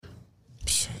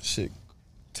shit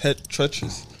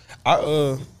treacherous.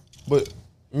 But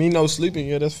me no sleeping,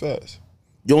 yeah, that's fast.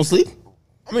 You don't sleep?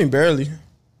 I mean, barely.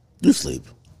 You sleep.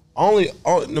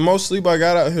 The most sleep I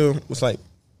got out here was like,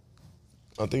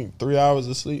 I think 3 hours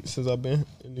of sleep since I've been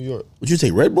in New York. Would you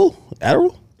take Red Bull?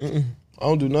 Adderall? I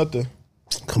don't do nothing.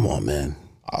 Come on, man.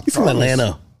 You from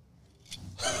Atlanta.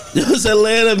 It's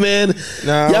Atlanta, man.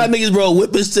 Nah, y'all niggas, bro,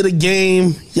 whip us to the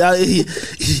game.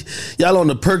 Y'all on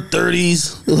the perk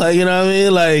 30s. Like, you know what I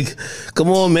mean? Like, come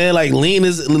on, man. Like, lean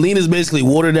is basically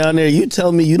water down there. You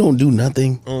tell me you don't do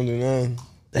nothing. I don't do nothing.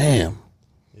 Damn.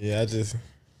 Yeah, I just...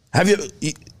 Have you...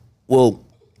 Well,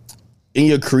 in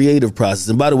your creative process,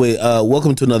 and by the way,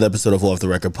 welcome to another episode of Off the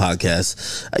Record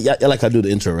Podcast. Y'all like I do the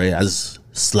intro, right? I just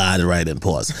slide it right in,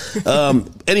 pause.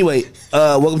 Anyway,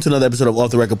 welcome to another episode of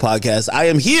Off the Record Podcast. I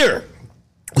am here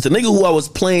with a nigga who I was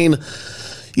playing,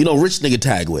 rich nigga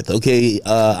tag with, okay?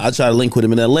 I try to link with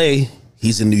him in LA.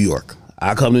 He's in New York.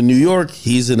 I come to New York,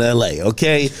 he's in LA,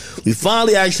 okay? We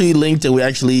finally actually linked, and we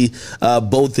actually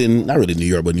both in, not really New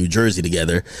York, but New Jersey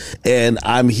together. And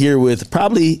I'm here with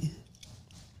probably...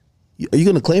 Are you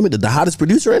going to claim it the hottest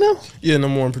producer right now? Yeah,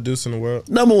 number one producer in the world.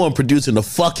 Number one producer in the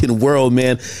fucking world,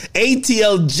 man.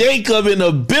 ATL Jacob in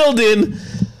the building.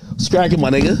 What's cracking, my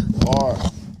nigga?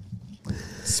 Hard.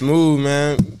 Smooth,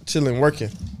 man. Chilling, working.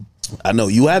 I know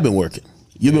you have been working.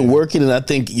 You've been working, and I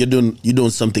think you're doing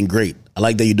something great. I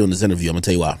like that you're doing this interview. I'm gonna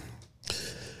tell you why.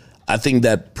 I think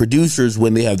that producers,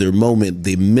 when they have their moment,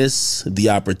 they miss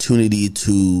the opportunity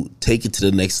to take it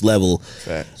to the next level.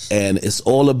 Facts. And it's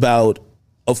all about,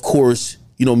 of course,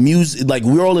 music. Like,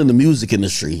 we're all in the music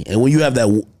industry, and when you have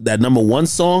that number one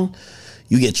song,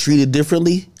 you get treated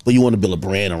differently, but you want to build a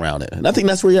brand around it. And I think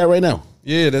that's where you're at right now.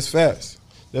 Yeah, that's fast.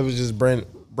 That was just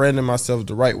branding myself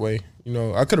the right way.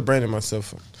 I could have branded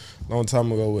myself a long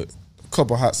time ago with a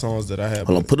couple hot songs that I had.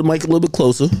 Hold on, put the mic a little bit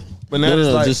closer. But now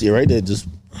no, like, just right there. Just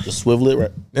swivel it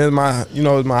right.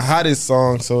 It's my hottest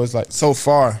song, so it's like so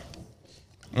far,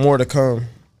 more to come.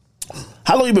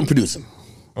 How long you been producing?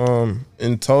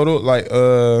 In total, like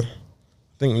I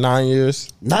think 9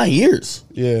 years. 9 years?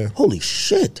 Yeah. Holy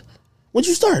shit. When'd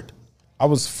you start? I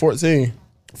was 14.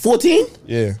 14?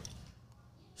 Yeah.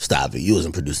 Stop it. You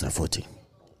wasn't producing at 14.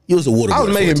 You was a water boy. I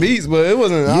was making beats, but it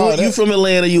wasn't. You from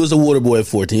Atlanta, you was a water boy at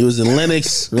 14. You was in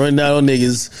Lennox, running down on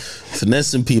niggas,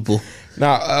 finessing people.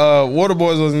 Nah, Water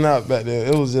Boys wasn't out back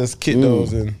then. It was just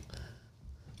kiddos and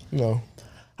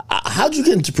How'd you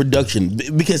get into production?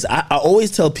 Because I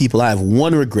always tell people I have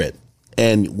one regret.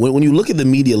 And when you look at the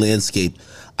media landscape,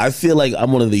 I feel like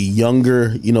I'm one of the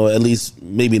younger, at least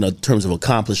maybe in terms of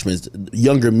accomplishments,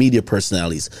 younger media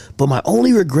personalities. But my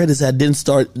only regret is I didn't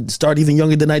start even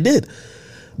younger than I did.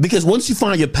 Because once you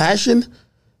find your passion,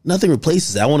 nothing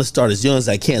replaces it. I want to start as young as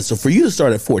I can. So for you to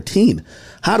start at 14,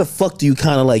 how the fuck do you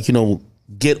kind of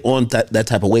get on that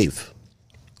type of wave?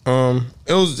 It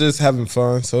was just having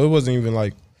fun. So it wasn't even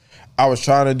like I was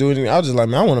trying to do anything. I was just like,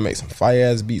 man, I want to make some fire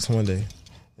ass beats one day.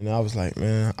 And I was like,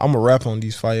 man, I'm going to rap on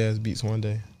these fire ass beats one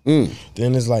day. Then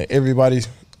it's like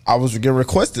I was getting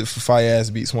requested for fire ass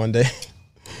beats one day.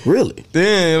 Really?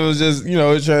 Then it was just,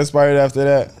 it transpired after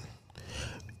that.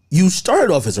 You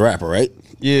started off as a rapper, right?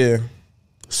 Yeah.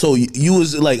 So you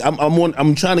was like,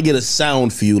 I'm trying to get a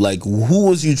sound for you. Like, who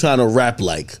was you trying to rap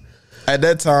like? At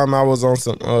that time, I was on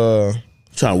some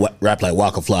trying to rap like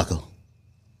Waka Flocka,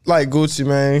 like Gucci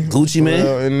Mane,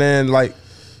 and then like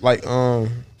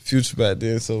Future back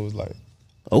then. So it was like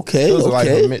okay, like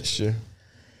a mixture.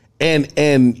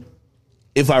 And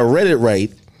if I read it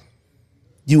right,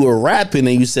 you were rapping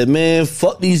and you said, man,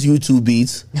 fuck these YouTube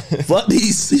beats. Fuck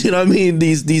these, you know what I mean?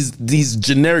 These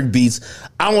generic beats.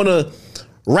 I want to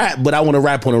rap, but I want to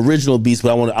rap on original beats,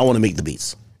 but I want to make the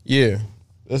beats. Yeah.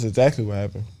 That's exactly what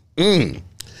happened.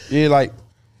 Yeah, like,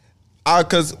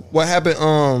 cause what happened,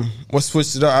 what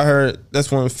switched it up, I heard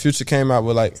that's when Future came out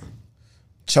with like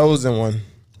Chosen One.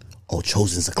 Oh,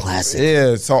 Chosen's a classic.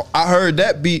 Yeah, so I heard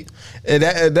that beat. And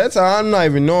at that time, I'm not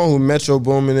even knowing who Metro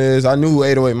Boomin is. I knew who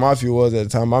 808 Mafia was at the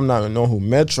time. I'm not even knowing who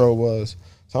Metro was.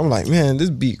 So I'm like, man, this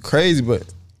beat crazy. But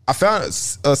I found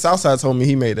Southside told me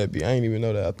he made that beat. I didn't even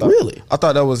know that. Really? I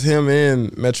thought that was him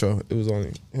and Metro. It was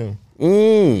only him.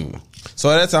 So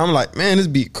at that time, I'm like, man, this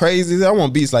beat crazy. I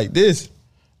want beats like this.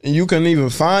 And you couldn't even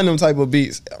find them type of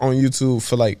beats on YouTube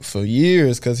for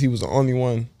years because he was the only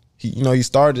one. He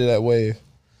started that wave.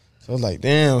 So I was like,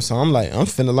 damn. So I'm like, I'm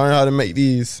finna learn how to make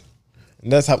these.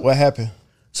 And that's what happened.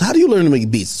 So how do you learn to make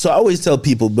beats? So I always tell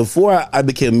people, before I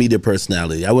became a media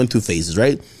personality, I went through phases,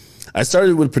 right? I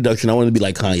started with production. I wanted to be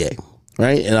like Kanye,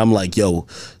 right? And I'm like, yo,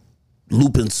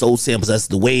 looping soul samples. That's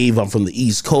the wave. I'm from the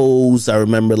East Coast. I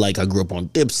remember like I grew up on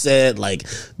Dipset. Like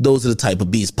those are the type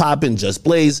of beats popping, Just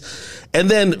Blaze. And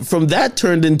then from that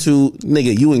turned into,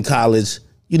 nigga, you in college,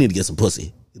 you need to get some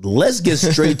pussy. Let's get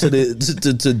straight to the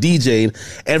to DJing.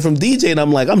 And from DJing,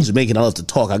 I'm like, I'm just making I love to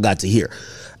talk. I got to hear.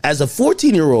 As a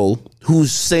 14-year-old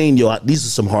who's saying, yo, these are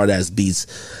some hard ass beats.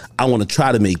 I want to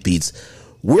try to make beats.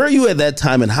 Where are you at that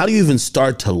time, and how do you even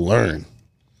start to learn?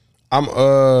 It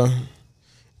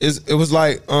was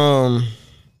like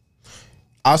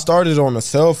I started on a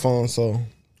cell phone, so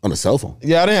on a cell phone.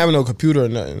 Yeah, I didn't have no computer or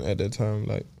nothing at that time.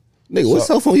 Like, nigga, what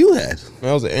cell phone you had? Man,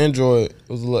 it was an Android. It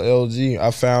was a little LG. I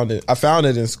found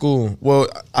it in school. Well,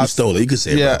 I stole it. You could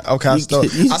say, yeah, it, bro. Okay, I stole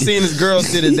it. I seen this girl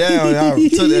sit it down, and I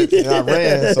took it and I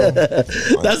ran. So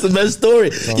that's the best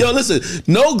story. Yo, listen,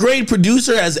 no great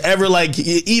producer has ever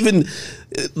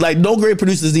no great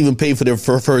producer doesn't even pay for their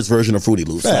first version of Fruity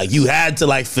Loops. Like, you had to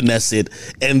like finesse it,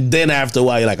 and then after a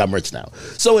while, you're like, I'm rich now.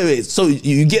 So wait. So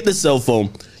you get the cell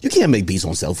phone. You can't make beats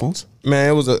on cell phones. Man,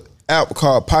 it was a app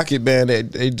called Pocket Band.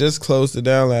 They just closed it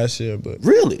down last year, but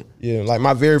really, yeah, like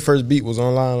my very first beat was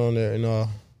online on there, and it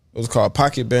was called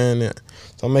Pocket Band.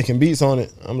 So I'm making beats on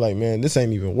it. I'm like, man, this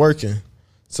ain't even working.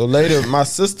 So later, my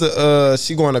sister,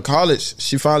 she going to college.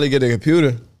 She finally get a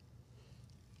computer.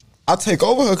 I take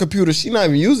over her computer. She not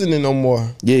even using it no more.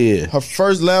 Yeah. Her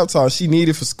first laptop she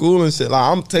needed for school and shit. Like,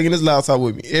 I'm taking this laptop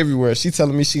with me everywhere. She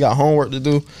telling me she got homework to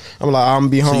do. I'm like, I'm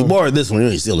gonna be home. So you borrowed this one.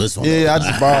 You still this one. Yeah, I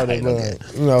just borrowed it. Okay.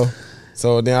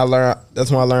 So then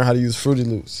that's when I learned how to use Fruity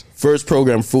Loops. First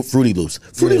program, Fruity Loops.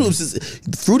 Fruity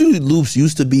Loops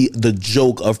used to be the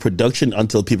joke of production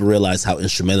until people realized how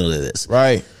instrumental it is.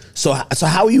 Right. So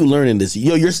how are you learning this?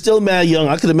 Yo, you're still mad young.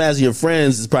 I could imagine your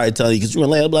friends is probably telling you, because you're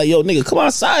gonna like, yo, nigga, come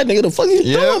outside, nigga. The fuck you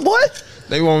doing, boy?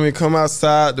 They want me to come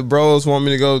outside. The bros want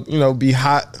me to go, be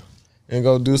hot and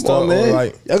go do stuff. Man.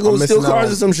 Like, y'all go steal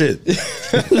cars or some shit.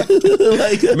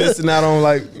 Like, missing out on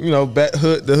the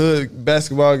hood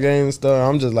basketball game and stuff.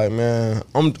 I'm just like, man,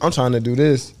 I'm trying to do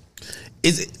this.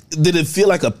 Did it feel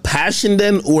like a passion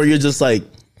then, or you're just like,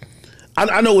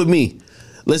 I know with me.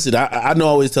 Listen, I know I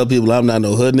always tell people I'm not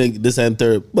no hood nigga, this and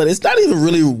third, but it's not even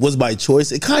really was by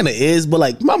choice. It kind of is, but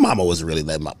like my mama wasn't really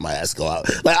letting my ass go out.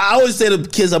 Like I always say to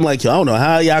kids, I'm like, yo, I don't know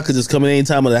how y'all could just come in any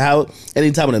time of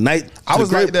the night. I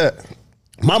was like that.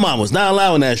 My mom was not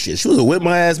allowing that shit. She was whip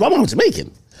my ass. My mom was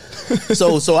Jamaican.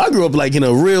 so I grew up like in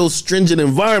a real stringent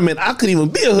environment. I couldn't even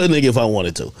be a hood nigga if I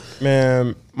wanted to.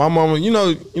 Man, my mama, you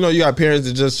got parents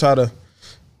that just try to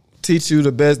teach you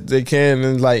the best they can,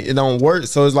 and like it don't work.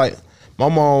 So it's like, my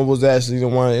mom was actually the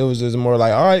one. It was just more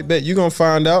like, all right, bet you gonna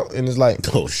find out. And it's like,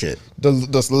 oh shit. The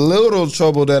little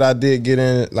trouble that I did get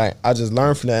in, like I just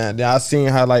learned from that. Then I seen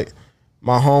how like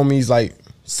my homies, like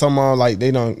some of them, like they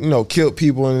don't killed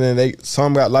people, and then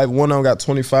some got life. One of them got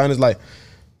 25. And it's like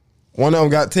one of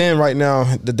them got 10 right now.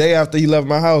 The day after he left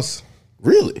my house.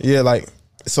 Really? Yeah, like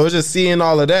so. Just seeing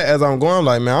all of that as I'm going, I'm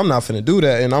like, man, I'm not finna do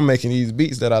that, and I'm making these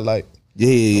beats that I like.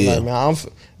 Yeah. Like, man,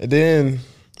 and then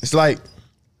it's like.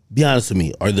 Be honest with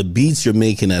me. Are the beats you're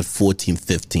making at 14,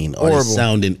 15, are they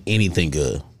sounding anything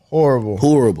good?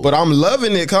 Horrible. But I'm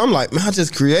loving it, because I'm like, man, I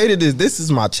just created this. This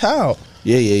is my child.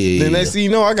 Yeah. Then they see,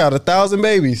 I got 1,000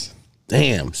 babies.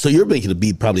 Damn. So you're making a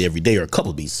beat probably every day or a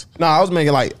couple beats? No, I was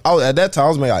making at that time, I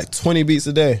was making like 20 beats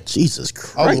a day. Jesus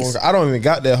Christ. I don't even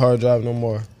got that hard drive no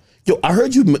more. Yo, I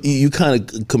heard you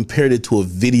kind of compared it to a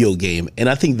video game, and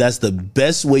I think that's the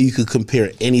best way you could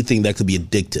compare anything that could be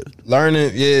addictive.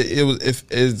 Learning, yeah,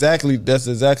 that's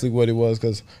exactly what it was,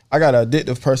 because I got an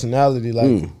addictive personality.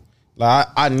 Like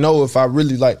I know if I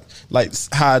really like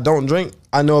how I don't drink,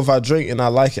 I know if I drink and I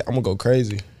like it, I'm gonna go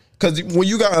crazy. Because when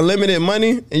you got unlimited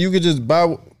money and you could just buy,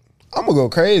 I'm gonna go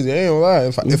crazy. I ain't gonna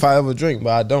lie if I ever drink, but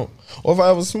I don't. Or if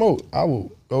I ever smoke, I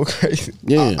will go crazy.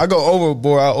 Yeah, I go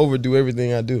overboard. I overdo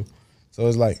everything I do. So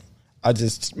it's like I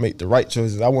just make the right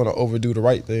choices. I want to overdo the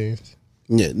right things.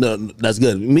 Yeah, no, that's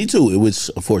good. Me too, which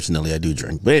unfortunately I do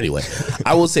drink. But anyway,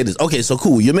 I will say this. Okay, so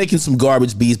cool. You're making some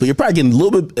garbage beats, but you're probably getting a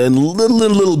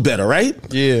little better, right?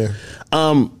 Yeah.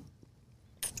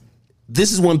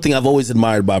 This is one thing I've always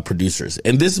admired about producers.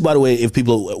 And this is, by the way, if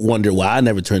people wonder why I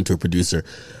never turned to a producer,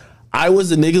 I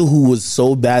was a nigga who was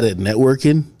so bad at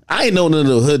networking. I ain't know none of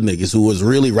the hood niggas who was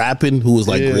really rapping, who was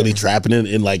like really trapping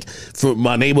in like from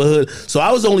my neighborhood. So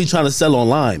I was only trying to sell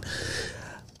online.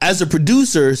 As a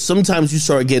producer, sometimes you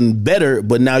start getting better,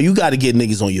 but now you got to get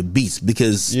niggas on your beats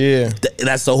because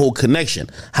that's the whole connection.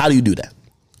 How do you do that?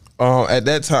 At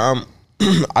that time,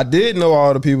 I did know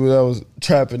all the people that was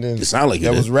trapping and it sound like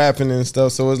that was rapping and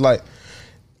stuff. So it's like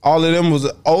all of them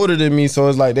was older than me. So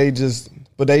it's like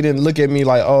but they didn't look at me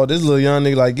like, oh, this little young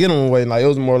nigga, like get him away. Like it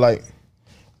was more like,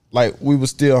 like we were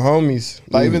still homies.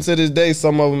 Like even to this day,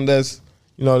 some of them that's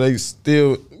we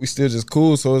still just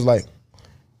cool. So it's like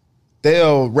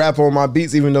they'll rap on my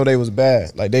beats even though they was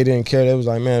bad. Like they didn't care. They was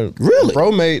like, man, really,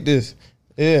 bro made this.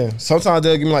 Yeah. Sometimes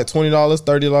they'll give me like $20,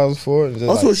 $30 for it.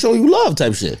 Also, like, show you love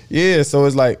type shit. Yeah. So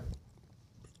it's like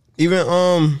even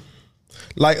Uno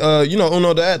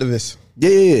the Activist.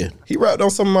 Yeah. He rapped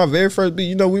on some of my very first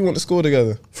beat. We went to school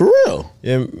together. For real?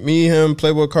 Yeah, me, him,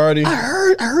 Playboy Cardi. I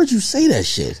heard you say that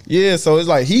shit. Yeah, so it's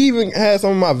like he even had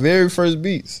some of my very first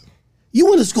beats. You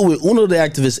went to school with Uno the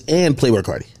Activist and Playboy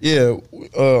Cardi. Yeah.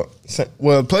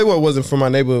 Well, Playboy wasn't from my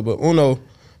neighborhood, but Uno,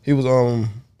 he was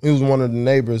one of the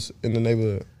neighbors in the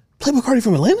neighborhood. Playboy Cardi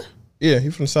from Atlanta? Yeah, he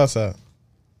from the South Side.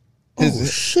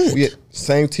 Shit. Yeah,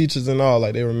 same teachers and all,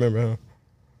 like they remember him.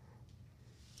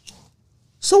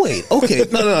 So wait, okay,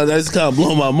 no, that's kind of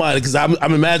blowing my mind because I'm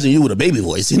imagining you with a baby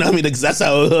voice. You know what I mean? Because that's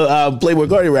how Playboy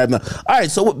Cardi rap now. All right,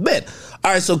 so bet.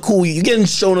 All right, so cool. You're getting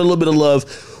shown a little bit of love.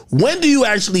 When do you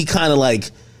actually kind of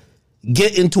like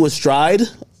get into a stride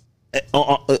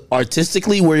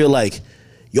artistically where you're like,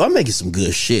 yo, I'm making some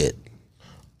good shit?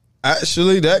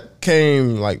 Actually, that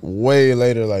came like way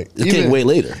later. Came way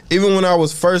later. Even when I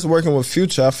was first working with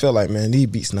Future, I felt like, man, these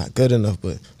beats not good enough.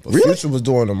 But really? Future was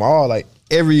doing them all. Like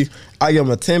I give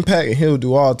him a 10-pack and he'll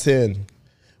do all 10.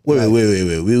 Wait.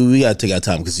 We gotta take our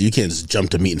time because you can't just jump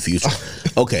to meeting Future.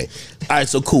 Okay. All right,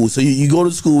 so cool. So you go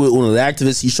to school with one of the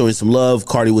activists. He's showing some love.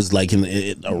 Cardi was like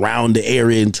around the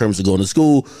area in terms of going to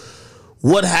school.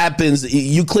 What happens?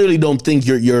 You clearly don't think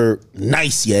you're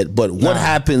nice yet, but what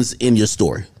happens in your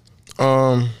story?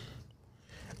 I'm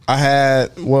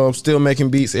still making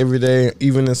beats every day,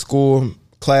 even in school,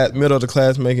 middle of the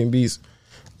class making beats.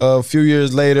 A few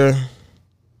years later,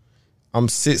 I'm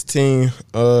 16.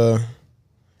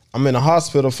 I'm in a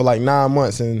hospital for like 9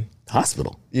 months. And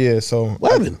hospital? Yeah, so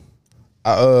what happened?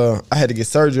 I had to get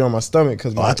surgery on my stomach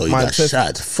because I thought you got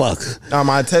shot. Fuck. Nah,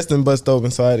 my intestine bust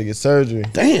open, so I had to get surgery.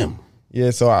 Damn.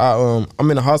 Yeah, so I'm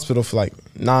in the hospital for like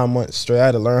 9 months straight. I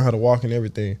had to learn how to walk and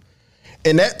everything.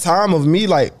 In that time of me,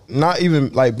 like not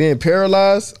even like being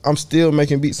paralyzed, I'm still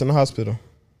making beats in the hospital.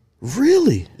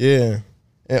 Really? Yeah.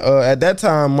 And at that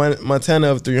time,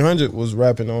 Montana of 300 was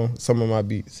rapping on some of my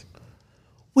beats.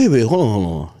 Wait, hold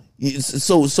on.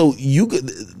 So you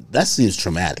that seems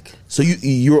traumatic. So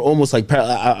you're almost like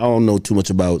I don't know too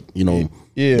much about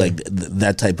like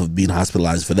that type of being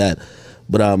hospitalized for that,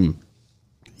 but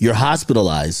you're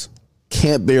hospitalized,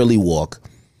 can't barely walk,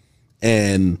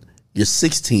 and you're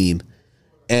 16.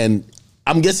 And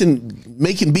I'm guessing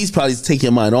making beats probably take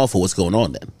your mind off of what's going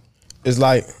on then. It's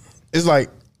like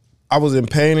I was in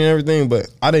pain and everything, but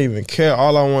I didn't even care.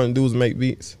 All I wanted to do was make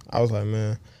beats. I was like,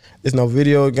 man, there's no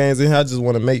video games in here. I just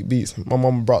want to make beats. My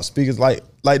mama brought speakers like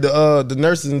the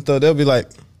nurses and stuff. They'll be like,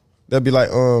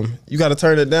 you got to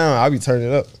turn it down. I'll be turning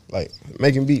it up, like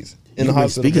making beats in the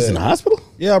hospital. Speakers in the hospital?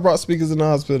 Yeah, I brought speakers in the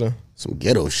hospital. Some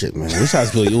ghetto shit, man. Which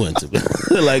hospital you went to?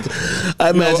 Like, I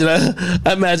imagine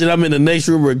I'm in the next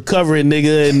room recovering,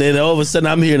 nigga, and then all of a sudden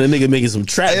I'm hearing a nigga making some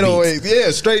trap beats. Yeah,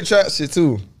 straight trap shit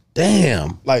too.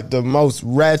 Damn. Like the most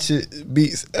ratchet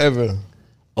beats ever.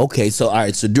 Okay, so all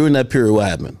right, so during that period, what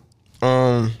happened?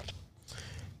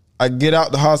 I get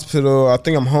out the hospital. I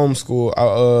think I'm homeschooled.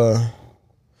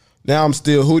 Now I'm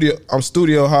still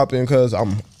studio hopping because I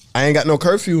ain't got no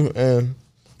curfew. And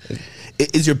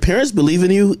is your parents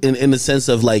believing you in the sense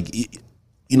of like,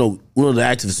 one of the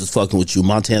activists was fucking with you,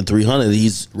 Montana 300.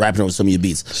 He's rapping over some of your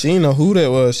beats. She didn't know who that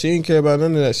was. She didn't care about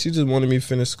none of that. She just wanted me to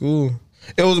finish school.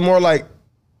 It was more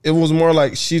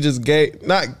like she just gave,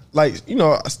 not like,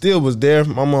 I still was there.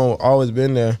 My mom always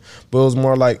been there, but it was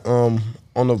more like on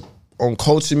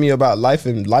coaching me about life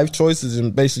and life choices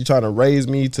and basically trying to raise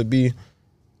me to be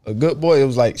a good boy. It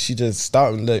was like she just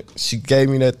stopped and she gave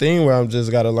me that thing where I just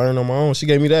got to learn on my own. She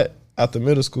gave me that after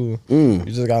middle school. You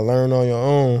just got to learn on your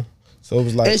own. So it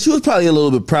was like, and she was probably a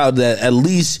little bit proud that at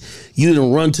least you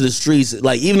didn't run to the streets.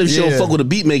 Like even if she don't fuck with the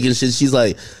beat making shit, she's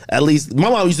like, at least my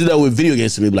mom used to do that with video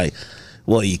games to me, like,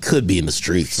 well, you could be in the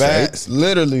streets. Facts, right?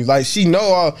 Literally. Like she know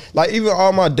all, like even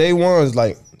all my day ones,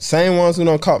 like same ones who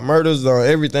don't caught murders or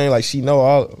everything. Like she know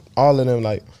all of them.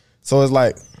 Like so, it's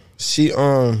like she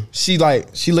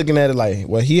looking at it like,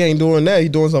 well, he ain't doing that. He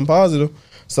doing something positive.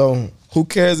 So who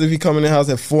cares if he come in the house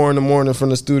at 4 a.m. from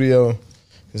the studio?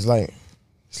 It's like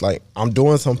I'm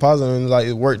doing something positive and like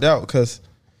it worked out because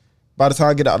by the time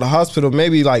I get out of the hospital,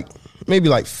 maybe like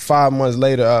 5 months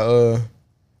later,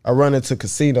 I run into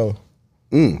casino.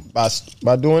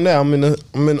 By doing that, I'm in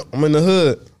the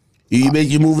hood.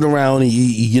 You're moving around and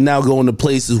you're now going to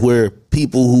places where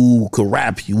people who could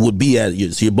rap you would be at.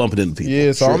 So you're bumping into people.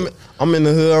 Yeah, so sure. I'm in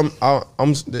the hood.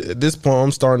 I'm at this point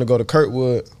I'm starting to go to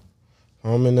Kirkwood.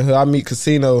 I'm in the hood. I meet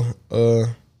Casino,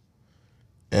 and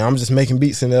I'm just making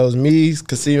beats, and that was me,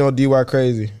 Casino, DY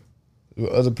Crazy, the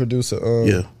other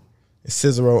producer,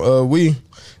 Cicero. We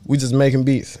just making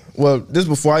beats. Well, this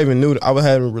before I even knew that I was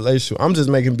having a relationship. I'm just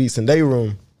making beats in their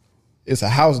room. It's a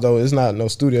house though. It's not no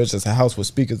studio. It's just a house with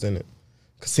speakers in it.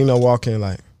 Casino walk in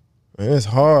like, man, it's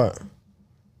hard.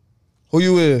 Who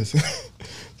you is?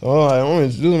 So I'm gonna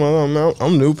introduce myself. Man,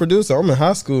 I'm a new producer. I'm in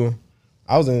high school.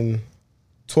 I was in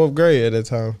 12th grade at that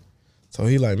time. So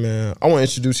he like, man, I want to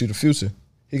introduce you to Future.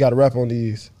 He got a rap on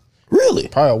these. Really?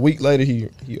 Probably a week later, he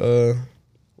get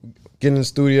in the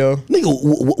studio. Nigga,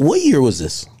 what year was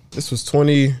this? This was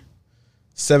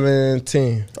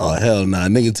 2017. Oh, hell nah.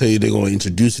 Nigga tell you they're going to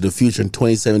introduce you to Future in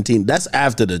 2017. That's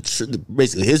after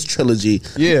basically his trilogy.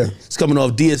 Yeah. It's coming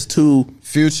off DS2.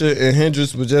 Future and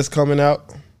Hendrix was just coming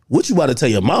out. What you about to tell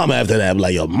your mom after that? I'm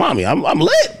like, yo, mommy, I'm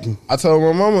lit. I told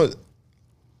my mama,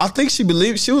 I think she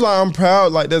believed. She was like, I'm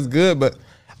proud, like that's good, but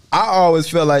I always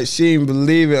felt like she didn't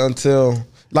believe it until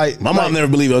like my mom never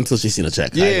believed it until she seen a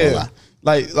check. Yeah,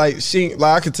 like I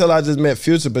could tell I just met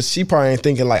Future, but she probably ain't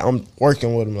thinking like I'm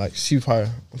working with him. Like she probably,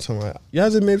 I'm talking like, yeah, I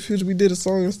just met Future. We did a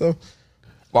song and stuff.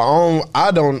 But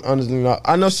I don't honestly know.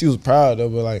 I know she was proud though,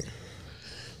 but like.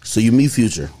 So you meet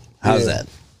Future. How's that?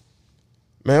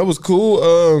 Man, it was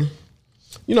cool.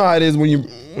 You know how it is when you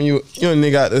a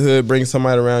nigga out the hood, bring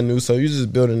somebody around new, so you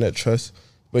just building that trust.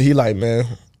 But he like, man,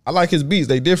 I like his beats.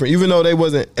 They different. Even though they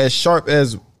wasn't as sharp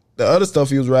as the other stuff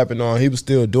he was rapping on, he was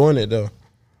still doing it though.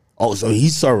 Oh, so he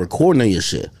started recording on your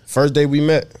shit. First day we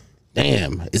met.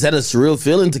 Damn. Is that a surreal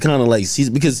feeling to kind of like see?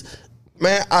 Because,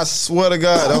 man, I swear to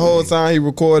God, the whole time he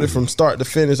recorded from start to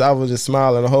finish, I was just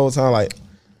smiling the whole time like.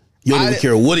 You don't even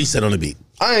care what he said on the beat.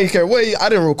 I didn't care what I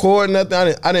didn't record nothing. I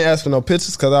didn't ask for no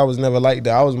pictures because I was never like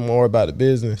that. I was more about the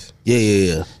business.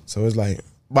 Yeah. So it's like,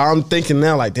 but I'm thinking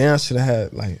now like, damn, I should have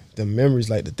had like the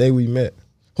memories like the day we met.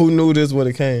 Who knew this would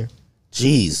have came?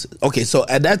 Jeez. Okay, so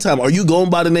at that time, are you going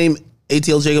by the name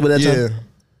ATL Jacob at that time? Yeah.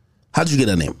 How'd you get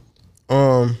that name?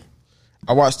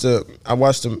 I watched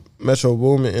the Metro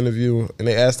Boomin interview and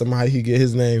they asked him how he get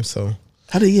his name. So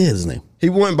how did he get his name? He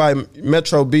went by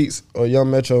Metro Beats or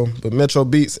Young Metro, but Metro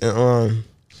Beats and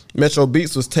Metro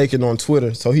Beats was taken on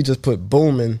Twitter, so he just put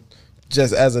Boomin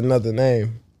just as another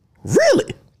name.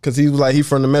 Really? Because he was like he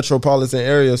from the metropolitan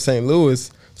area of St.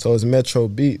 Louis, so it's Metro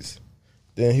Beats.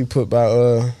 Then he put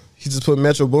he just put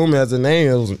Metro Boomin as a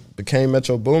name. It became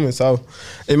Metro Boomin. So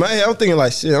in my head, I'm thinking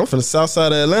like, shit, I'm from the south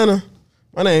side of Atlanta.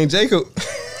 My name Jacob.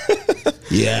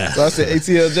 Yeah. So I said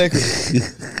ATL Jacob.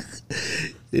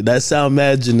 That sound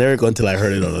mad generic until I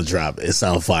heard it on the drop. It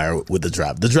sound fire with the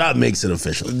drop. The drop makes it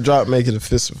official. The drop make it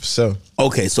official for sure.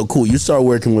 Okay, so cool. You start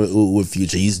working with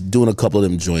Future. He's doing a couple of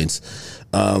them joints.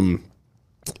 Do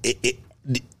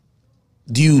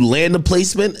you land a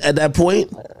placement at that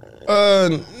point?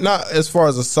 Not as far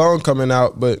as a song coming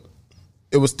out, but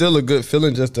it was still a good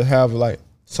feeling just to have like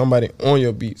somebody on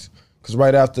your beats. Because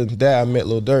right after that, I met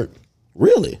Lil Durk.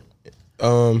 Really?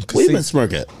 Where you been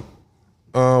Smirk at?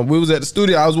 We was at the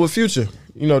studio. I was with Future.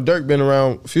 You know, Durk been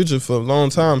around Future for a long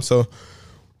time. So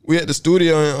we at the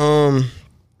studio and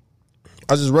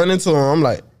I just run into him. I'm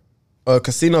like,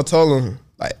 Casino told him,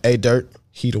 like, hey, Durk,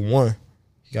 he the one.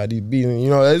 He got these beats. And, you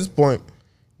know, at this point,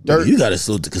 Durk. You got to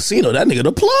salute the Casino. That nigga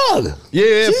the plug.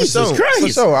 Yeah, Jesus for sure. Christ.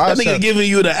 For sure. That nigga giving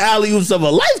you the alley-oops of a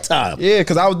lifetime. Yeah,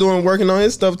 because I was working on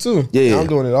his stuff too. Yeah. I'm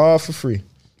doing it all for free.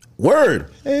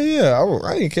 Word. Yeah.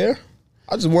 I didn't care.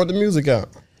 I just wanted the music out.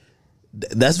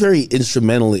 That's very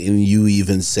instrumental in you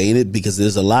even saying it, because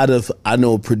there's a lot of, I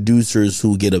know, producers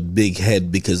who get a big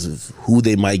head because of who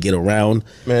they might get around.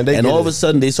 Man, and all of a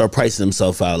sudden they start pricing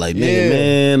themselves out like,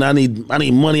 man, I need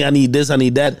money, I need this, I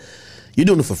need that. You're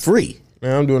doing it for free.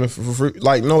 Man, I'm doing it for free.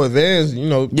 Like, no advance, you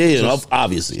know. Yeah,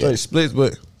 obviously. Straight splits,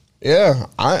 but yeah,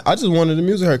 I just wanted the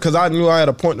music heard because I knew I had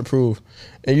a point to prove.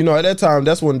 And, you know, at that time,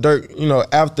 that's when Durk, you know,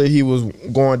 after he was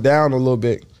going down a little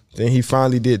bit, then he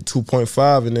finally did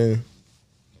 2.5 and then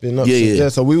been up since. Yeah,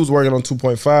 so we was working on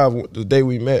 2.5 the day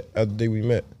we met, and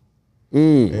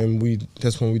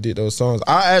that's when we did those songs.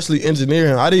 I actually engineered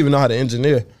him. I didn't even know how to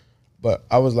engineer, but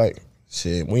I was like,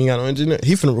 shit, we ain't got no engineer.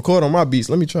 He finna record on my beats.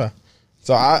 Let me try.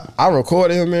 So I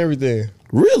recorded him and everything.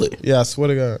 Really? Yeah, I swear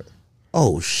to God.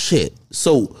 Oh shit.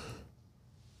 So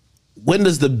when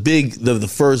does the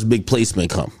first big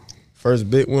placement come? First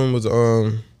big one was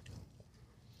I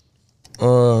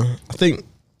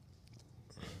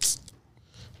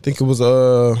think it was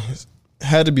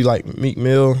had to be like Meek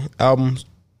Mill albums,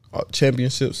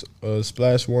 championships,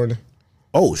 Splash Warning.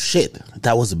 Oh shit,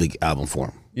 that was a big album for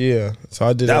him. Yeah, so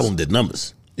I did that album did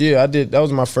numbers. Yeah, I did. That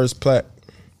was my first plaque.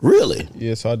 Really?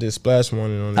 Yeah, so I did Splash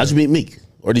Warning on. How'd you meet Meek,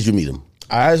 or did you meet him?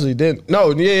 I actually didn't. No,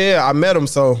 yeah, I met him.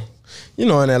 So, in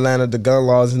Atlanta, the gun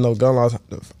laws, gun laws.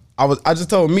 I just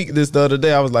told Meek this the other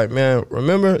day. I was like, man,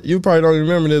 remember? You probably don't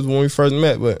remember this when we first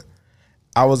met, but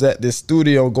I was at this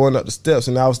studio going up the steps,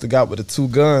 and I was the guy with the 2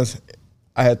 guns.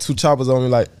 I had 2 choppers on me,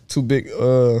 like 2 big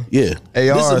ARs.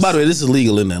 By the way, this is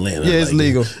legal in Atlanta. Yeah, it's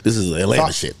legal. This is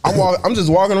Atlanta shit. I'm just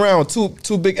walking around with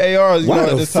two big ARs. Why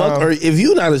the fuck? Or if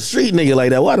you not a street nigga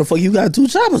like that, why the fuck you got 2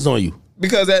 choppers on you?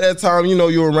 Because at that time,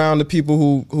 you're around the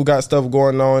people who got stuff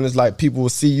going on. It's like people will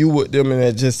see you with them and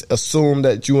they just assume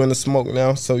that you in the smoke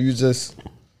now. So you just,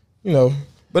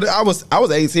 But I was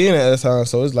 18 at that time,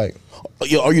 so it's like.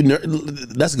 Yo,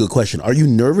 that's a good question. Are you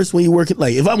nervous when you working?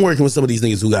 Like, if I'm working with some of these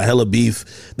niggas who got hella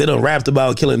beef, they done rapped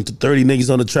about killing 30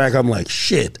 niggas on the track, I'm like,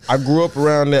 shit. I grew up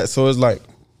around that, so it's like,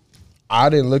 I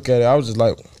didn't look at it. I was just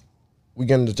like, we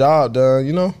getting the job done,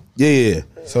 Yeah.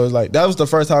 So it's like, that was the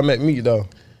first time I met Meek, though.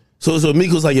 So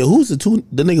Meek was like, yo, who's the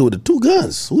nigga with the 2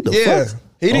 guns? Who the fuck?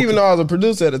 He didn't even know I was a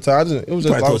producer at the time. It was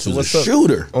just like, what's up?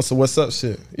 Shooter. On some what's up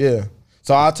shit, yeah.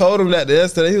 So I told him that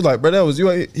yesterday. He was like, bro, that was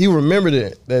you. He remembered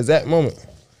it, the exact moment.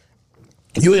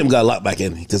 You and him got locked back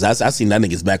in because I seen that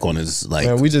niggas back on his like.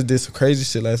 Man, we just did some crazy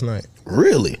shit last night.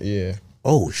 Really? Yeah.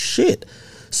 Oh shit.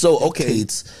 So okay,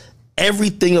 it's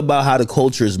everything about how the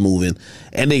culture is moving,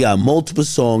 and they got multiple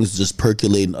songs just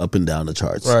percolating up and down the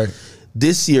charts. Right.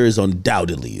 This year is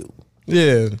undoubtedly you.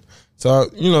 Yeah. So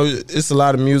it's a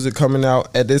lot of music coming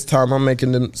out at this time. I'm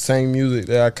making the same music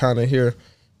that I kind of hear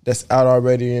that's out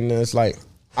already, and it's like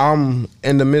I'm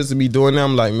in the midst of me doing that.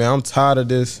 I'm like, man, I'm tired of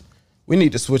this. We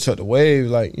need to switch up the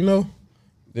wave,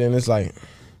 Then it's like,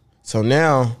 so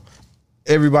now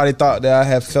everybody thought that I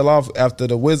had fell off after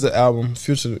the Wizard album,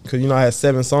 Future, because I had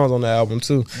 7 songs on the album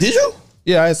too. Did you?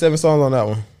 Yeah, I had 7 songs on that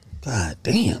one. God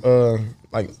damn.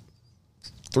 Like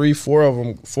 4 of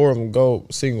them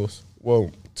gold singles. Well,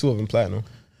 2 of them platinum,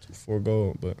 4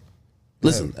 gold, but.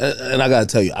 Listen, and I gotta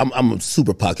tell you, I'm a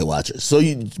super pocket watcher. So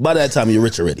by that time you're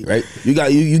rich already, right? You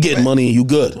getting money, you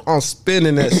good. I'm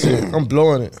spending that shit. I'm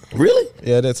blowing it. Really?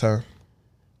 Yeah, at that time.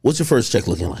 What's your first check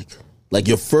looking like? Like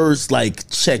your first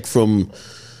check from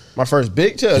my first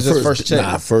big check? Or just first check?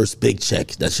 Nah, first big check.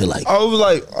 That shit like. Oh, it was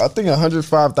like I think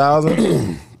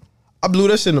 105,000. I blew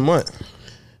that shit in a month.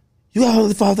 You got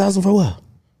 105,000 for what?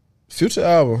 Future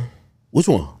album. Which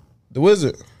one? The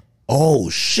Wizard. Oh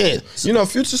shit!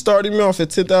 Future started me off at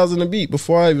 10,000 a beat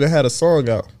before I even had a song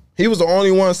out. He was the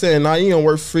only one saying, "Nah, you don't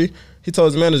work for free." He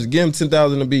told his manager, "Give him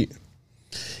 10,000 a beat."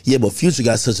 Yeah, but Future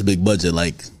got such a big budget,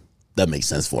 like that makes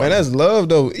sense for him. Man, that's love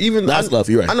though. That's love.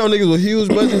 You're right. I know niggas with huge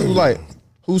budgets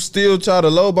who still try to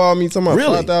lowball me talking about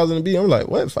 5,000 a beat. I'm like,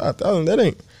 what 5,000? That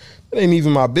ain't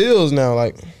even my bills now.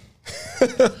 Like,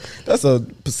 that's a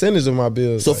percentage of my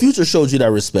bills. So Future showed you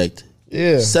that respect.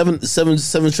 Yeah, seven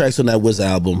tracks on that Wizard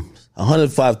album.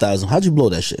 105,000. How'd you blow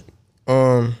that shit?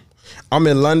 I'm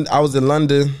in London. I was in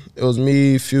London. It was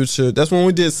me, Future. That's when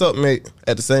we did Submate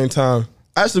at the same time.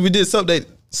 Actually, we did Submate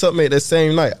that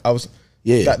same night. Got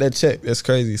that check. That's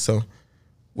crazy. So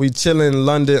we chilling in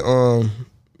London.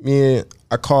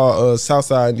 I call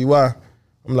Southside and DY.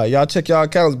 I'm like, y'all check y'all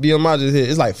accounts. BMI just hit.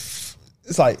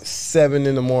 It's like 7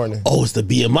 in the morning. Oh, it's the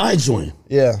BMI joint.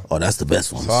 Yeah. Oh, that's the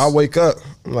best one. So I wake up.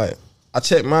 I'm like, I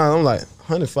check mine. I'm like,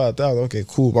 105,000. Okay,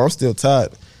 cool. But I'm still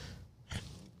tired.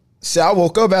 Shit, I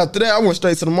woke up after that. I went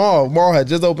straight to the mall. Mall had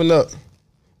just opened up.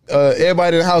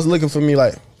 Everybody in the house looking for me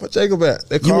like, what Jacob at?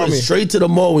 They called me. You went straight to the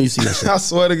mall when you see that shit. I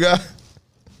swear to God.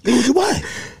 What'd you buy?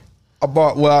 I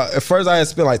bought, at first I had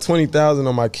spent like 20,000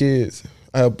 on my kids.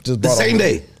 I had just bought the same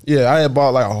day? Yeah, I had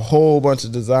bought like a whole bunch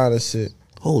of designer shit.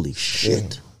 Holy shit.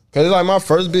 Yeah. Cause it's like my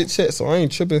first big check, so I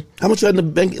ain't tripping. How much you had in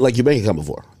the bank, like your bank account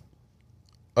before?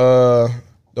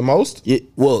 The most? Yeah.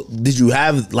 Well, did you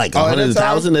have like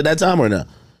 100,000 at that time or not?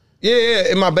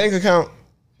 Yeah. In my bank account,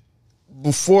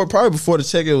 probably before the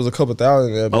check, it was a couple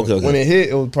thousand there. But okay. When it hit,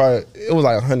 it was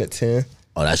like 110.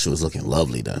 Oh, that shit was looking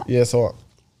lovely though. Yeah. So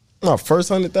my first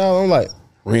 100,000, I'm like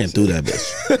ran through that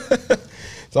bitch.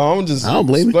 So I'm just I don't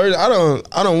blame you. I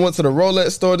don't went to the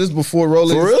Rolex store. This is before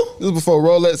Rolex. For real? This is before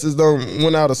Rolexes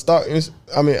went out of stock.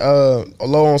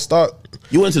 Low on stock.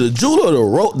 You went to the jeweler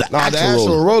or the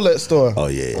actual Rolex store. Oh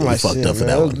yeah, I'm you like, fucked shit, up for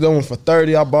man, that one. That one for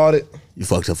 30. I bought it. You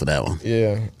fucked up for that one.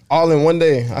 Yeah, all in one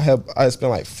day. I had spent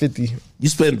like 50. You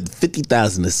spent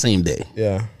 50,000 the same day.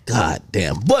 Yeah. God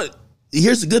damn. But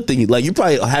here's the good thing. Like you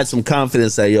probably had some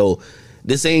confidence that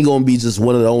this ain't gonna be just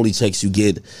one of the only checks you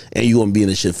get, and you gonna be in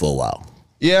this shit for a while.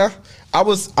 Yeah, I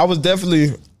was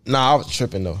definitely. I was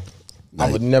tripping though. Like,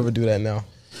 I would never do that now.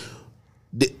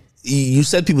 You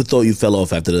said people thought you fell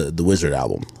off after the Wizard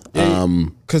album.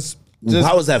 Cause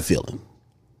how was that feeling?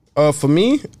 For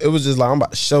me, it was just like I'm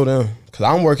about to show them because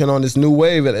I'm working on this new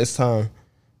wave at this time.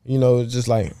 You know, just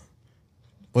like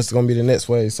what's gonna be the next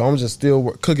wave. So I'm just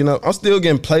still cooking up. I'm still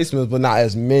getting placements, but not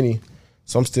as many.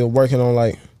 So I'm still working on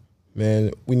like,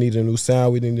 man, we need a new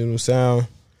sound. We need a new sound.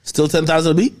 Still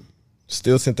 10,000 a beat?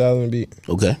 Still 10,000 a beat.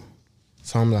 Okay.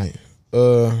 So I'm like,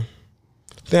 then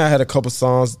I had a couple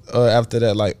songs after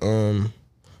that. Like, then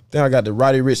I got the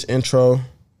Roddy Ricch intro.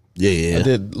 Yeah. I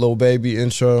did Lil Baby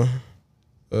intro.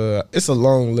 It's a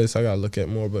long list. I gotta look at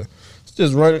more, but it's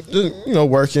just running, just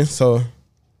working. So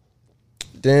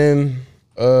then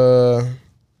around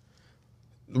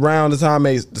the time I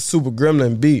made the Super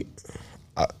Gremlin beat,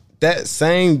 I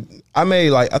think I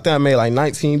made like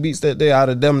 19 beats that day. Out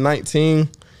of them 19,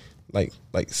 like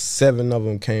 7 of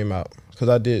them came out because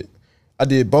I did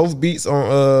both beats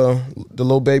on the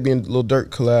Lil Baby and Lil Durk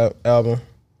collab album.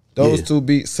 Those 2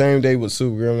 beats same day with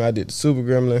Super Gremlin. I did the Super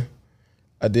Gremlin.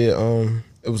 I did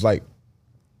it was like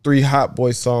 3 Hot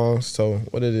Boy songs. So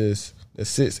what it is, the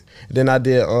 6. And then I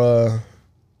did Hot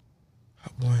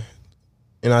Boy,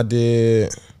 and I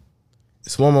did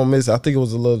it's one more miss. I think it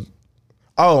was a little.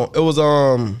 Oh, it was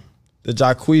the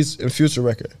Jacquees and Future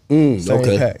record.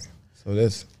 Same pack. So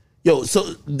that's So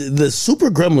the Super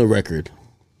Gremlin record,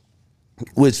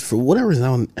 which for whatever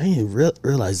reason I didn't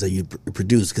realize that you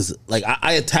produced, because like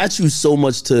I attach you so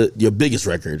much to your biggest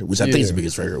record, which I think is the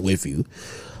biggest record way for you.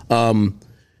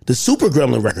 The Super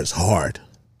Gremlin record's hard.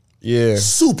 Yeah,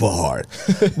 super hard.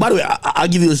 By the way, I'll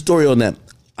give you a story on that.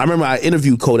 I remember I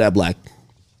interviewed Kodak Black,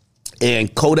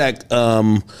 and Kodak.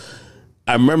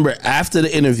 I remember after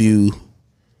the interview,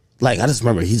 like I just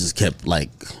remember he just kept like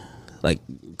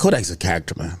Kodak's a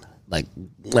character, man. Like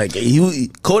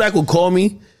Kodak would call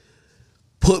me,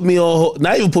 put me on hold,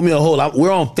 not even put me on hold.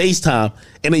 We're on FaceTime,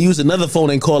 and then use another phone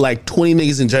and call like 20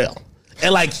 niggas in jail.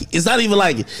 And like it's not even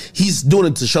like he's doing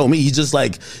it to show me. He's just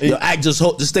like, yo, Act, just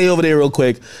stay over there real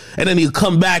quick, and then he'll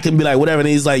come back and be like, whatever. And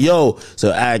he's like, yo,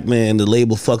 so Act, man, the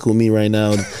label fucking with me right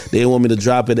now. They want me to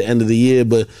drop it at the end of the year,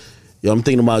 but yo, I'm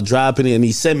thinking about dropping it. And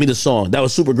he sent me the song. That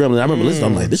was Super Gremlin. I remember listening.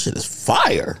 I'm like, this shit is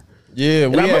fire. Yeah,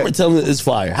 and I remember telling him it's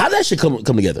fire. How did that shit come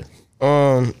together?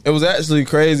 It was actually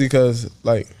crazy because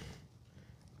like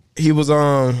he was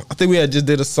I think we had just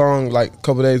did a song like a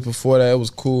couple days before that. It was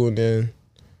cool, and then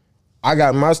I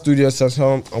got my studio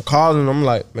session. I'm calling him. I'm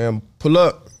like, man, pull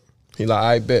up. He like,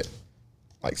 I bet.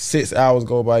 Like 6 hours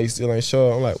go by, he still ain't show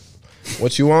up. I'm like,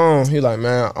 what you on? He like,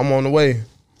 man, I'm on the way.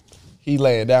 He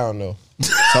laying down though.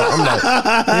 So I'm like,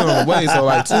 he on the way. So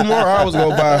like 2 more hours go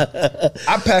by.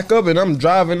 I pack up and I'm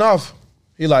driving off.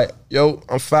 He like, yo,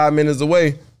 I'm 5 minutes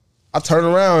away. I turn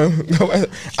around.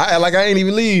 I act like I ain't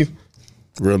even leave.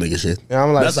 Real nigga shit. Yeah,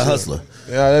 I'm like, that's a hustler.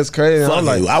 Yeah, that's crazy. Fuck I'm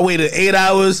like, you. I waited 8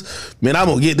 hours. Man, I'm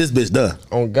gonna get this bitch done.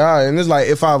 On God. And it's like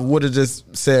if I would have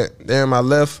just said, damn, I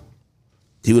left.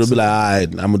 He would have been like, all right,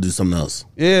 I'm gonna do something else.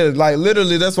 Yeah, like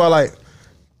literally that's why like,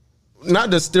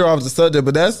 not to steer off the subject,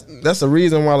 but that's the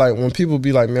reason why like when people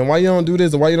be like, man, why you don't do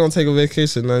this or why you don't take a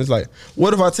vacation? And it's like,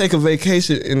 what if I take a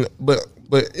vacation but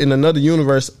in another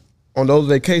universe on those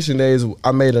vacation days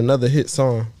I made another hit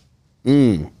song.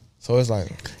 So it's like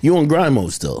you on grind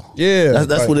mode still. Yeah. That's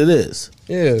like, what it is.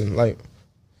 Yeah, like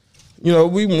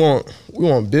we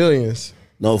want billions.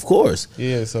 No, of course.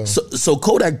 Yeah, so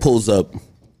Kodak pulls up.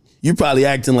 You probably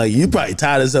acting like you probably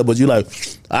tired as hell, but you like,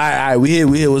 all right, we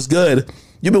here, what's good?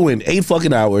 You've been waiting 8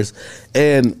 fucking hours,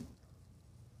 and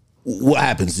what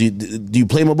happens? Do you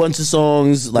play him a bunch of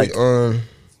songs? Like,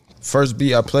 first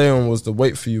beat I play on was the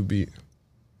Wait For You beat.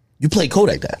 You play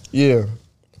Kodak that? Yeah.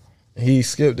 He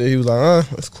skipped it. He was like,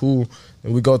 that's cool.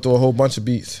 And we go through a whole bunch of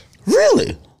beats.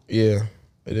 Really? Yeah.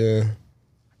 And then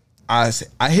I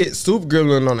hit Super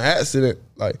Gremlin on accident.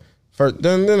 Like, first,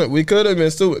 then we could have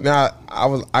been stupid. Now,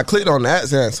 I clicked on the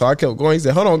accident, so I kept going. He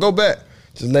said, hold on, go back.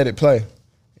 Just let it play.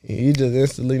 He just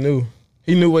instantly knew.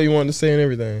 He knew what he wanted to say and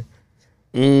everything.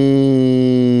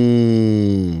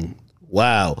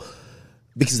 Wow.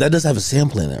 Because that does have a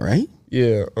sample in it, right?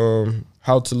 Yeah.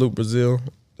 How to Loop Brazil.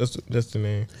 That's the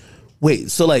name. Wait,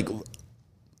 so like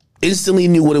instantly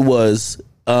knew what it was.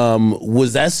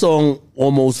 Was that song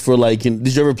almost for like,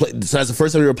 did you ever play, so that's the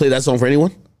first time you ever played that song for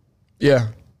anyone? Yeah.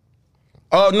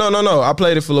 Oh, no. I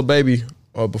played it for Lil Baby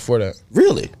before that.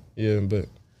 Really? Yeah, but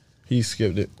he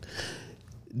skipped it.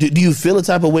 Do you feel a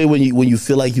type of way when you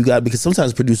feel like you got, because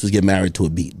sometimes producers get married to a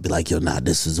beat, be like, yo, nah,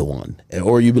 this is the one.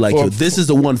 Or you be like, yo, this is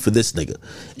the one for this nigga.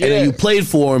 Yeah. And then you played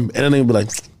for him, and then they be like,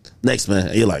 next man.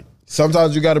 And you're like,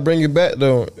 sometimes you got to bring it back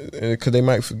though, because they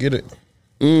might forget it.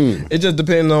 It just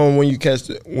depends on when you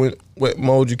catch what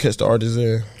mode you catch the artist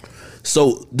in.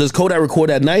 So does Kodak record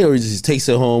that night, or he just takes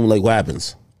it home? Like, what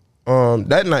happens?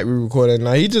 That night we recorded that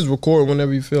night. He just record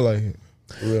whenever you feel like it.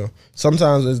 For real.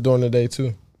 Sometimes it's during the day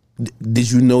too. Did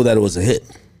you know that it was a hit?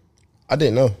 I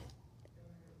didn't know.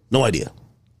 No idea.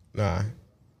 Nah.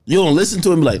 You don't listen to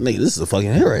him and be like, nigga, this is a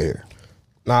fucking hit right here.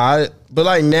 Nah, but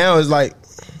like now it's like,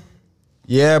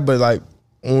 yeah, but like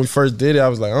when we first did it, I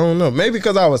was like, I don't know. Maybe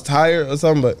because I was tired or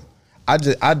something, but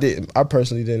I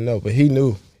personally didn't know, but he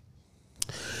knew.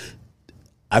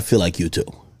 I feel like you too.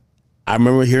 I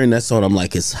remember hearing that song, I'm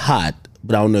like, it's hot,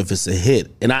 but I don't know if it's a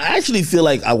hit. And I actually feel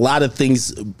like a lot of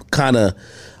things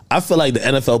I feel like the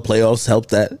NFL playoffs helped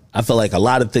that. I feel like a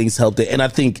lot of things helped it, and I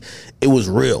think it was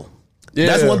real. Yeah.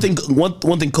 That's one thing.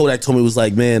 One thing Kodak told me was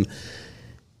like, man,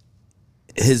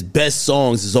 his best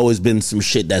songs has always been some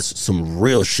shit that's some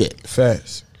real shit.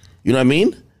 Facts. You know what I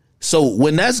mean? So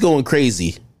when that's going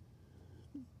crazy,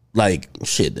 like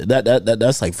shit,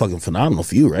 that's like fucking phenomenal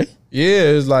for you, right? Yeah,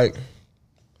 it's like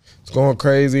it's going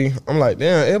crazy. I'm like,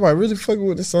 damn, everybody really fucking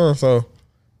with this song. So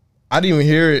I didn't even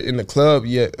hear it in the club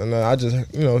yet, and I just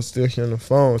still hearing the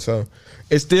phone. So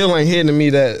it still ain't hitting me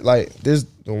that like this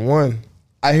the one.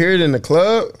 I hear it in the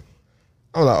club.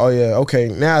 I'm like, oh yeah, okay.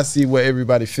 Now I see what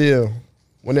everybody feel.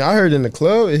 When I heard it in the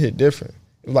club, it hit different.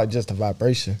 It was like just a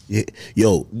vibration. Yeah.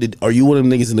 Yo, are you one of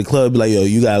them niggas in the club be like, yo,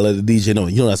 you gotta let the DJ know,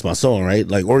 that's my song, right?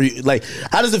 Like, or you, like,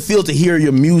 how does it feel to hear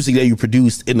your music that you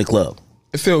produced in the club?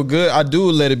 It feel good. I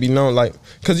do let it be known, like,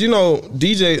 cause most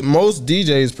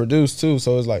DJs produce too,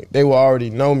 so it's like they will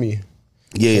already know me.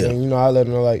 Yeah. And, I let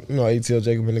them know, like, ATL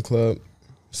Jacob in the club,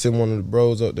 send one of the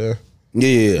bros up there.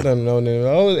 Yeah. Let them know, and then,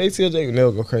 oh, ATL Jacob, and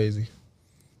they'll go crazy.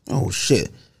 Oh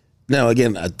shit. Now,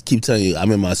 again, I keep telling you,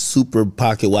 I'm in my super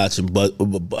pocket watching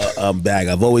bag.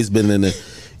 I've always been in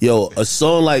the, a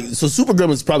song like, so Super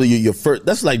Gremlin is probably your first,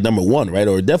 that's like number one, right?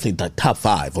 Or definitely like top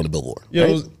 5 on the Billboard. Yeah,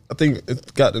 right? I think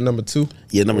it got the number 2.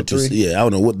 Yeah, number 2. Yeah, I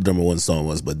don't know what the number 1 song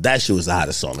was, but that shit was the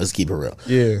hottest song. Let's keep it real.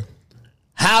 Yeah.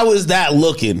 How is that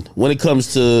looking when it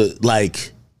comes to,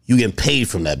 like, you getting paid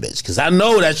from that bitch? Because I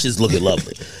know that shit's looking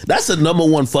lovely. That's the number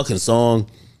 1 fucking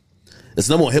song. It's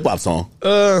the number 1 hip-hop song.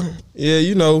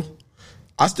 Yeah,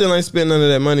 I still ain't spent none of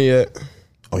that money yet.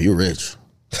 Oh, you're rich.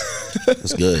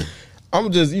 That's good.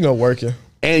 I'm just, working.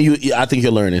 And I think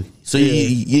you're learning. So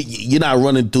you're not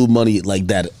running through money like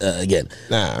that again.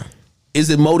 Nah.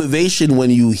 Is it motivation when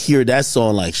you hear that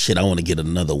song like, shit, I want to get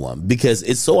another one? Because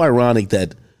it's so ironic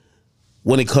that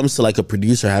when it comes to like a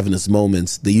producer having his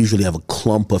moments, they usually have a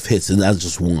clump of hits and that's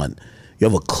just one. You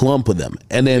have a clump of them.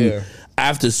 And then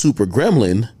after Super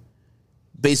Gremlin,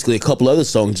 basically a couple other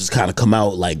songs just kind of come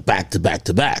out like back to back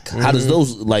to back. Mm-hmm. How does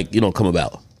those like, come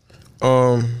about?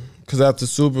 Because after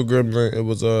Super Gremlin, it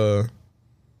was I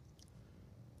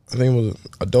think it was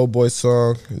a Doughboy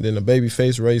song, and then a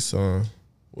Babyface Race song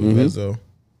with Lizzo.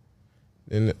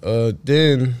 And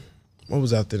then what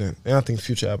was after that? And I think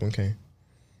Future album came.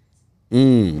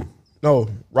 No,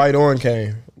 Right On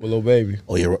came with Lil Baby.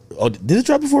 Oh yeah. Oh, did it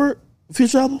drop before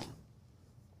Future album?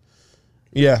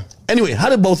 Yeah. Anyway, how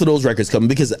did both of those records come?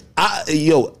 Because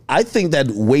I think that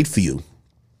Wait For You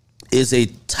is a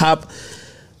top.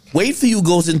 Wait For You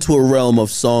goes into a realm of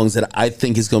songs that I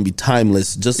think is going to be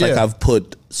timeless. Just like I've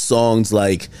put songs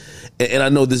like, and I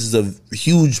know this is a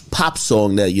huge pop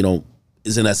song that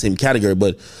is in that same category,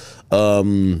 but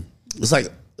it's like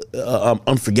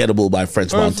Unforgettable by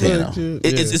French Montana.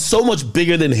 It's so much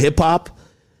bigger than hip hop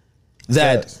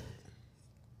that.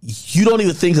 You don't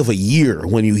even think of a year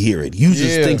when you hear it. You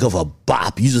just think of a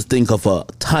bop. You just think of a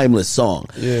timeless song.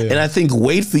 Yeah. And I think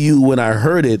Wait For You, when I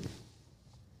heard it,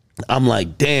 I'm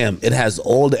like, damn, it has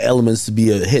all the elements to be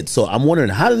a hit. So I'm wondering,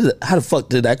 how the fuck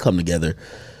did that come together?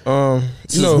 Walk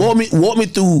me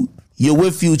through. You're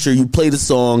with Future, you play the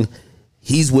song,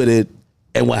 he's with it,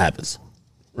 and what happens?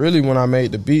 Really, when I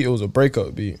made the beat, it was a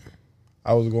breakup beat.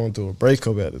 I was going through a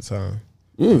breakup at the time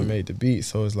when I made the beat.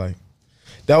 So it's like,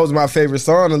 that was my favorite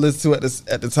song to listen to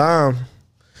at the time.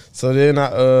 So then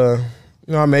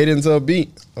I made it into a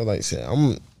beat. I was like, shit, I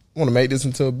want to make this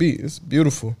into a beat. It's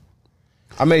beautiful.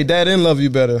 I made that and Love You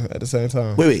Better at the same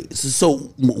time. Wait. So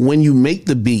when you make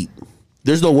the beat,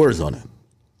 there's no words on it?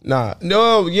 Nah.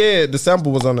 No, yeah, the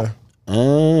sample was on there.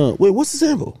 Wait, what's the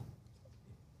sample?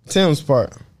 Tim's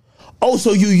part. Oh,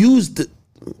 so you used the...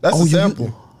 That's the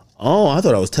sample. I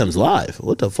thought I was Tim's live.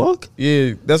 What the fuck?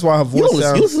 Yeah, that's why her voice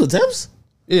sounds... You listen to Tim's?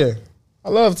 Yeah. I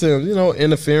love Tim's.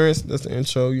 Interference. That's the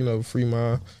intro, Free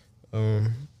Mind.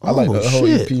 I like the whole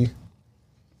EP.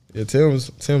 Yeah,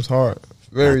 Tim's hard.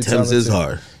 Very talented. Tim's is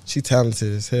hard. She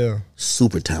talented as hell.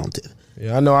 Super talented.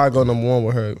 Yeah, I know I go number 1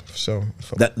 with her for sure.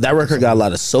 That record got a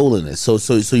lot of soul in it. So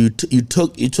you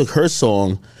took her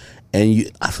song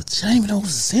and I didn't even know it was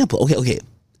a sample. Okay.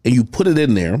 And you put it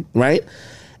in there, right?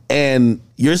 And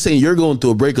you're saying you're going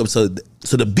through a breakup, so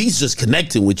the beat's just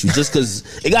connecting with you just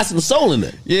because it got some soul in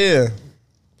it. Yeah.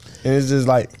 And it's just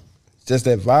like, just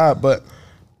that vibe. But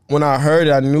when I heard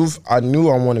it, I knew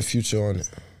I wanted Future on it.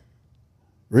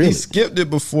 Really? He skipped it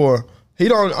before. I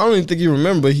don't even think he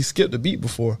remember, but he skipped the beat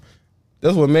before.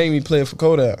 That's what made me play it for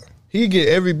Kodak. He get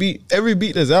every beat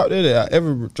that's out there that I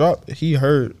ever dropped, he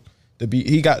heard the beat.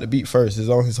 He got the beat first. It's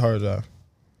on his hard drive.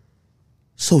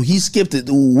 So he skipped it.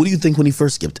 What do you think when he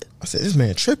first skipped it? I said, this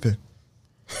man tripping.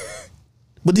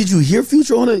 But did you hear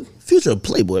Future on it? Future a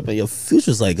playboy, man. Your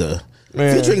Future's like a...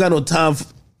 Man. Future ain't got no time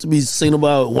to be singing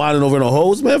about whining over no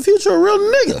hoes, man. Future a real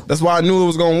nigga. That's why I knew it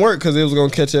was going to work, because it was going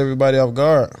to catch everybody off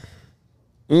guard.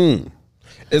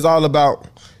 It's all about,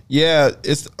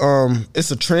 it's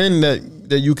a trend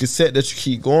that you can set that you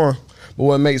keep going. But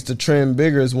what makes the trend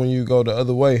bigger is when you go the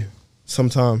other way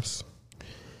sometimes.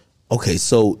 Okay,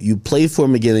 so you played for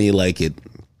him again and you like it.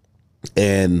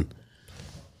 And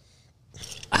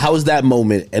how was that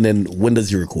moment? And then when does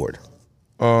he record?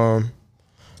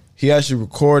 He actually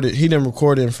recorded. He didn't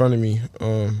record it in front of me.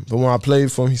 But when I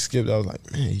played for him, he skipped. I was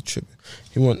like, man, he tripping.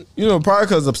 He went, probably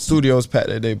because the studio was packed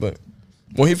that day. But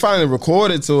when he finally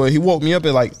recorded to it, he woke me up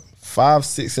at like 5,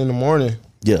 6 in the morning.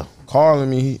 Yeah. Calling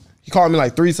me. He called me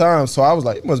like 3 times. So I was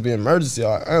like, it must be an emergency.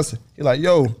 I answered. He like,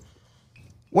 yo,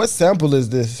 what sample is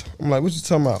this? I'm like, what you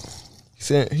talking about?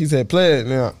 He said, play it.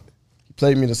 Now he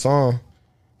played me the song.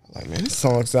 I'm like, man, this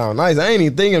song sound nice. I ain't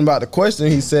even thinking about the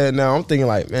question he said now. I'm thinking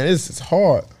like, man, this is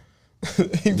hard.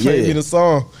 He played me the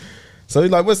song. So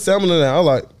he's like, what sample is that? I'm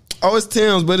like, oh, it's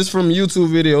Tim's, but it's from a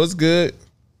YouTube video. It's good.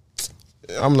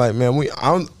 I'm like, man,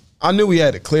 I knew we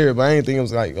had to clear it, but I didn't think it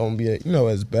was like gonna be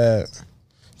as bad.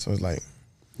 So it's like,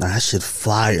 nah, that shit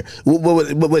fire.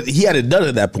 But he hadn't done it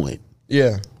at that point.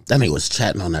 Yeah. That nigga was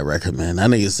chatting on that record, man. That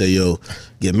nigga said, yo,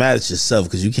 get mad at yourself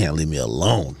because you can't leave me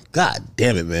alone. God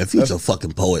damn it, man. Future a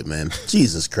fucking poet, man.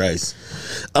 Jesus Christ.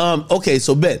 Okay,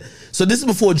 so bet. So this is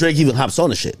before Drake even hops on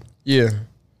the shit. Yeah.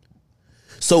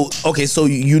 So, okay, so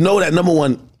you know that number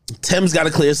one, Thames got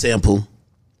a clear sample,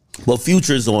 but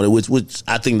Future's on it, which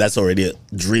I think that's already a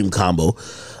dream combo.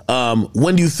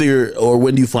 When do you figure, or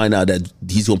when do you find out that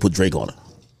he's gonna put Drake on it?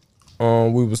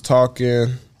 We was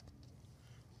talking.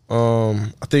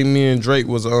 I think me and Drake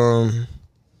was in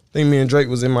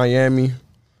Miami,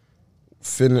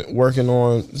 working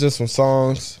on just some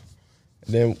songs.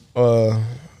 And then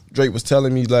Drake was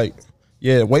telling me like,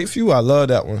 yeah, Wait For You, I love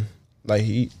that one. Like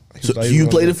so like, you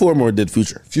played it for him or did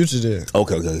Future? Future did.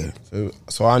 Okay.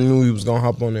 So I knew he was gonna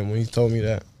hop on it when he told me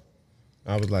that.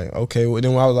 I was like, okay. Well,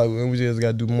 then I was like, well, we just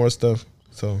gotta do more stuff.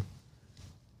 So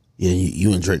yeah,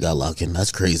 you and Drake got locked in.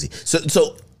 That's crazy.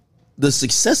 So the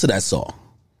success of that song,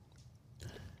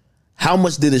 how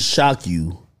much did it shock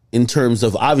you in terms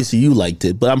of, obviously you liked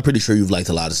it, but I'm pretty sure you've liked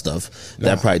a lot of stuff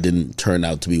that probably didn't turn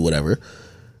out to be whatever.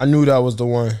 I knew that was the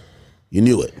one. You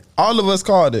knew it. All of us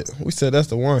called it. We said that's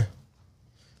the one.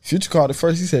 Future called it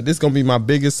first. He said, this gonna be my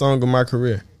biggest song of my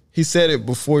career. He said it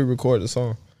before he recorded the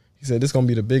song. He said, this gonna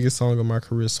be the biggest song of my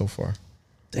career so far.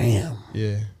 Damn.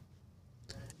 Yeah.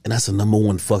 And that's a number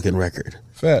one fucking record.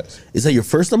 Facts. Is that your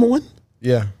first number one?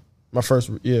 Yeah. My first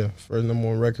number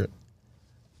one record.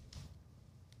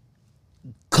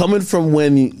 Coming from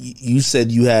when you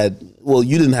said you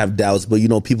didn't have doubts, but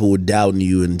people were doubting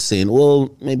you and saying,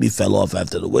 well, maybe you fell off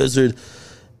after The Wizard.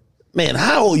 Man,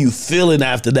 how are you feeling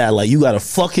after that? Like, you got a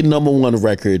fucking number one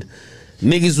record.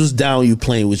 Niggas was down you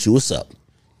playing with you. What's up?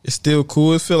 It's still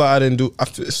cool. I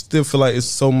still feel like it's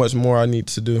so much more I need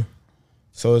to do.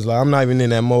 So it's like, I'm not even in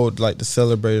that mode like to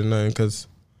celebrate or nothing, because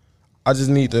I just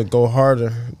need to go harder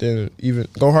than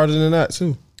that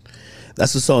too.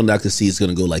 That's a song that I could see is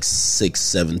gonna go like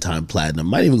 6-7 time platinum.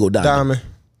 Might even go diamond.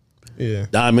 Yeah.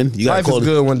 Diamond. You gotta Life is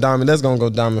good when diamond. That's gonna go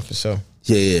diamond for sure.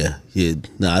 Yeah.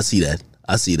 Nah, I see that.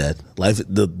 Life.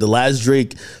 The last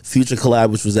Drake Future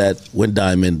collab, which went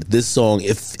diamond. This song,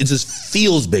 it just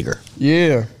feels bigger.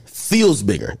 Yeah. Feels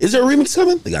bigger. Is there a remix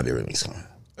coming? There gotta be a remix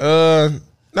coming.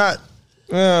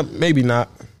 Maybe not.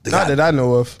 Not that I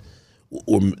know of.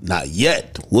 Or not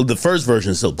yet. Well, the first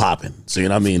version is still popping. So you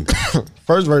know what I mean?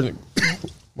 First version,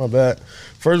 my bad.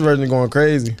 First version going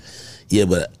crazy. Yeah,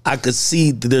 but I could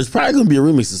see that there's probably gonna be a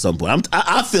remix at some point.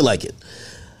 I feel like it.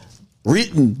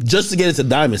 Just to get it to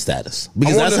diamond status,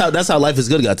 because that's how Life is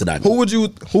Good got to diamond. Who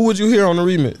would you hear on the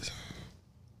remix?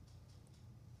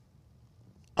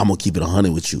 I'm gonna keep it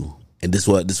 100 with you, and this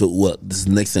is the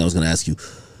next thing I was gonna ask you.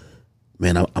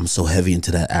 Man, I'm so heavy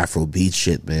into that Afro beat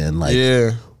shit, man. Like,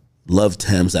 yeah. Love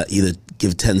Thames. I either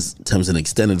give Thames an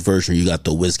extended version or you got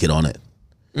the Wizkid on it.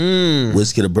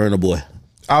 Wizkid or Burna Boy.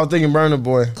 I was thinking Burna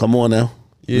Boy. Come on now.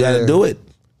 Yeah. You gotta do it.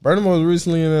 Burna Boy was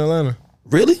recently in Atlanta.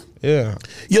 Really? Yeah.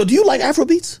 Yo, do you like Afro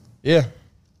beats? Yeah.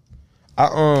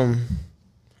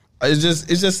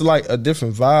 It's just like a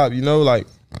different vibe, you know, like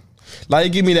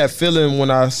it give me that feeling when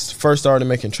I first started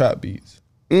making trap beats.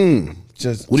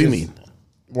 What do you mean?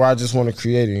 Where I just want to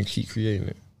create it and keep creating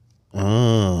it.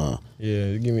 Ah.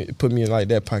 Yeah, it put me in like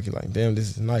that pocket. Like, damn, this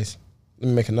is nice. Let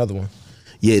me make another one.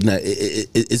 Yeah, no,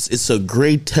 it's a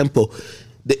great tempo.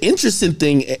 The interesting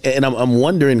thing, and I'm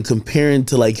wondering, comparing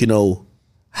to like, you know,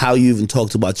 how you even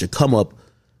talked about your come up,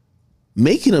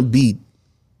 making a beat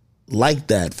like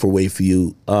that for Wait For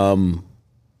You,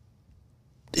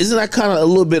 isn't that kind of a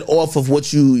little bit off of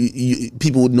what you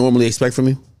people would normally expect from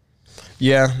you?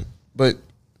 Yeah, but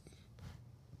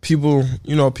people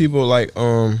like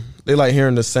they like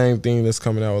hearing the same thing that's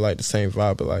coming out with like the same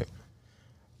vibe, but like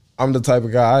I'm the type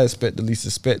of guy I expect the least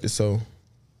expected, so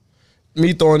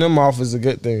me throwing them off is a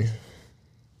good thing.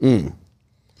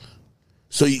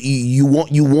 So you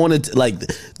wanted to, like,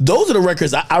 those are the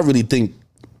records I really think,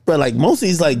 but like most of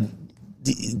these like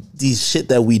these shit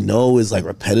that we know is like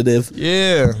repetitive.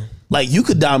 Yeah, like you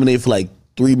could dominate for like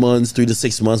 3 months, 3 to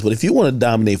 6 months, but if you want to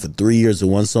dominate for 3 years in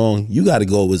one song, you got to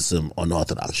go with some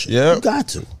unorthodox shit. Yeah, you got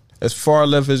to as far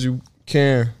left as you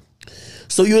can.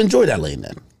 So you enjoy that lane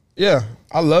then? Yeah,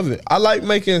 I love it. I like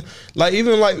making, like,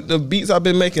 even like the beats I've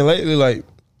been making lately, like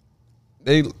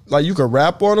they like you can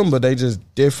rap on them, but they just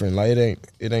different. Like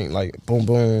it ain't like boom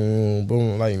boom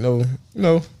boom, like no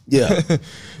Yeah.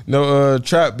 no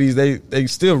trap beats. They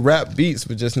still rap beats,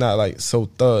 but just not like so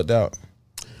thugged out.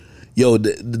 Yo,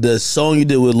 the song you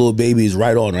did with Lil Baby is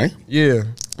Right On, right? Yeah,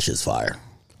 shit's fire.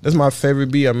 That's my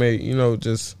favorite beat I made. You know,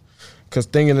 just cause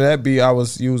thinking of that beat, I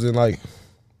was using like,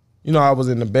 you know, I was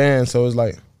in the band, so it's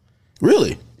like.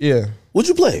 Really? Yeah. What'd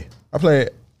you play? I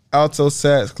played alto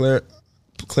sax,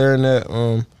 clarinet,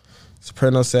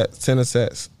 soprano sax, tenor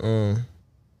sax.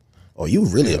 Oh, you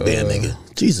really a band nigga.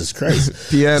 Jesus Christ.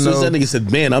 Piano. So that nigga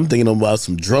said, man, I'm thinking about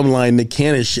some drumline Nick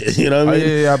Cannon shit. You know what I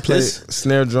mean? Yeah, I played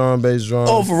snare drum, bass drum.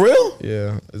 Oh, for real?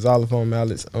 Yeah. Xylophone,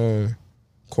 mallets,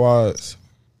 quads.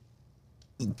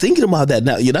 Thinking about that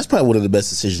now, yeah, that's probably one of the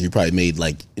best decisions you probably made,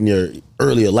 like in your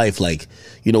earlier life, like,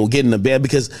 you know, getting a band.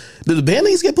 Because did the band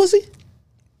niggas get pussy?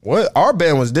 What? Our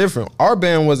band was different. Our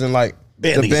band wasn't like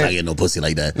band niggas not getting no pussy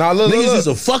like that. Nah, look, niggas used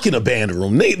to fuck in a band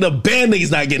room. The band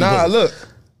niggas not getting pussy. Nah, look,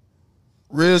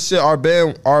 real shit. Our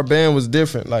band was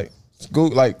different. Like school,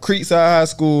 like Creekside High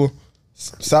School,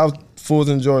 South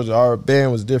Fulton, Georgia. Our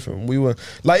band was different. We were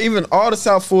like, even all the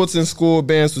South Fulton school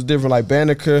bands was different. Like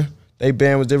Banneker. They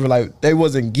band was different. Like they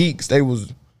wasn't geeks. They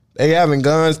having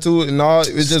guns too and all.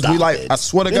 It's just we like. I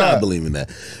swear to God, I believe in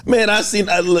that. Man,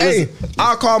 Hey,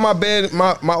 I'll call my band,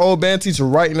 my old band teacher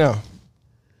right now.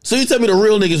 So you tell me the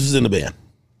real niggas was in the band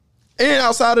and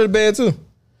outside of the band too.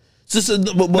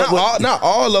 Not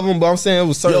all of them, but I'm saying it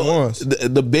was certain ones.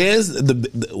 The bands,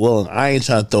 well, I ain't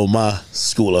trying to throw my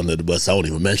school under the bus. I won't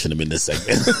even mention them in this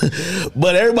segment.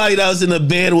 But everybody that was in the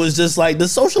band was just like the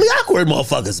socially awkward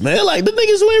motherfuckers, man. Like the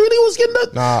niggas who ain't really was getting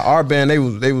nothing. Nah, our band, they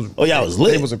was. Oh yeah, I was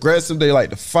lit. They was aggressive. They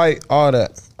like to fight, all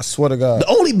that. I swear to God. The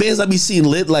only bands I be seeing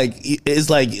lit like is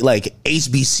like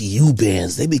HBCU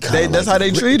bands. They be kind of that's how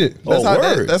they treated.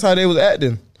 That's how they was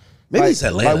acting. Maybe it's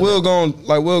Atlanta. Like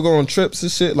we'll go on trips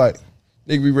and shit. Like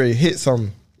nigga be ready to hit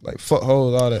something. Like fuck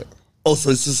hoes, all that. Oh,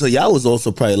 so y'all was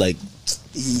also probably like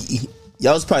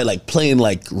playing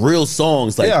like real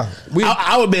songs. Like yeah,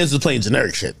 our bands was playing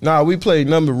generic shit. Nah, we played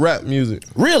number rap music.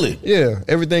 Really? Yeah,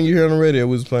 everything you hear on the radio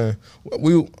we was playing.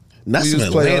 That's some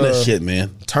Atlanta shit,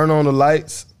 man. Turn on the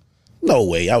lights. No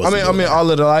way. I mean all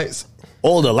of the lights.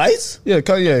 All the lights? Yeah,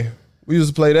 Kanye. We used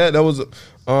to play that. That was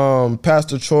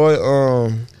Pastor Troy.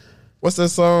 What's that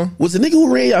song? Was the nigga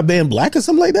who ran our band black or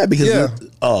something like that? Because yeah.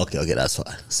 Okay, that's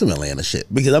fine. Some Atlanta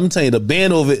shit. Because I'm telling you, the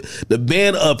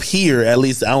band up here, at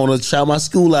least I don't want to shout my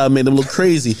school out, made them look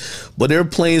crazy, but they're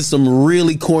playing some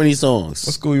really corny songs.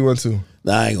 What school you went to?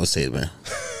 Nah, I ain't gonna say it, man.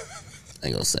 I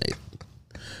ain't gonna say it.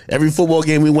 Every football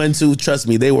game we went to, trust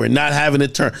me, they were not having a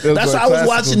turn. That's why I was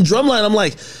watching Drumline. I'm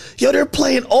like, yo, they're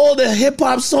playing all the hip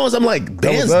hop songs. I'm like,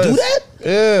 bands do that?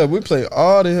 Yeah, we play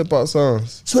all the hip hop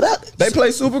songs. So they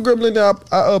play Super Gremlin.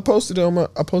 I posted it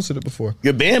I posted it before.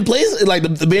 Your band plays like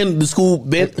the band, the school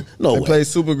band. No, they play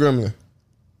Super Gremlin.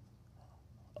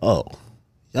 Oh,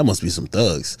 that must be some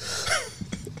thugs.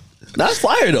 That's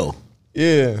fire though.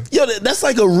 Yeah, yo, that's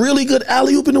like a really good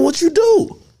alley oop into what you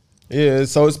do. Yeah,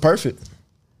 so it's perfect.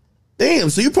 Damn,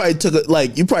 so you probably took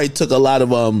a lot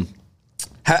of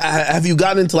have you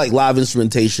gotten into like live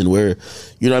instrumentation where,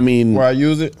 you know what I mean? Where I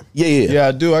use it? Yeah. Yeah,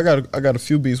 I do. I got a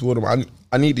few beats with them.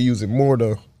 I need to use it more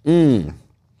though. What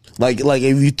Like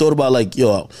if you thought about like,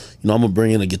 yo, I'm gonna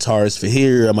bring in a guitarist for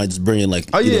here. I might just bring in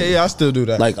like, I still do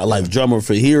that. Like a live drummer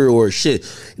for here or shit.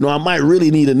 I might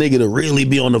really need a nigga to really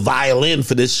be on the violin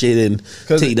for this shit and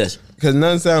take that. Because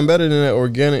nothing sound better than that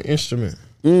organic instrument.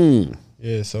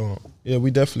 Yeah, so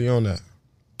we definitely on that.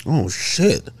 Oh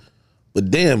shit! But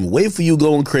damn, wait for you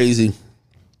going crazy.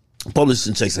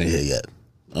 Publishing checks ain't here yet.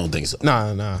 I don't think so.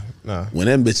 Nah. When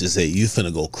them bitches say you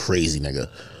finna go crazy, nigga,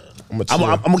 I'm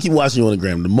gonna keep watching you on the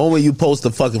gram. The moment you post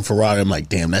the fucking Ferrari, I'm like,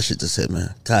 damn, that shit just hit,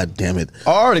 man. God damn it.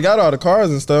 I already got all the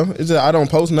cars and stuff. It's just I don't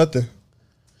post nothing.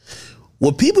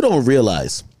 What people don't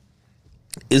realize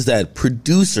is that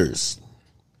producers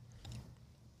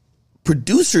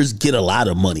get a lot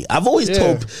of money. I've always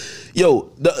told,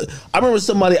 I remember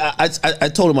somebody, I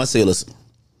told him, I say, listen,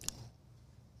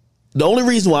 the only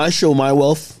reason why I show my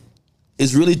wealth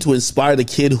is really to inspire the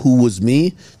kid who was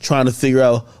me trying to figure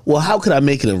out, well, how could I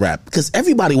make it in rap? Because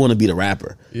everybody want to be the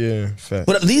rapper. Yeah, fact.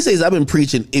 But these days I've been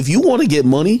preaching, if you want to get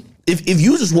money, if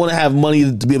you just want to have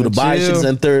money to be able to buy shit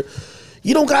and third,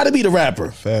 you don't got to be the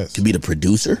rapper. Facts. You could be the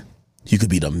producer. You could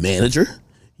be the manager.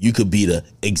 You could be the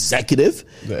executive.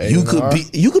 You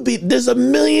could be, there's a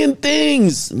million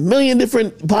things, million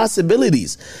different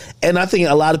possibilities. And I think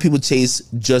a lot of people chase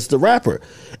just the rapper.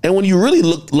 And when you really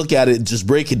look at it, just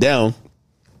break it down,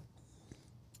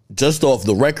 just off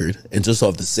the record and just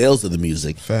off the sales of the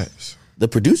music, facts, the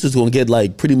producer's going to get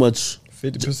like pretty much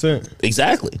 50%.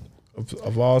 Exactly.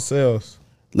 Of all sales.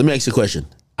 Let me ask you a question.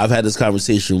 I've had this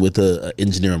conversation with an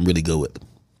engineer I'm really good with.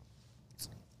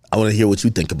 I want to hear what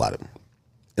you think about it.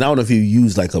 And I don't know if you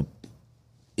use like a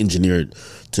engineer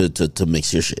to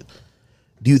mix your shit.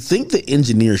 Do you think the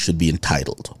engineer should be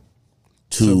entitled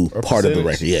to part of the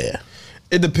record? Yeah.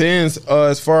 It depends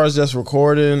as far as just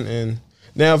recording. And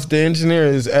now if the engineer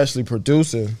is actually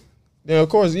producing, then of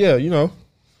course,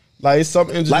 like some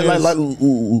engineers.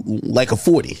 Like a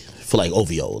 40 for like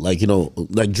OVO. Like,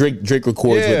 like Drake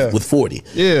records with 40.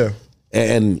 Yeah.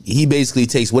 And he basically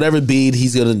takes whatever beat,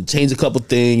 he's going to change a couple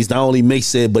things, not only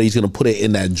mix it, but he's going to put it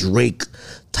in that Drake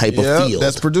type of feel.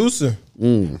 That's producing.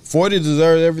 40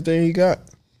 deserves everything he got.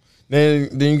 Then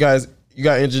you got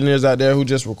engineers out there who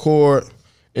just record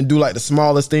and do like the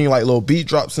smallest thing, like little beat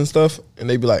drops and stuff, and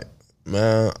they be like,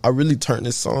 man, I really turned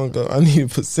this song up. I need a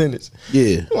percentage.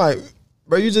 Yeah. I'm like,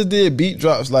 bro, you just did beat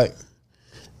drops. Like,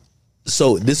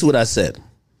 so this is what I said.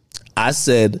 I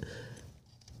said,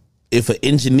 if an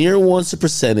engineer wants a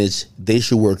percentage, they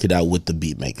should work it out with the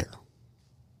beat maker.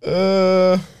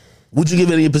 Would you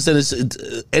give any percentage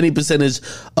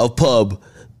of pub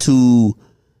to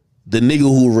the nigga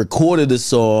who recorded the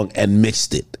song and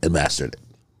mixed it and mastered it?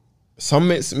 Some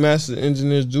master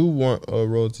engineers do want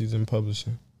royalties in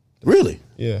publishing. Really?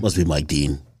 Yeah. Must be Mike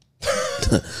Dean.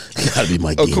 Gotta be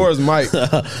Mike Dean. Of course, Mike.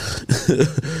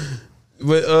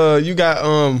 But you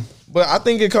got but I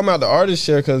think it come out the artist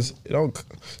share because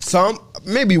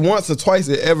maybe once or twice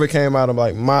it ever came out of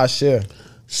like my share.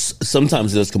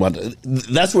 Sometimes it does come out.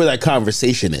 That's where that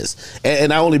conversation is.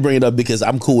 And I only bring it up because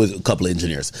I'm cool with a couple of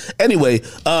engineers. Anyway,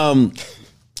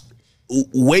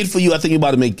 wait for you. I think you're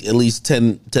about to make at least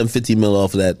 10, 15 mil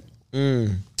off of that.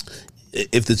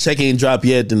 If the check ain't dropped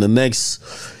yet, then the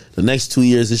next 2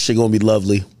 years, this shit gonna be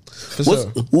lovely.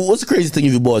 What's the craziest thing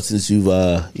you've bought since you've,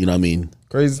 you know what I mean?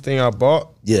 Craziest thing I bought?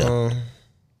 Yeah.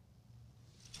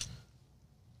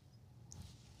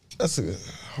 That's a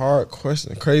hard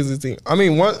question. Craziest thing. I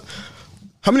mean,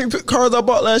 how many cars I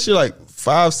bought last year? Like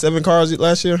 5, 7 cars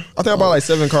last year? I think I bought like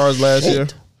 7 cars last year.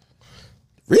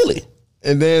 Really?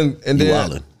 And then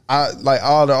I like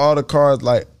all the cars,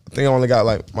 like I think I only got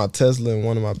like my Tesla and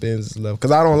one of my Benzes left.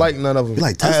 Cause I don't like none of them. You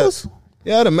like Teslas?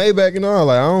 Yeah, the Maybach and all.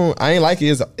 Like I ain't like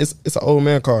it. It's an old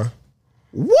man car.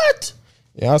 What?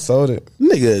 Yeah, I sold it.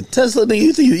 Nigga, Tesla, nigga,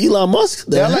 you think you Elon Musk?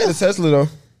 Yeah, I like the Tesla though.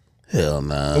 Hell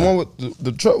nah. The one with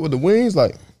the truck with the wings,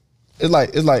 like it's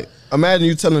like imagine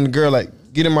you telling the girl like,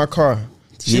 get in my car.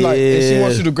 She like, and she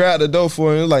wants you to grab the door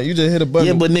for her. It's like you just hit a button.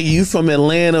 Yeah, but nigga, you from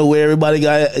Atlanta where everybody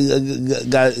got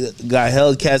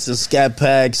Hellcats and Scat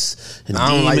Packs and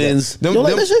demons. Like that. You don't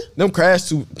like that shit? Them crash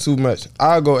too much.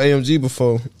 I'll go AMG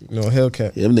before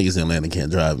Hellcat. Yeah, them niggas in Atlanta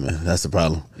can't drive, man. That's the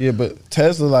problem. Yeah, but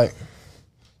Tesla like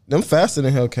them faster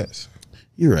than Hellcats.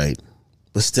 You're right,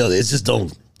 but still, it just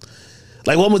don't.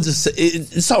 Like one would just say,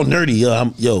 it's so nerdy.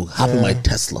 Yo, hop in my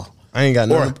Tesla. I ain't got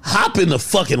nothing. Or hop in the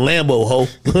fucking Lambo, ho.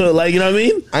 Like, you know what I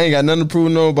mean? I ain't got nothing to prove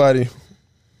to nobody. You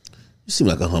seem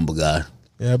like a humble guy.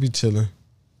 Yeah, I be chilling.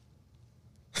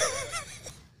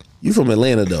 You from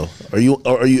Atlanta though? Are you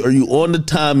on the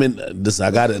timing? Listen,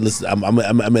 I got it. Listen, I'm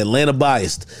Atlanta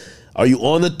biased. Are you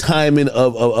on the timing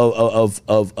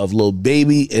of Lil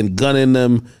Baby and gunning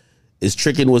them is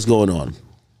tricking? What's going on?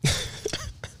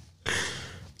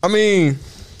 I mean,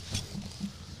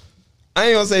 I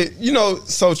ain't gonna say,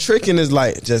 so tricking is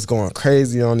like just going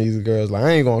crazy on these girls. Like,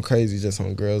 I ain't going crazy just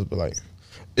on girls, but like,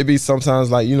 it be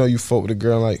sometimes like, you fuck with a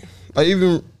girl, like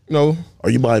even, Are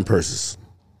you buying purses?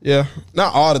 Yeah.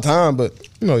 Not all the time, but,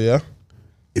 yeah.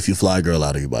 If you fly a girl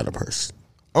out, are you buying a purse?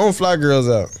 I don't fly girls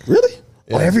out. Really?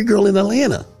 Yeah. Or every girl in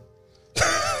Atlanta?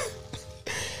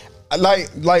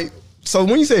 So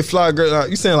when you say fly a girl out,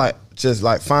 you saying like, just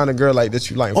like find a girl like that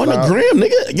you like on the gram,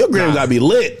 nigga. Your gram gotta be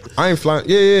lit. I ain't flying.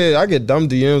 Yeah. I get dumb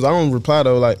DMs. I don't reply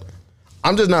though. Like,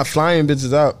 I'm just not flying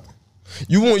bitches out.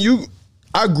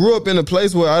 I grew up in a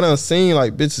place where I done seen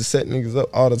like bitches set niggas up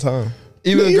all the time.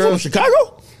 Even you from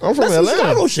Chicago? I'm from That's Atlanta.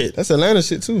 Chicago shit. That's Atlanta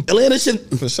shit too. Atlanta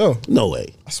shit for sure. No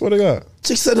way. I swear to God.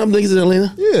 Chicks setting up niggas in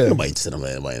Atlanta? Yeah. Nobody setting up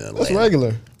anybody in Atlanta. That's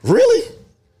regular. Really?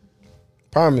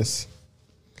 Promise.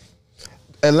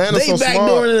 Atlanta's so smart. They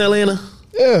backdooring in Atlanta?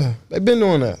 Yeah, they been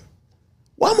doing that.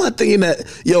 Why am I thinking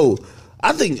that? Yo,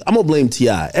 I think I'm gonna blame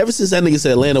T.I. Ever since that nigga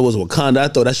said Atlanta was Wakanda, I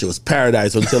thought that shit was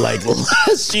paradise until like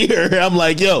last year. I'm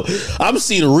like, yo, I'm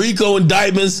seeing RICO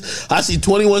indictments. I see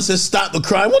 21 says stop the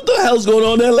crime. What the hell's going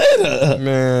on in Atlanta?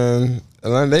 Man,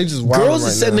 Atlanta, they just wild girls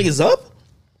that set niggas up.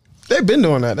 They've been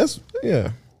doing that.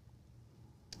 Yeah.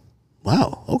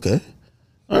 Wow. Okay.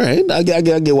 All right. I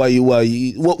get why you.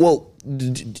 Well,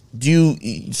 do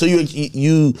you? So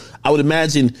you? I would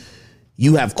imagine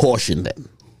you have caution then.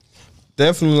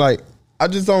 Definitely. Like, I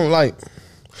just don't like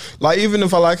even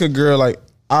if I like a girl, like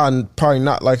I probably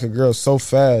not like a girl so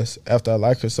fast after I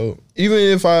like her. So even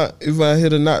if I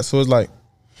hit a knot, so it's like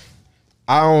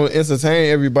I don't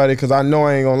entertain everybody because I know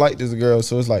I ain't gonna like this girl.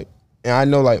 So it's like, and I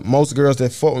know like most girls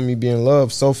that fuck with me be in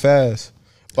love so fast,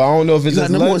 but I don't know if it's just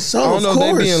lust. I don't know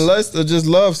if they be in lust or just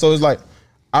love. So it's like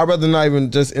I'd rather not even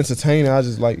just entertain it. I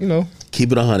just like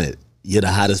keep it 100. You're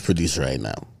the hottest producer right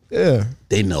now. Yeah,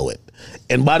 they know it.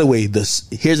 And by the way,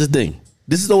 here's the thing.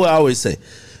 This is the way I always say.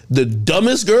 The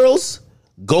dumbest girls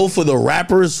go for the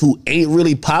rappers who ain't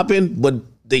really popping, but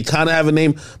they kind of have a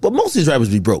name. But most of these rappers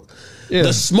be broke. Yeah.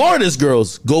 The smartest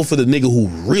girls go for the nigga who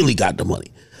really got the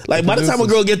money. Like, by the time a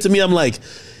girl get to me, I'm like,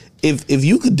 if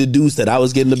you could deduce that I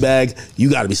was getting the bag, you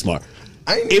got to be smart.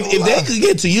 If they could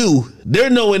get to you, they're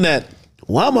knowing that,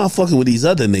 why am I fucking with these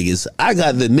other niggas? I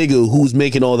got the nigga who's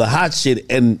making all the hot shit,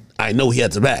 and I know he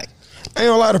had the bag. Ain't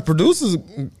a lot of producers.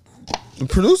 The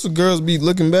producer girls be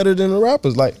looking better than the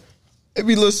rappers. Like, it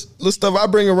be little stuff I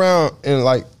bring around, and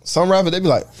like some rappers, they be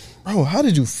like, bro, how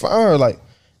did you find her? Like,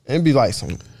 and it be like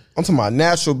I'm talking about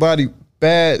natural body,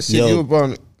 bad shit. You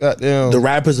up goddamn. The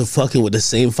rappers are fucking with the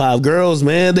same 5 girls,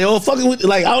 man. They all fucking with,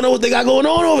 like, I don't know what they got going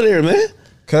on over there, man.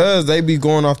 Cause they be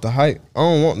going off the hype. I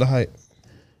don't want the hype.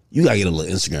 You gotta get a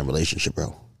little Instagram relationship,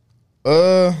 bro.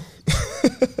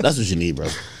 That's what you need, bro.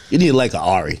 You need like an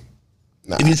Ari.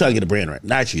 Nah. If you try to get a brand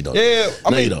right. Actually, you don't. Yeah, I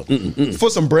mean, you don't.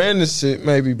 For some branding shit,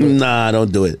 maybe. But. Nah,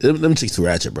 don't do it. Them chicks too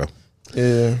ratchet, bro.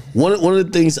 Yeah. One of the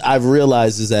things I've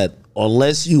realized is that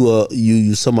unless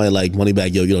you somebody like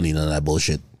Moneybagg Yo, you don't need none of that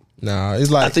bullshit. Nah, it's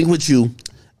like, I think with you,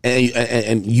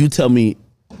 and you tell me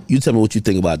what you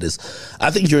think about this.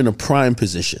 I think you're in a prime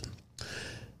position.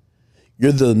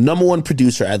 You're the number one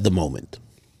producer at the moment,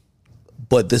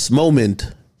 but this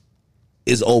moment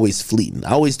is always fleeting.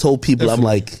 I always told people,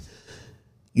 definitely. I'm like,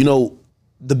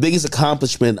 the biggest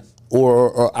accomplishment,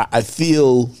 or I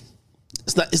feel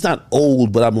it's not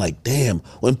old, but I'm like, damn.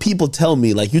 When people tell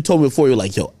me, like you told me before, you're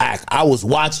like, yo, I was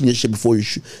watching your shit before you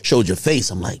showed your face.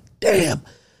 I'm like, damn,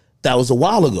 that was a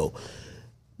while ago.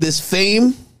 This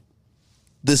fame,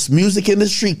 this music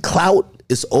industry clout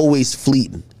is always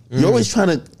fleeting. You're always trying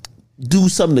to do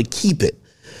something to keep it.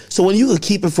 So when you can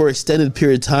keep it for an extended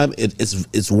period of time,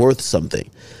 it's worth something.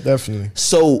 Definitely.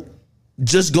 So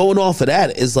just going off of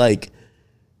that is like,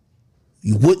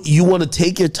 you want to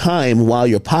take your time while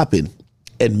you're popping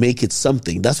and make it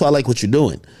something. That's why I like what you're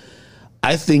doing.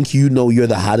 I think you're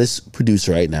the hottest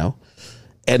producer right now.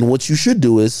 And what you should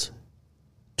do is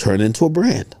turn into a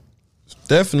brand.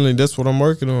 Definitely. That's what I'm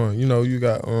working on. You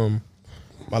got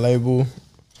my label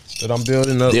that I'm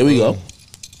building up. There we go.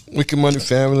 Wicked Money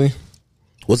Family.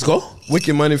 What's it called?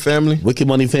 Wicked Money Family. Wicked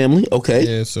Money Family.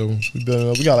 Okay. Yeah, so we building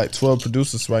up. We got like 12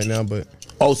 producers right now, but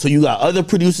so you got other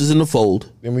producers in the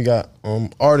fold. Then we got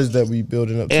artists that we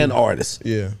building up and too. Artists.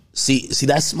 Yeah. See,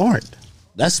 that's smart.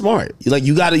 That's smart. Like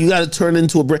you gotta turn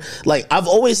into a brand. Like I've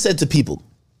always said to people,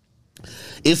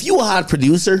 if you a hot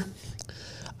producer,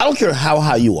 I don't care how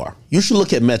high you are. You should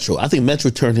look at Metro. I think Metro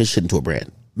turned his shit into a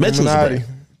brand. Metro's a brand,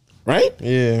 right?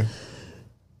 Yeah.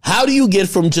 How do you get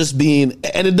from just being,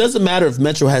 and it doesn't matter if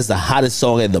Metro has the hottest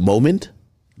song at the moment,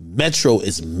 Metro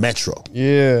is Metro.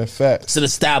 Yeah, facts. It's an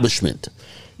establishment.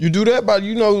 You do that by,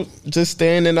 just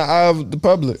staying in the eye of the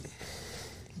public.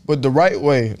 But the right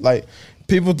way. Like,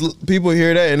 people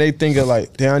hear that and they think of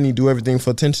like, damn, I need to do everything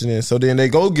for attention. And so then they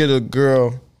go get a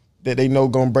girl that they know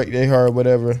gonna break their heart or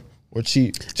whatever, or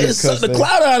cheat. Just suck the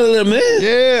clout out of them, man.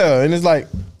 Yeah, and it's like,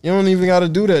 you don't even gotta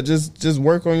do that. Just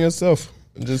work on yourself.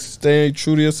 Just stay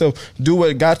true to yourself. Do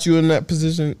what got you in that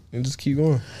position and just keep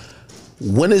going.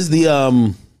 When is the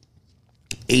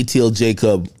ATL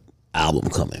Jacob album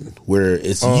coming? Where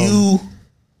it's you,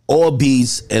 all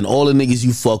beats, and all the niggas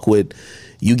you fuck with,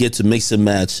 you get to mix and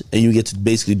match, and you get to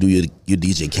basically do your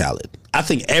DJ Khaled. I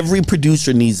think every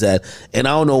producer needs that, and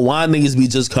I don't know why niggas be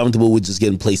just comfortable with just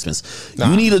getting placements. Nah.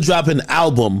 You need to drop an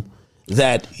album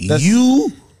that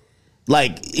you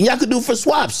like, and y'all could do for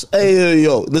swaps. Hey,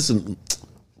 yo, listen.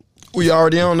 We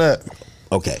already on that.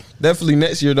 Okay. Definitely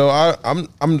next year though. I'm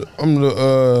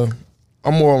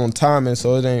more on timing,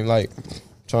 so it ain't like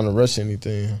trying to rush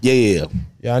anything. Yeah.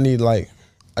 Yeah, it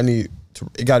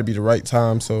got to be the right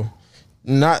time. So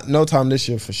no time this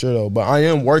year for sure though. But I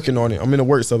am working on it. I'm in the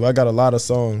works of it. I got a lot of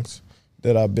songs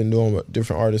that I've been doing with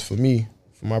different artists for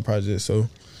my project. So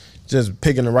just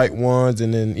picking the right ones,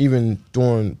 and then even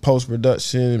doing post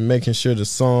production and making sure the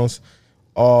songs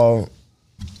are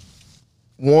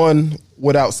one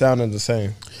without sounding the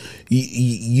same.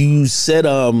 You said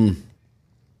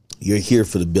you're here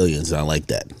for the billions, and I like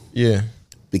that. Yeah.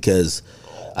 Because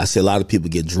I see a lot of people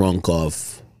get drunk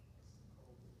off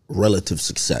relative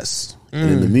success. And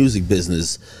in the music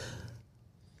business,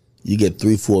 you get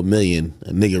 3-4 million,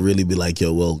 a nigga really be like,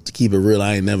 yo, well, to keep it real,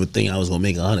 I ain't never think I was gonna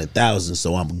make 100,000,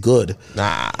 so I'm good.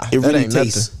 Nah, it really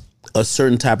takes a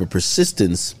certain type of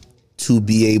persistence to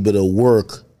be able to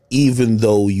work, even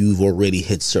though you've already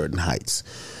hit certain heights.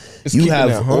 You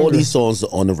have all these songs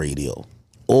on the radio,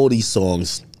 all these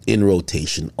songs in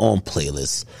rotation, on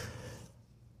playlists.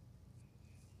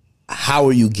 How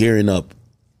are you gearing up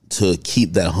to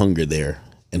keep that hunger there,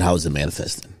 and how is it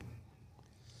manifesting?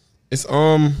 It's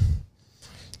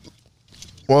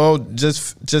well,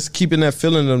 just keeping that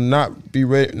feeling of not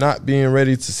being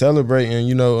ready to celebrate,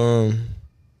 and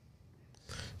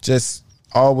just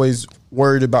always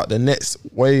worried about the next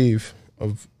wave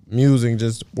of music.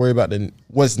 Just worry about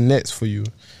what's next for you.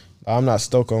 I'm not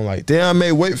stuck on like, damn, I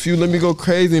made Wait For You, let me go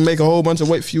crazy and make a whole bunch of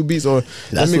Wait For You beats, or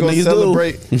let me go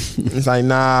celebrate. It's like,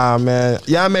 nah, man.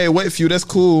 Yeah, I made Wait For You. That's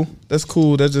cool.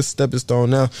 That's just stepping stone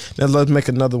now. Now let's make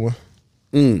another one.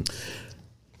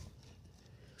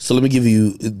 So let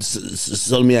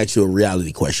me ask you a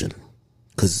reality question.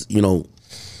 Because,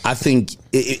 I think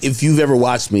if you've ever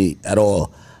watched me at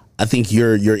all, I think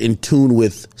you're in tune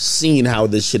with seeing how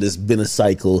this shit has been a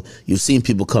cycle. You've seen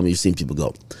people come, you've seen people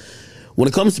go. When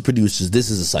it comes to producers, this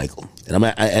is a cycle,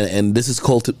 and this is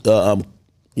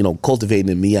cultivating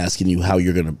and me asking you how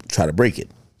you're gonna try to break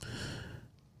it.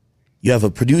 You have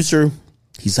a producer,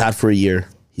 he's hot for a year,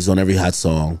 he's on every hot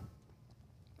song,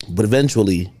 but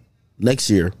eventually, next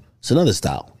year, it's another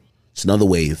style, it's another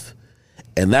wave,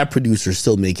 and that producer is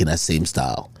still making that same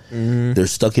style. Mm-hmm. They're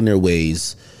stuck in their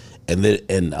ways, and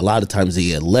a lot of times they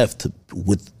get left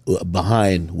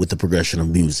behind with the progression of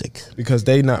music because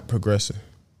they not progressing.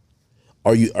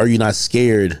 Are you not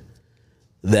scared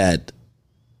that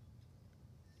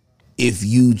if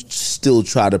you still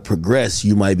try to progress,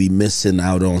 you might be missing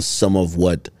out on some of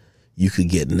what you could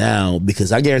get now?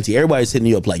 Because I guarantee everybody's hitting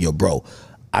you up like, yo, bro,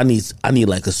 I need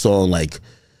like a song like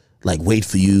Wait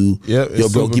For You. Yep, yo,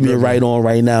 bro, give me a right on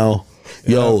right now.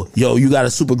 Yo, you got a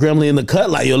super gremlin in the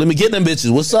cut. Like, yo, let me get them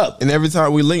bitches. What's up? And every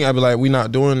time we link, I be like, we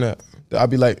not doing that. I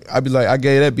be like, I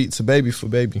gave that beat to Baby for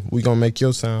Baby. We gonna make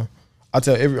your sound. I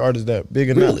tell every artist that, big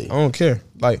enough. Really? I don't care.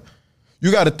 Like,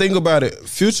 you got to think about it.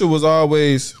 Future was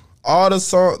always all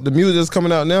the music that's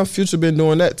coming out now. Future been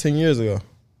doing that 10 years ago.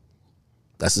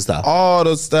 That's the style. All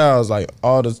the styles, like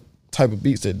all the type of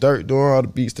beats that Dirt doing, all the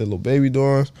beats that Lil Baby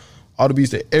doing, all the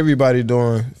beats that everybody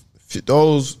doing.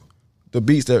 The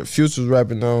beats that Future was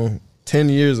rapping on 10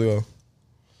 years ago.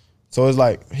 So it's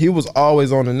like he was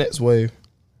always on the next wave,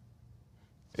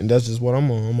 and that's just what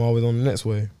I'm on. I'm always on the next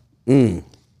wave.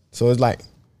 So it's like,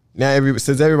 now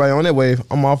since everybody on that wave,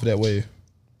 I'm off of that wave.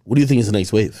 What do you think is the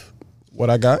next wave? What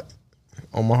I got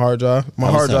on my hard drive?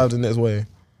 My hard drive's the next wave.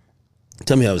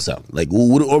 Tell me how it sounds. Like,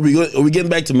 are we getting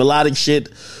back to melodic shit?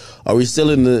 Are we still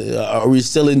in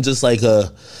just like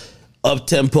a up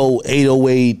tempo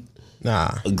 808?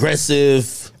 Nah,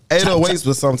 aggressive 808s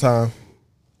was sometime.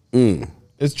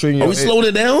 It's treating. Are we slowing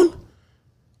it down?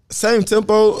 Same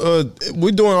tempo.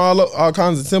 We doing all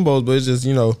kinds of tempos, but it's just,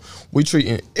 we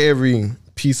treating every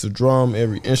piece of drum,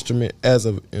 every instrument as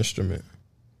an instrument.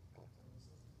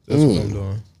 That's what I'm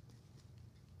doing.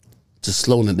 just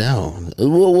slowing it down.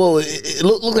 Well, it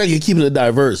look like you're keeping it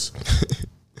diverse.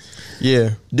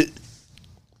 Yeah.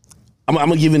 I'm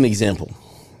gonna give you an example.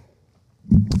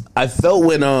 I felt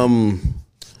when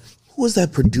who was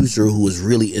that producer who was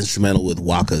really instrumental with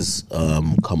Waka's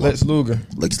come Lex up?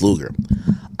 Luger.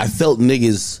 I felt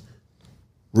niggas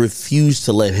refused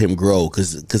to let him grow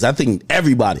because I think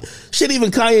everybody, shit,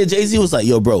 even Kanye and Jay-Z was like,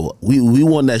 yo, bro, we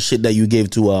want that shit that you gave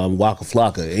to Waka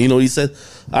Flocka. And you know what he said?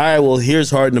 All right, well, here's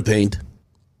Hard in the Paint,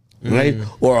 right?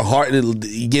 Or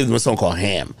he gave them a song called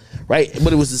Ham, right?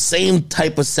 But it was the same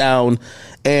type of sound,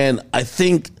 and I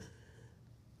think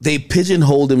they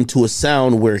pigeonholed him to a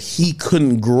sound where he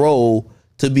couldn't grow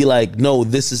to be like, no,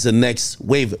 this is the next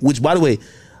wave. Which, by the way,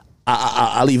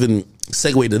 I'll even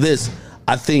segue to this.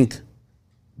 I think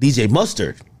DJ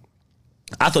Mustard,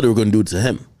 I thought they were going to do it to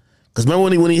him. Because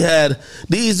remember when he had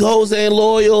These Hoes Ain't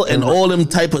Loyal and all them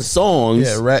type of songs.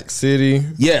 Yeah, Rack City.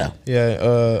 Yeah.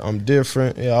 Yeah, I'm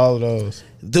Different. Yeah, all of those.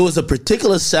 There was a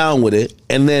particular sound with it,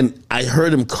 and then I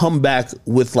heard him come back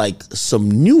with like some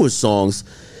newer songs.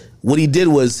 What he did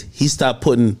was he stopped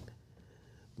putting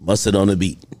Mustard on the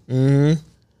beat. Mm-hmm.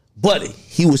 But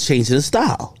he was changing his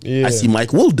style. Yeah. I see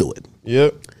Mike Will do it.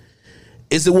 Yep.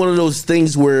 Is it one of those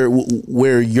things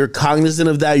where you're cognizant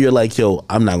of that? You're like, yo,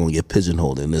 I'm not gonna get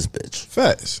pigeonholed in this bitch.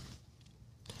 Facts.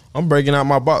 I'm breaking out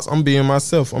my box. I'm being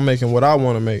myself. I'm making what I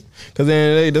want to make. Because at the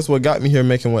end of the day, that's what got me here,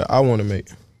 making what I want to make.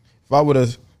 If I would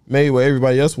have made what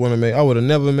everybody else want to make, I would have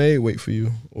never made Wait For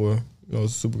You or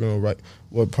Super Gonna Right.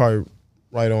 Would probably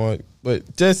right on.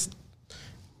 But just,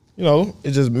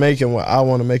 it's just making what I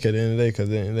want to make at the end of the day. Because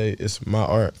at the end of the day, it's my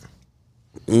art.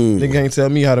 They can't tell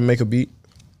me how to make a beat.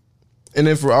 And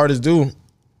if artists do,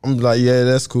 I'm like, yeah,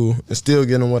 that's cool. And still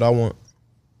getting what I want.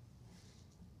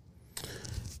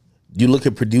 You look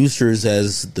at producers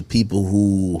as the people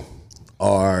who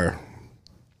are,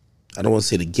 I don't want to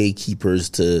say the gatekeepers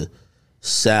to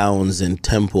sounds and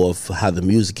tempo of how the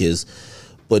music is,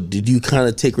 but did you kind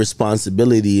of take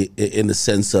responsibility in the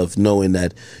sense of knowing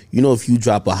that, if you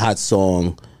drop a hot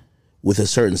song with a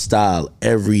certain style,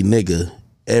 every nigga,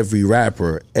 every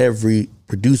rapper, every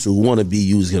producer who want to be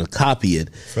you is going to copy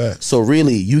it. Fact. So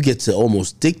really, you get to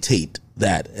almost dictate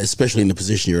that, especially in the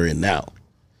position you're in now.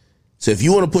 So if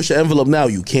you want to push the envelope now,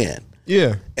 you can.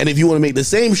 Yeah. And if you want to make the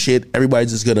same shit,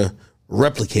 everybody's just going to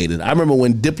replicate it. I remember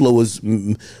when Diplo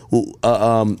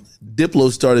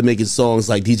started making songs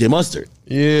like DJ Mustard.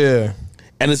 Yeah.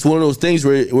 And it's one of those things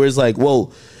where it's like,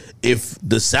 well, if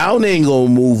the sound ain't going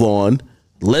to move on,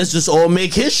 let's just all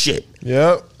make his shit.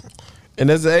 Yep. And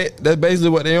that's basically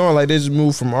what they on. Like, they just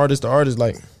moved from artist to artist.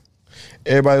 Like,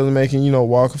 everybody was making,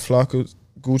 Waka Flocka,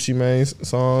 Gucci Mane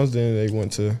songs. Then they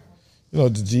went to, the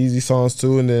Jeezy songs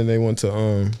too. And then they went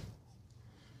to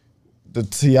the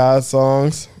T.I.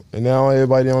 songs. And now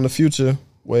everybody on the Future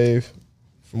wave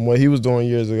from what he was doing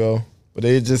years ago. But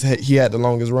he had the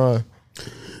longest run.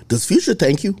 Does Future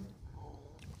thank you?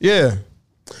 Yeah.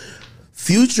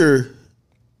 Future,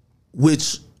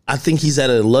 which I think he's had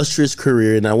an illustrious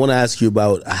career, and I want to ask you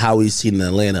about how he's seen in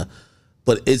Atlanta.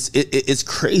 But it's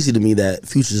crazy to me that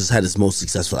Future just had his most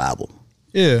successful album.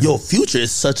 Yeah. Yo, Future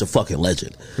is such a fucking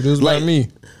legend. Produced by me.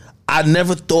 I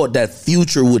never thought that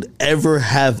Future would ever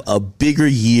have a bigger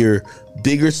year,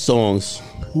 bigger songs.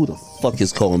 Who the fuck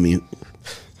is calling me?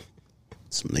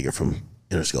 Some nigga from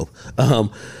Interscope.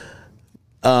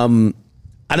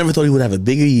 I never thought he would have a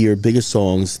bigger year, bigger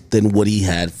songs than what he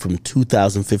had from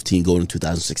 2015 going to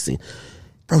 2016.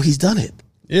 Bro, he's done it.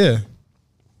 Yeah.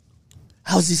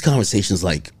 How's these conversations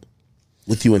like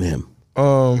with you and him?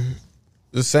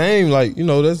 The same, like,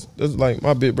 that's like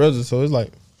my big brother, so it's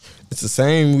like it's the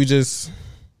same. We just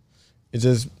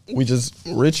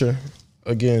richer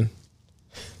again.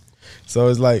 So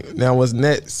it's like, now what's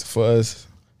next for us?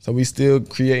 So we still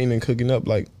creating and cooking up,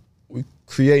 like we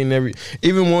creating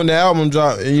even when the album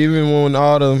dropped, even when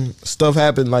all the stuff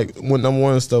happened, like when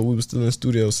 #1 stuff, we were still in the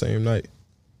studio the same night.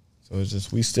 So it's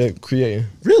just, we still creating.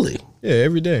 Really? Yeah,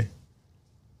 every day.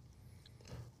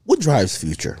 What drives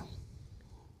Future?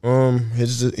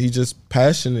 He's just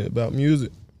passionate about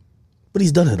music. But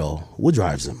he's done it all. What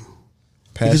drives him?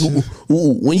 Passion. Because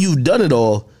when you've done it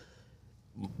all,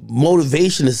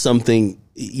 motivation is something.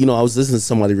 I was listening to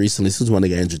somebody recently. This was my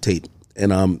nigga Andrew Tate,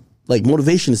 and like,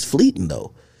 motivation is fleeting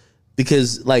though,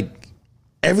 because like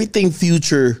everything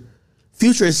Future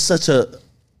is such a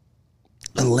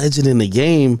legend in the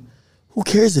game. Who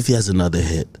cares if he has another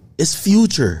hit? It's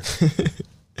Future.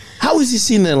 How is he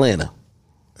seen in Atlanta?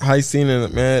 How he seen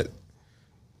it, man?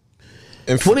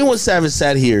 And 21 Savage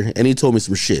sat here and he told me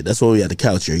some shit. That's why we had the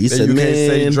couch here. He said, "You man, can't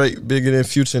say Drake bigger than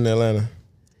Future in Atlanta."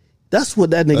 That's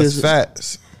what that nigga is.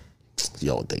 Facts. You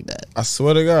don't think that? I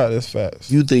swear to God, that's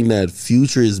facts. You think that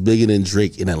Future is bigger than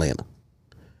Drake in Atlanta?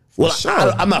 Well, sure.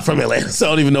 I'm not from Atlanta, so I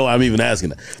don't even know why I'm even asking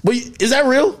that. But is that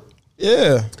real?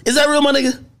 Yeah. Is that real, my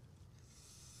nigga?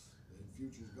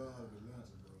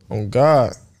 On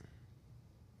God.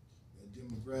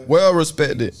 Well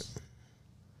respected.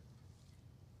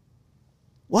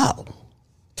 Wow.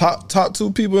 Top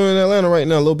 2 people in Atlanta right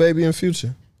now, Lil Baby and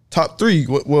Future. Top 3,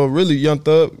 well, really, Young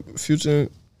Thug, Future,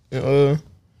 and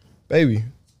Baby.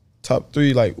 Top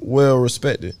 3, like, well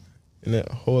respected in that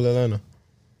whole Atlanta.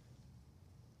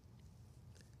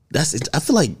 I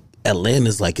feel like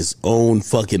Atlanta's like its own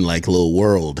fucking like little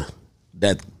world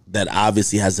that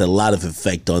obviously has a lot of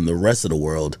effect on the rest of the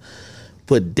world.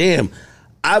 But damn,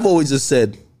 I've always just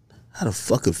said, how the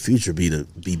fuck could Future be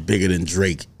bigger than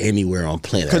Drake anywhere on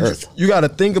planet Earth? You got to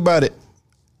think about it.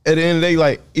 At the end of the day,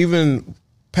 like, even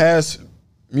past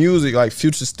music, like,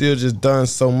 Future still just done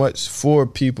so much for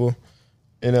people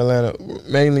in Atlanta,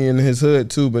 mainly in his hood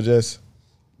too, but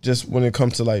just when it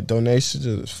comes to like donations,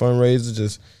 just fundraisers,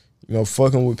 just, you know,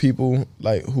 fucking with people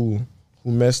like who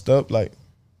messed up. Like,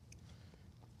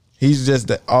 he's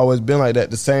just always been like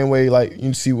that. The same way, like,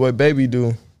 you see what Baby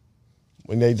do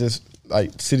when they just,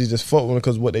 like, city just fuck with them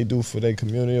because what they do for their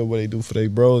community or what they do for their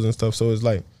bros and stuff. So it's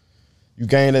like, you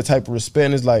gain that type of respect,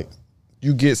 and it's like,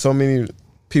 you get so many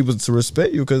people to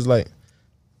respect you because, like,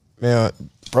 man,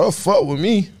 bro, fuck with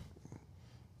me.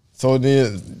 So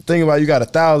then, think about it, you got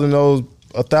 1,000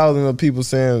 of people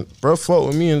saying, bro, fuck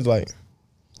with me, and it's like,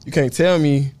 you can't tell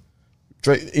me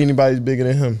Drake, anybody's bigger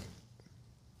than him.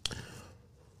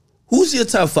 Who's your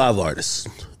top 5 artists?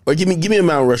 Or give me a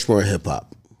Mount Rushmore hip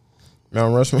hop.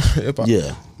 Mount Rushmore hip hop.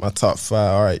 Yeah, my top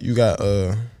 5. All right, you got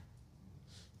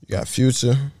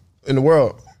Future in the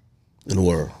world. In the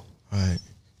world. All right,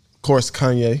 of course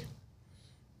Kanye.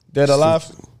 Dead or alive?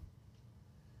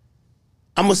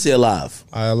 I'm gonna say alive.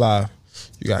 All right, alive.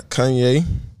 You got Kanye.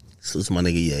 So it's my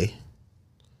nigga Ye.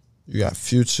 You got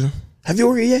Future. Have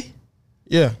you heard Ye?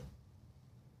 Yeah.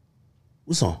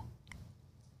 What song?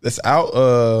 That's out.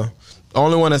 The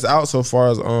only one that's out so far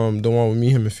is the one with me,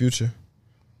 him, and Future.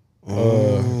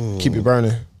 Keep It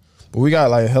Burning. But we got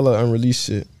like hella unreleased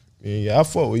shit. Yeah, I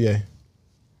fuck with Ye.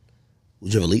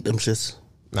 Would you ever leak them shits?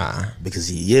 Nah,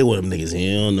 because Ye one of them niggas.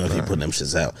 He don't know if he putting them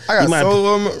shits out. I got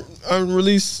so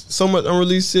much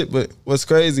unreleased shit. But what's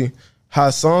crazy, how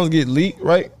songs get leaked,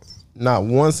 right? Not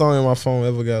one song in my phone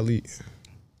ever got leaked.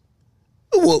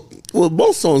 Well,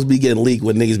 most songs be getting leaked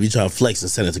when niggas be trying to flex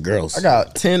and send it to girls. I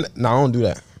got 10. No, I don't do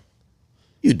that.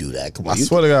 You do that. Come on. I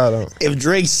swear to God, I don't. If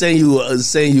Drake send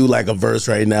you like a verse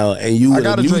right now, and you I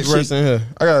got a Drake verse in here.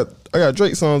 I got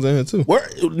Drake songs in here too.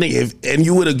 Nigga, and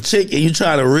you with a chick and you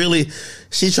trying to really,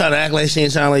 she trying to act like she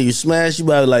ain't trying to let you smash. You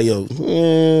about to like, yo,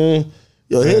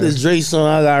 hear this Drake song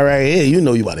I got right here. You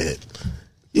know you about to hit.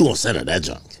 You won't send her that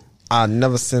junk. I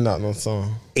never send out no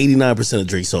song. 89% of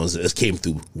Drake songs came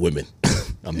through women.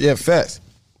 Yeah, facts.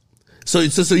 So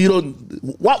you don't.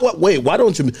 Why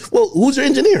don't you? Well, who's your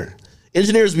engineer?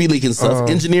 Engineers be leaking stuff.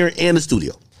 Engineer and the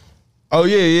studio. Oh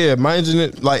yeah. My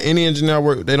engineer, like any engineer I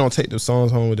work, they don't take the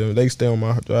songs home with them. They stay on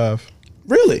my drive.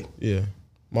 Really? Yeah,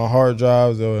 my hard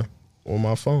drives or on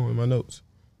my phone in my notes.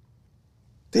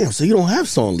 Damn. So you don't have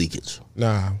song leakage?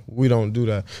 Nah, we don't do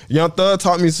that. Young Thug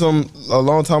taught me a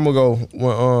long time ago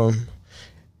when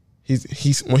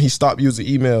when he stopped using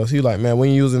emails. He was like, man, when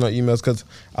you using no emails, because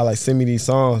I like send me these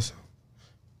songs.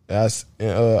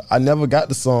 I never got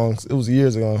the songs. It was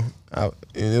years ago. And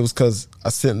it was because I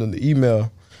sent them the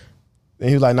email. And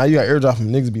he was like, now you got airdrop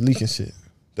them. Niggas be leaking shit.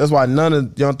 That's why none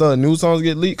of Young Thug new songs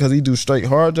get leaked, because he do straight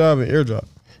hard drive and airdrop.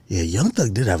 Yeah, Young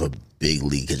Thug did have a big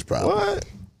leakage problem. What?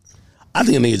 I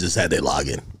think a nigga just had their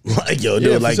login. Like, yo,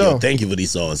 dude, like, yo, thank you for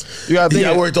these songs.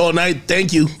 I worked all night.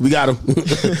 Thank you. We got them.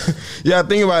 Yeah,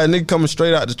 think about it. Nigga coming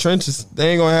straight out the trenches. They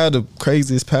ain't gonna have the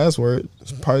craziest password.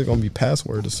 It's probably gonna be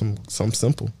password or some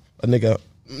simple. A nigga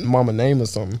mama name or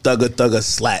something. Thugger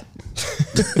slat.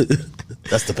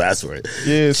 That's the password.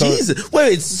 Yeah. So, Jesus.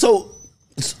 Wait. So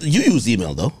you use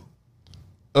email though?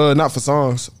 Not for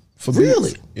songs. For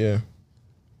really? Beats. Yeah.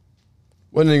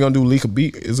 What are they gonna do? Leak a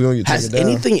beat? It's gonna get taken down. Has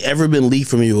anything ever been leaked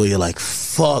from you where you're like,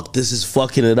 fuck, this is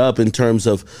fucking it up in terms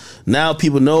of now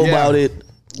people know about it?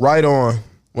 Right on.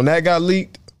 When that got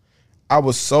leaked, I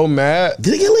was so mad.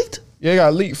 Did it get leaked? Yeah, it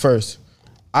got leaked first.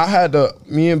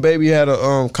 Me and Baby had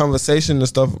a conversation and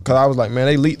stuff, because I was like, man,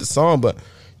 they leaked the song, but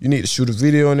you need to shoot a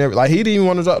video and everything. Like, he didn't even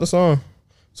want to drop the song.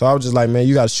 So I was just like, man,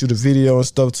 you got to shoot a video and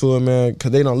stuff to it, man,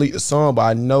 because they don't leak the song, but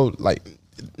I know, like,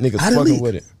 niggas fucking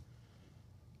with it.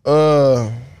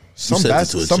 Some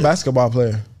basketball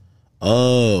player.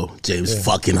 Oh, James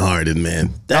fucking Harden,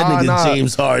 man. That nigga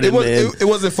James Harden, man. It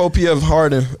wasn't 4PF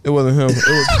Harden. It wasn't him.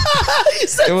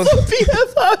 It was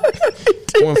 4PF Harden.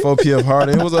 It wasn't 4PF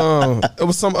Harden. It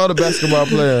was some other basketball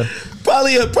player.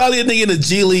 Probably a nigga in the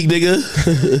G League, nigga.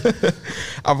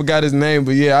 I forgot his name,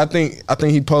 but yeah, I think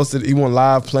he posted, he went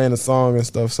live playing the song and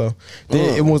stuff. So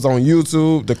then it was on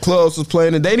YouTube. The clubs was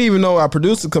playing it. They didn't even know I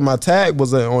produced it because my tag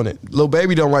wasn't on it. Lil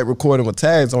Baby don't like recording with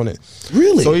tags on it.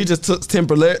 Really? So he just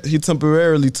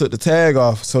temporarily took the tag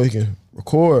off so he can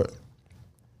record.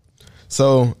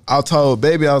 So I told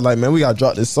Baby, I was like, man, we gotta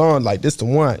drop this song. Like, this the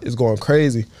one. It's going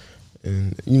crazy.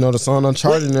 And you know the song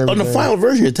Uncharted and everything. On the final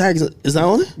version, your tag is that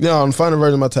on it? Yeah, on the final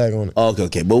version, my tag on it. Oh,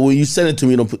 okay. But when you send it to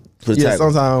me, you don't put a tag. Yeah,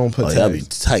 sometimes I don't put tags. That'd be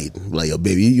tight. Like, yo,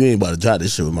 baby, you ain't about to drop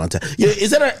this shit with my tag. Yeah, is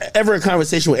that ever a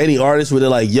conversation with any artist where they're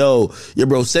like, yo,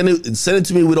 bro, send it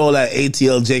to me with all that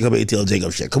ATL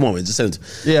Jacob shit. Come on, man, just send it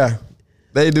to me. Yeah,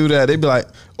 they do that. They be like,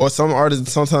 or some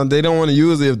artists sometimes they don't want to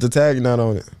use it if the tag not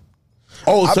on it.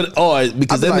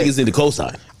 Because them niggas need to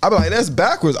cosign. I be like, that's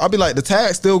backwards. I be like, the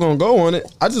tag's still gonna go on it.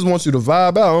 I just want you to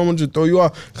vibe out. I don't want you to throw you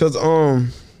off. Cause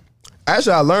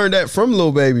actually I learned that from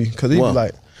Lil Baby. Cause he be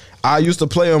like, I used to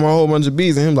play on my whole bunch of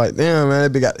beats and him like, damn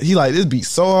man, he like, this beat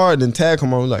so hard. And tag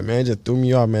come on, like, man, it just threw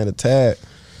me off, man, the tag.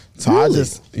 So really?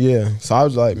 So I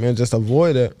was like, man, just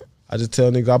avoid it. I just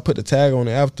tell niggas I put the tag on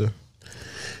it after.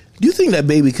 Do you think that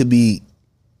Baby could be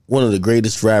one of the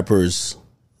greatest rappers?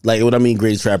 Like, what I mean,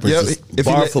 greatest rappers, just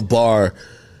bar for bar,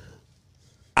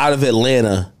 out of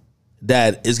Atlanta,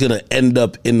 that is gonna end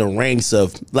up in the ranks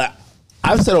of, like,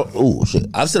 I've said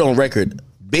on record,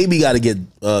 Baby got to get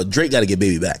Drake got to get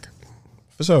Baby back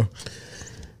for sure.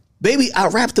 Baby, I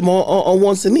rapped him on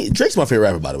Once and Need. Drake's my favorite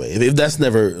rapper, by the way. If that's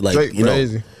never like Drake, you know,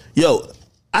 crazy. Yo,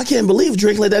 I can't believe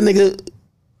Drake let that nigga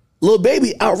Lil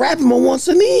Baby out rap him on Once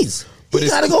and Needs. He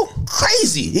gotta go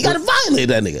crazy. He gotta violate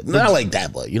that nigga. Not like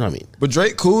that, but you know what I mean. But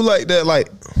Drake cool like that. Like,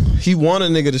 he want a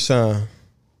nigga to shine.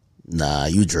 Nah,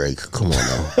 you Drake. Come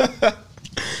on now.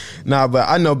 Nah, but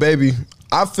I know, Baby.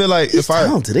 I feel like he's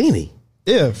talented, ain't he?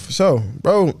 Yeah, for sure,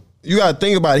 bro. You gotta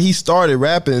think about it. He started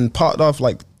rapping and popped off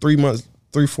like 4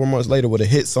 months later with a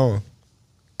hit song.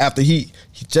 After he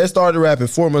just started rapping,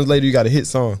 4 months later, you got a hit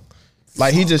song.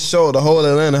 Like, he just showed the whole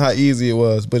Atlanta how easy it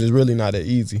was, but it's really not that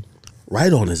easy.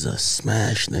 Right On is a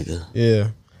smash, nigga.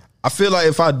 Yeah. I feel like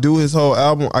if I do his whole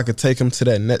album, I could take him to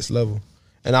that next level.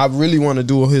 And I really want to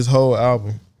do his whole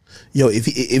album. Yo, if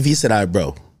he said, all right,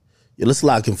 bro, let's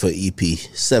lock him for EP,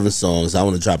 7 songs. I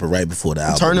want to drop it right before the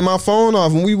album. Turning my phone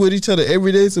off and we with each other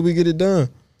every day till we get it done.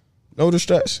 No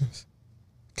distractions.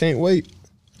 Can't wait.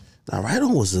 Now, Right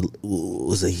On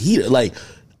was a heater. Like,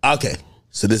 okay,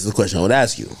 so this is the question I would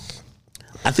ask you.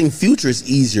 I think Future is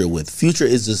easier with. Future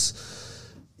is just,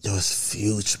 yo, it's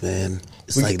Future, man.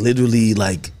 It's like literally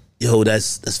like, yo,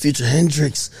 that's Future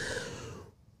Hendrix.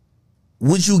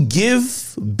 Would you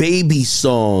give Baby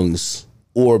songs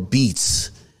or beats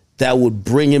that would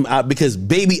bring him out? Because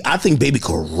I think Baby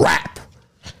could rap.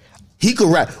 He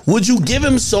could rap. Would you give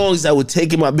him songs that would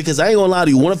take him out? Because I ain't gonna lie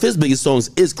to you, one of his biggest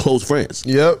songs is Close Friends.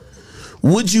 Yep.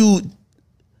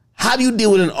 How do you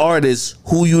deal with an artist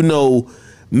who you know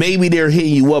maybe they're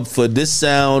hitting you up for this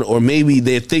sound, or maybe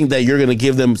they think that you're gonna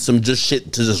give them some just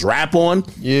shit to just rap on?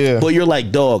 Yeah. But you're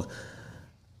like, dog,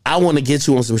 I want to get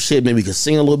you on some shit. Maybe you could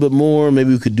sing a little bit more.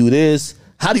 Maybe we could do this.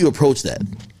 How do you approach that?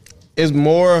 It's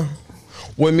more,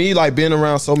 with me, like being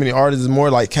around so many artists, it's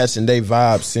more like catching their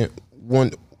vibes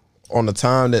on the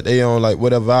time that they on, like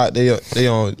whatever vibe they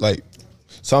on. Like,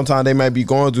 sometimes they might be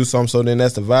going through something, so then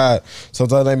that's the vibe.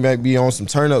 Sometimes they might be on some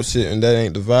turn up shit and that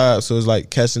ain't the vibe. So it's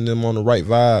like catching them on the right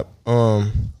vibe.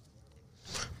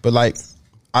 But like,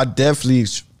 I definitely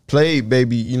played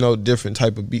Baby, you know, different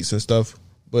type of beats and stuff.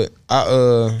 But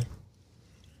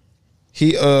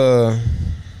he a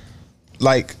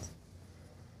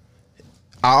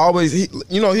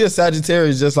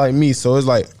Sagittarius just like me, so it's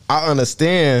like I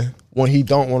understand when he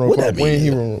don't want to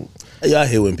record. Yeah, I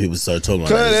hear when people start talking about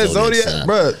that Zodiac,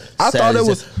 bro. I thought it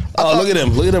was. Look at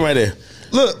him right there.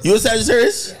 Look, you a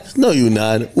Sagittarius? No, you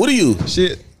not. What are you?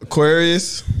 Shit,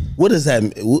 Aquarius. What does that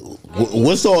mean?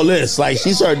 What's all this? Like,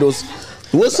 she started those.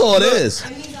 What's all this?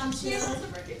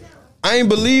 I ain't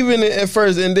believing it at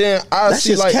first, and then I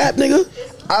see like cap, nigga.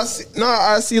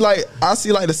 I see like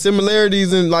the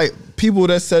similarities in like people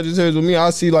that's Sagittarius with me.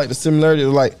 I see like the similarities,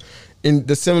 like in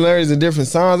the similarities in different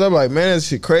signs. I'm like, man, that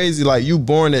shit crazy. Like, you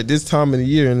born at this time of the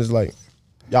year, and it's like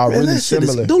y'all really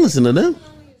similar. Don't listen to them,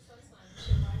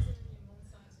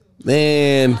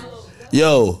 man.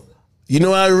 Yo, You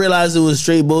know, I realized it was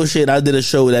straight bullshit. I did a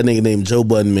show with that nigga named Joe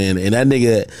Budden, man. And that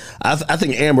nigga, I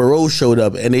think Amber Rose showed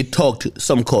up and they talked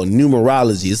something called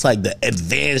numerology. It's like the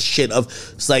advanced shit of,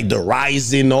 it's like the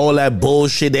rising, all that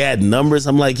bullshit. They had numbers.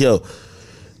 I'm like, yo,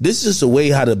 this is just a way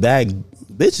how to bag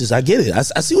bitches. I get it. I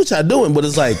see what y'all doing, but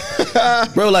it's like,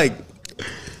 bro, like,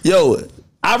 yo,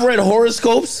 I've read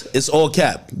horoscopes. It's all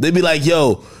cap. They be like,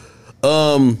 yo,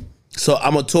 so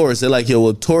I'm a Taurus. They're like, yo,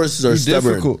 well, Tauruses are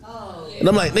stubborn. Difficult. And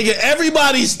I'm like, nigga,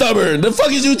 everybody's stubborn. The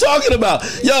fuck is you talking about?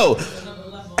 Yo,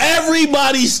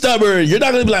 everybody's stubborn. You're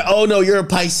not gonna be like, oh no, you're a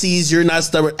Pisces, you're not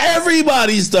stubborn.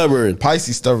 Everybody's stubborn.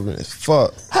 Pisces stubborn as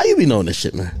fuck. How you be knowing this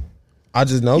shit, man? I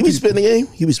just know. You be spitting the game?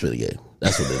 You be spitting the game.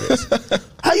 That's what it is.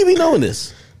 How you be knowing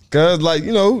this? Cause like,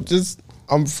 you know, just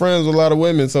I'm friends with a lot of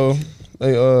women, so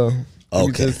they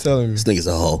okay. Just telling me. This nigga's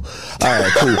a hoe. All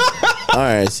right, cool. All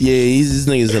right, so yeah, this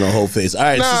nigga's in a whole face. All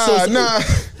right, nah.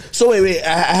 So wait.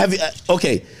 Have you?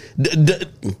 Okay.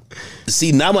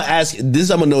 See, now I'm gonna ask. This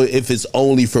I'm gonna know if it's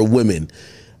only for women.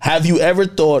 Have you ever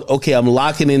thought, okay, I'm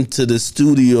locking into the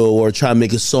studio or trying to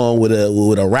make a song with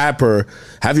a rapper?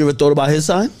 Have you ever thought about his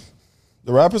sign?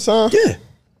 The rapper sign? Yeah.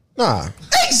 Nah.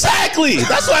 Exactly.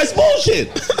 That's why it's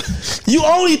bullshit. You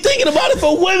only thinking about it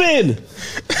for women.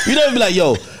 You never be like,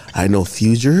 yo, I know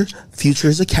Future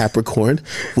is a Capricorn,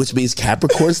 which means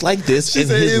Capricorn's like this, and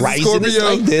his rising is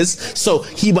like this. So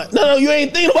he might. No, you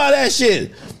ain't thinking about that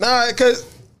shit. Nah, cause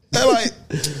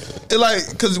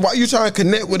cause why you trying to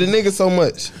connect with a nigga so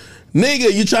much?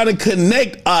 Nigga, you trying to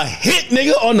connect a hit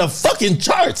nigga on the fucking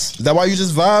charts. Is that why you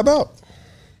just vibe out?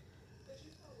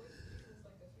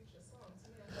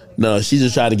 No, she's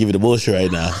just trying to give you the bullshit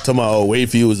right now. Talking about, oh, wait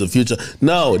for you was a Future.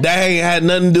 No, that ain't had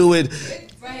nothing to do with.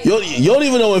 You don't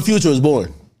even know when Future was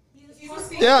born.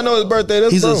 Yeah, I know his birthday.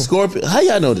 He's a Scorpio. How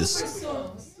y'all know this?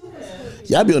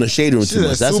 Y'all be on the shade room too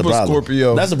much. That's the problem.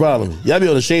 Scorpio. That's the problem. Y'all be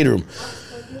on the shade room.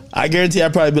 I guarantee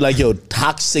I'd probably be like, yo,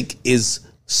 toxic is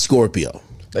Scorpio.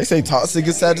 They say toxic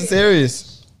is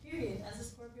Sagittarius. As a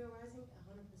Scorpio rising,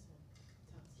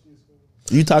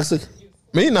 100%. You toxic?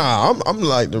 Me, nah. I'm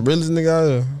like the realest nigga out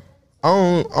there. I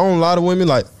don't a lot of women.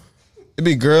 Like, it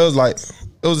be girls. Like,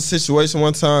 it was a situation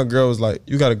one time. A girl was like,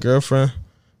 "You got a girlfriend?"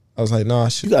 I was like, "Nah,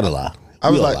 shit." You gotta lie. I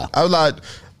was like,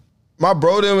 my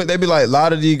bro, them, they be like, a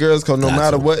lot of these girls, cause no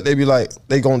matter what, they be like,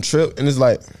 they gon' trip, and it's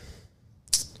like,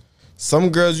 some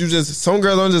girls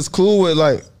I'm just cool with,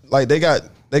 like they got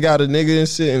a nigga and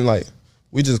shit, and like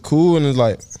we just cool, and it's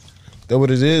like that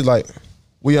what it is, like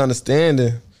we understand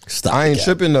it. I ain't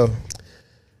tripping though.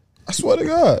 I swear to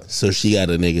God. So she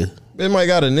got a nigga. They might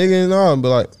got a nigga and all, but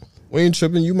like we ain't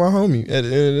tripping. You my homie. At the end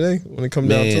of the day, when it comes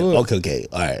down to it. Okay.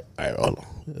 All right. Hold on.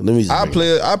 Let me just I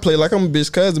play like I'm a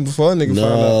bitch cousin before a nigga find out.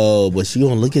 No, but she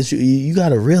gonna look at you. You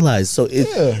gotta realize. So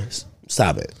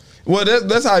stop it. Well,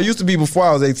 that's how it used to be before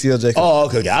I was ATL Jacob. Oh,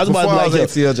 okay. I was before about to be like,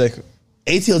 ATL Jacob.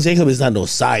 ATL Jacob is not no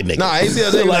side nigga. Nah,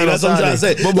 ATL Jacob like, that's what I'm trying to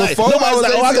say. But before I was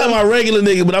like, I got my regular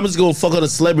nigga, but I'm just gonna fuck on a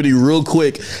celebrity real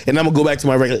quick, and I'm gonna go back to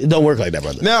my regular. It don't work like that,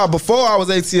 brother. Now, before I was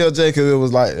ATL Jacob, it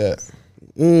was like that.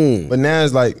 But now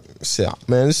it's like, shit,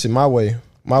 man, this shit my way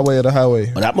or the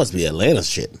highway. But that must be Atlanta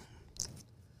shit.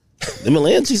 Them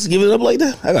Atlanta chicks give it up like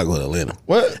that? I gotta go to Atlanta.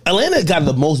 What? Atlanta got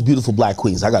the most beautiful black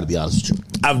queens. I gotta be honest with you.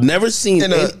 I've never seen.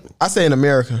 I say in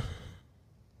America,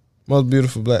 most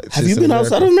beautiful black. Have you been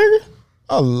outside of America?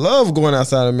 I love going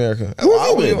outside of America. Where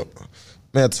have you been?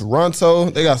 Man,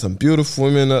 Toronto, they got some beautiful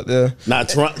women up there. Nah,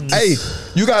 Toronto. Hey,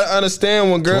 you gotta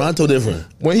understand when Toronto different.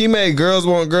 When he made Girls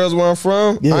Want Girls Where I'm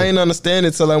From, yeah. I ain't understand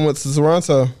it till I went to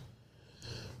Toronto.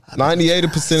 98%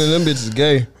 of them bitches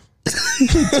gay.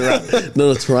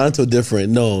 No, Toronto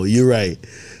different. No, you're right.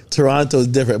 Toronto's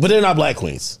different, but they're not black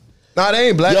queens. Nah, they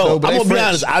ain't black though. But I'm gonna be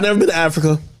honest. I've never been to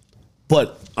Africa,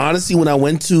 but honestly, when I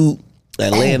went to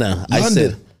Atlanta, I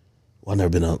said, well, I've never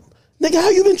been up. Nigga, how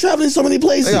you been traveling so many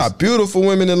places? They got beautiful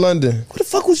women in London. What the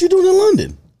fuck was you doing in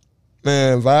London?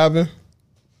 Man, vibing.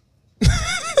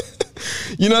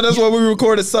 You know, that's where we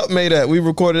recorded Something Made At. We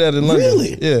recorded that in London.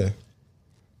 Really? Yeah.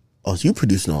 Oh, so you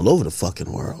producing all over the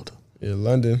fucking world. Yeah,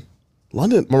 London.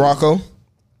 Morocco.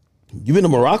 You been to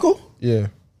Morocco? Yeah.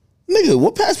 Nigga,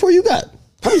 what passport you got?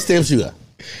 How many stamps you got?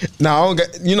 Nah, I don't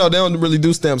got, they don't really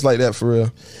do stamps like that for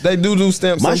real. They do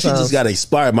stamps my sometimes. shit just got to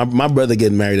expire. My brother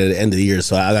getting married at the end of the year,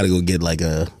 so I got to go get like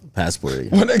a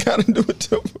passport. What they got to do with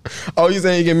you? Oh, you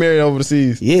saying you get married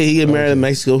overseas? Yeah, he get married in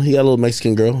Mexico. He got a little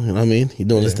Mexican girl, you know what I mean? He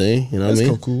doing his thing, you know what I mean?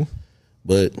 That's cool.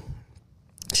 But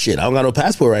shit, I don't got no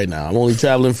passport right now. I'm only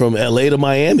traveling from LA to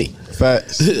Miami.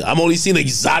 Facts. I'm only seeing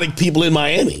exotic people in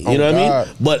Miami, you know what I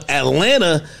mean? But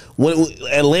Atlanta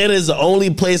is the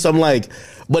only place I'm like,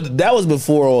 but that was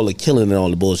before all the killing and all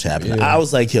the bullshit happened. Yeah. I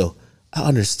was like, yo, I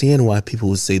understand why people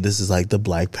would say this is like the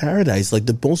black paradise, like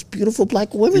the most beautiful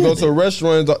black women. You go to a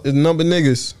restaurant, it's number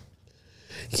niggas.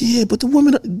 Yeah, but the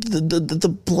women,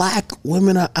 the black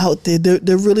women are out there.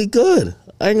 They're really good.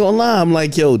 I ain't gonna lie. I'm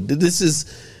like, yo, this is.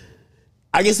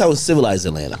 I guess I was civilized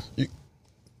Atlanta.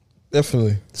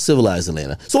 Definitely civilized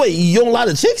Atlanta. So wait, you don't lie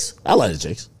to chicks? I lie to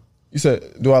chicks. You said,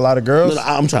 do I lie to girls? No,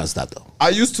 I'm trying to stop though. I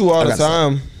used to all the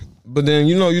time, but then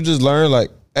you just learn like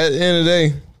at the end of the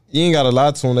day, you ain't gotta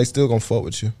lie to them. They still gonna fuck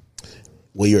with you.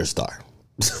 Well, you're a star.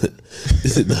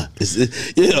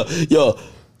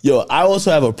 Yo. I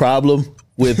also have a problem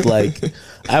with like,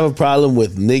 I have a problem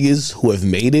with niggas who have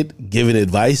made it giving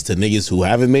advice to niggas who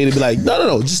haven't made it. Be like,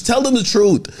 no, just tell them the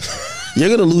truth. You're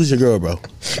gonna lose your girl, bro.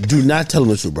 Do not tell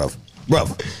them the truth, bro.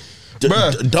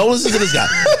 Don't listen to this guy.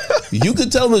 You can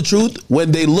tell them the truth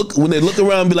when they look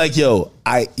around and be like, yo,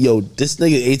 this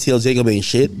nigga ATL Jacob ain't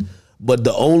shit. But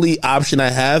the only option I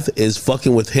have is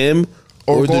fucking with him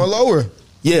or going lower.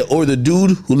 Yeah, or the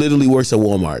dude who literally works at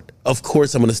Walmart. Of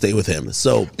course, I'm gonna stay with him.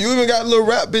 So you even got little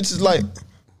rap bitches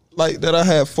like that I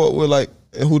had fought with, like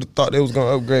who thought they was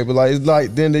gonna upgrade, but like it's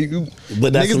like then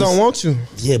niggas don't want you.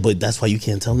 Yeah, but that's why you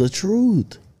can't tell them the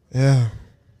truth. Yeah.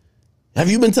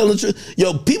 Have you been telling the truth?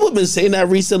 Yo, people have been saying that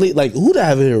recently. Like, who did I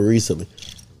have in here recently?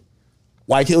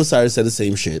 White Hillside said the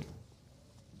same shit.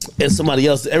 And somebody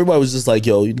else, everybody was just like,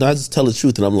 yo, you not just tell the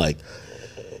truth. And I'm like,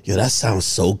 yo, that sounds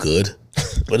so good.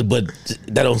 but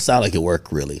that don't sound like it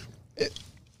worked really.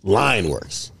 Lying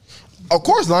works. Of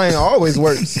course, lying always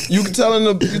works. You telling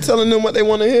them what they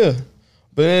want to hear.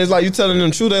 But then it's like you telling them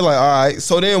the truth, they like, all right.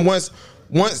 So then once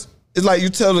it's like you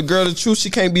tell the girl the truth, she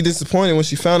can't be disappointed when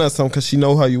she found out something because she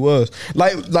know how you was.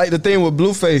 Like the thing with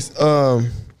Blueface,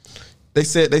 they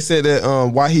said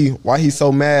that why he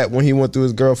so mad when he went through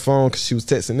his girl's phone because she was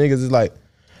texting niggas. It's like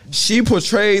she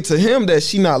portrayed to him that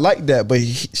she not like that, but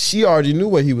she already knew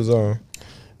what he was on.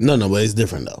 No, but it's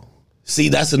different though. See,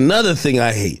 that's another thing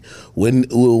I hate. When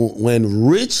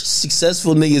rich,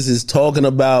 successful niggas is talking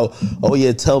about, oh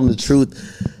yeah, tell them the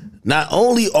truth. Not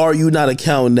only are you not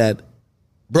accounting that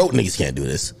broke niggas can't do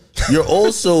this, you're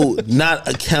also not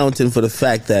accounting for the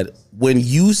fact that when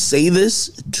you say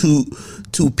this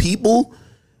to people,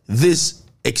 this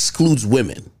excludes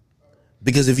women.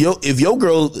 Because if your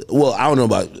girl, well, I don't know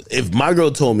about, if my girl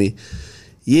told me,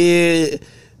 yeah,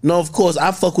 no, of course,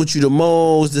 I fuck with you the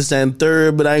most, this and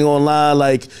third, but I ain't gonna lie,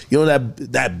 like, you know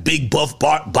that big buff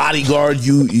bodyguard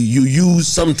you use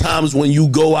sometimes when you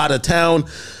go out of town,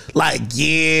 like,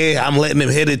 yeah, I'm letting him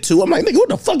hit it too. I'm like, nigga, what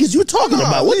the fuck is you talking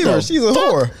about? What the she's a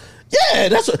whore. Yeah,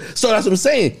 that's what I'm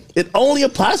saying. It only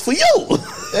applies for you.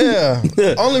 Yeah.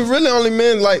 only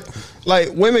men like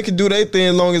women can do their thing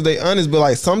as long as they honest, but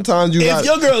like sometimes if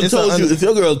your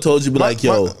girl told you, be like,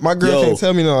 yo, my girl can't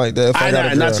tell me nothing like that. If I got a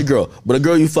girl. Not your girl, but a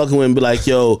girl you fucking with, and be like,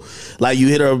 yo, like you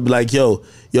hit her, be like, yo,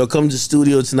 come to the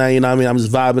studio tonight. You know what I mean? I'm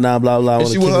just vibing out, blah blah. And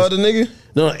she with her other nigga?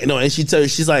 No, and she tell you,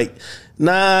 she's like,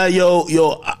 nah, yo,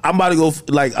 I'm about to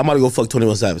go fuck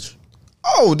 21 Savage.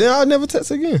 Oh, then I'll never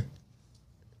text again.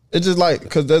 It's just like,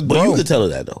 cause that's bro. But you could tell her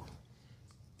that though.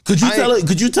 Could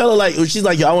you tell her like, she's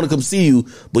like, yo, I want to come see you,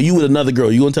 but you with another girl,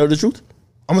 you gonna tell her the truth?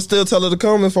 I'm gonna still tell her to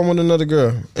come if I'm with another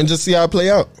girl and just see how it play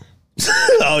out.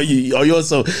 You're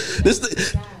so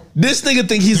this nigga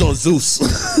think he's on Zeus.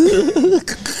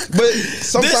 But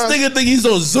sometimes this nigga think he's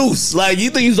on Zeus. Like, you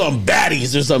think he's on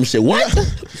baddies or some shit. What?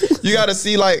 You gotta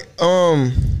see like,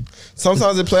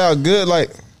 sometimes it play out good,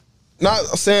 like, not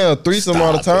saying a threesome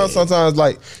all the time. Sometimes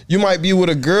like you might be with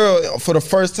a girl for the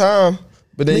first time,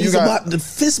 but then you got the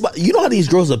fist. You know how these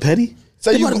girls are petty.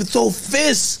 They about to throw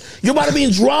fists. You're about to be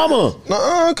in drama.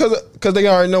 Cause they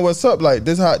already know what's up. Like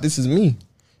this is me.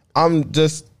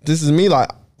 This is me.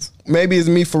 Like maybe it's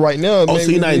me for right now. Oh,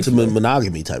 so you're not into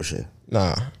monogamy type shit?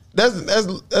 Nah,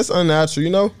 that's unnatural.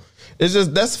 You know, it's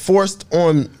just that's forced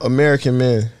on American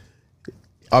men.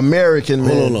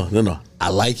 No. I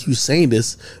like you saying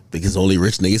this because only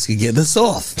rich niggas can get this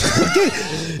off.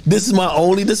 This is my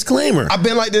only disclaimer. I've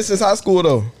been like this since high school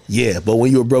though. Yeah, but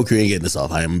when you were broke, you ain't getting this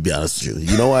off. I'm gonna be honest with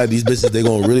you. You know why these bitches, they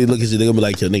gonna really look at you, they gonna be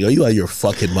like, yo, nigga, are you out of your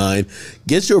fucking mind?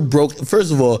 Get your broke.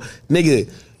 First of all,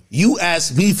 nigga, you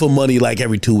ask me for money like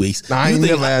every 2 weeks. Nah, I ain't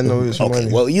never had no issue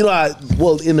money. Well, you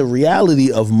know, in the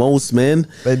reality of most men,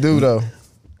 they do though.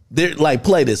 They're like,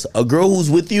 play this. A girl who's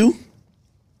with you,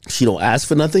 she don't ask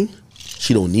for nothing.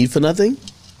 She don't need for nothing.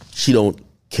 She don't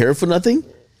care for nothing.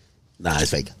 Nah, it's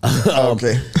fake.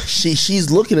 Okay. She's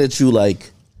looking at you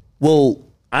like, well,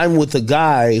 I'm with a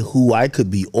guy who I could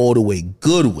be all the way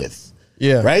good with.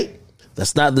 Yeah. Right?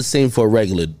 That's not the same for a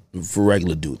regular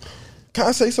dude. Can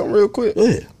I say something real quick?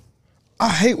 Yeah. I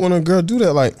hate when a girl do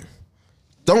that. Like,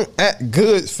 don't act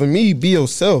good for me. Be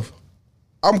yourself.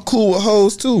 I'm cool with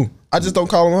hoes too. I just don't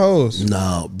call them hoes.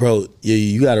 No, bro,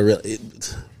 you gotta real.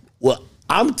 Well,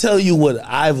 I'm telling you what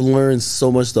I've learned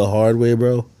so much the hard way,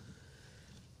 bro.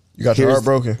 You got your heart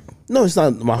broken? No, it's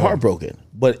not my heart broken.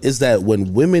 But it's that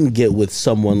when women get with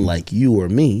someone like you or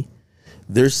me,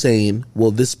 they're saying,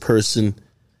 well, this person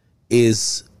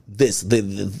is this.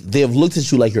 They have looked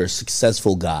at you like you're a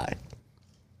successful guy.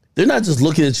 They're not just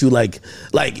looking at you like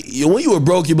when you were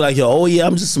broke, you'd be like, yo, oh yeah,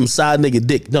 I'm just some side nigga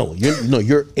dick. No,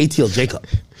 you're ATL Jacob.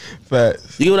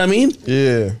 Facts. You know what I mean?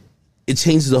 Yeah. It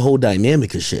changes the whole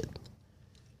dynamic of shit.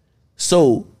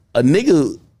 So a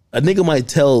nigga might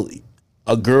tell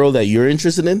a girl that you're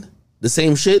interested in the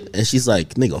same shit, and she's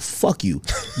like, nigga, fuck you.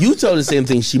 You tell her the same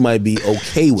thing, she might be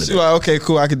okay with She's it. like, okay,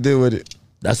 cool, I can deal with it.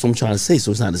 That's what I'm trying to say, so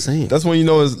it's not the same. That's when you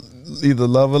know it's either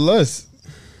love or lust.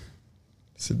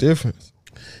 It's a difference.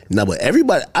 No, but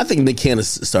everybody, I think Nick Cannon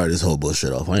started this whole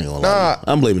bullshit off. I ain't gonna lie.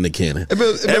 I'm blaming Nick Cannon. It been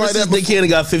Ever like since that Nick Cannon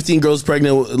got 15 girls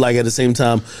pregnant, like at the same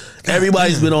time,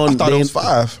 everybody's been on. I thought it was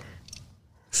 5.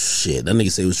 Shit, that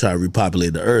nigga say he was trying to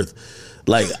repopulate the earth.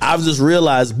 Like, I've just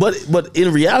realized, but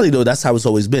in reality though, that's how it's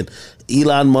always been.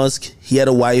 Elon Musk, he had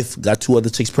a wife, got 2 other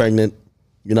chicks pregnant.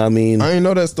 You know what I mean? I ain't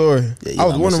know that story. Yeah, I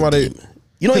was wondering why they.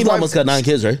 You know Elon Musk got 9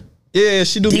 kids, right? Yeah,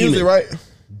 she do Demon. music, right?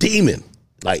 Demon.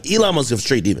 Like, Elon Musk is a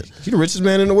straight demon. He the richest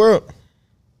man in the world.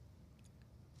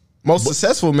 Most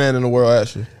successful man in the world,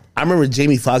 actually. I remember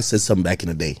Jamie Foxx said something back in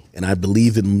the day, and I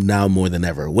believe it now more than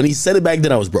ever. When he said it back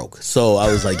then, I was broke. So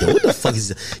I was like, yo, what the fuck is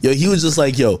this? Yo, he was just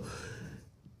like, yo,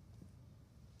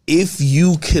 if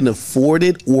you can afford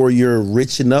it or you're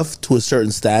rich enough to a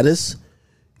certain status,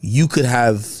 you could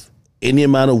have any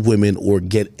amount of women or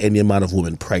get any amount of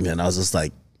women pregnant. And I was just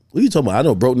like, what are you talking about? I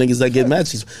know broke niggas that get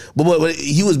matches. But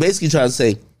he was basically trying to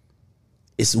say,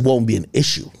 it won't be an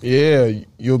issue. Yeah,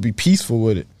 you'll be peaceful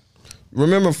with it.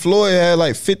 Remember Floyd had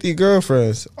like 50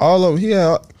 girlfriends. All of them, he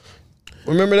had.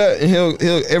 Remember that? And he'll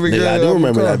every girl. I do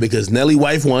remember that because Nelly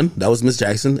wife one, that was Miss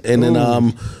Jackson, and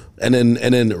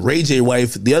then Ray J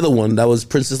wife, the other one, that was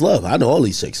Princess Love. I know all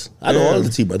these chicks. I know all the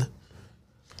T, brother.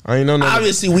 I ain't know nothing.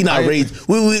 Obviously, we not Ray.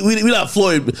 We not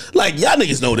Floyd. Like, y'all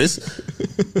niggas know this.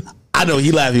 I know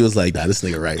he laughed. He was like, nah, this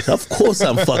nigga right. Of course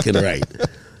I'm fucking right.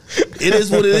 It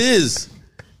is what it is.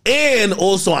 And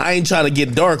also, I ain't trying to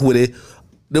get dark with it.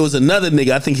 There was another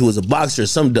nigga, I think he was a boxer or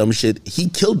some dumb shit. He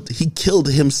killed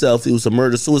himself. It was a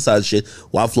murder-suicide shit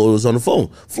while Floyd was on the phone.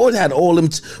 Floyd had all them,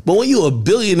 but when you a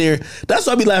billionaire, that's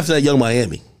why I be laughing at Young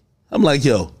Miami. I'm like,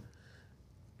 yo,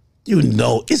 you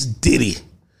know, it's Diddy.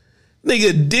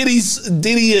 Nigga,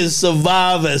 Diddy has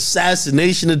survived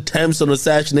assassination attempts on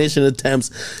assassination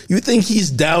attempts. You think he's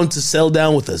down to sell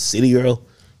down with a city girl?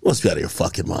 You must be out of your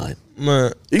fucking mind.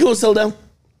 Man. You gonna sell down?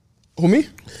 Who, me?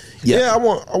 Yeah. I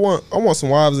want some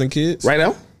wives and kids. Right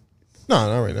now?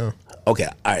 No, not right now. Okay,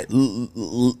 all right.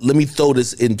 Let me throw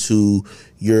this into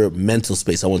your mental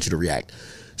space. I want you to react.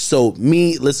 So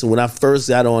me, listen, when I first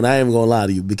got on, I ain't even gonna lie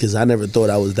to you because I never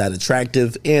thought I was that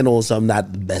attractive, and also I'm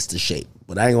not the best of shape.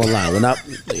 But I ain't gonna lie, when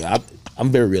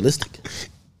I'm very realistic.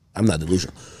 I'm not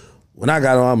delusional. When I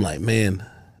got on, I'm like, man,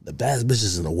 the best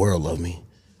bitches in the world love me.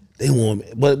 They want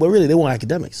me, but really, they want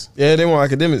academics. Yeah, they want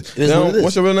academics.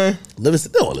 What's your real name?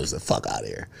 Livingston. No, Livingston. Fuck out of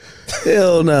here.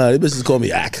 Hell no. Nah, these bitches call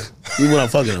me Ack. Even when I'm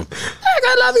fucking them. Ack,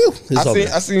 I love you.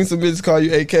 I seen some bitches call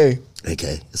you AK.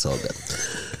 AK. It's all good.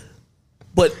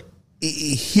 But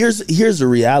here's the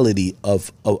reality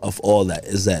of all that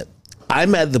is that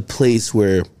I'm at the place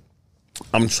where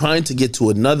I'm trying to get to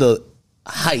another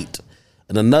height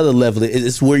and another level.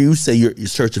 It's where you say you're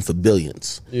searching for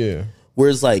billions. Yeah. Where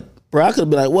it's like, bro, I could have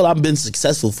been like, well, I've been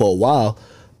successful for a while,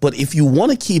 but if you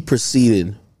want to keep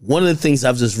proceeding, one of the things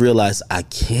I've just realized, I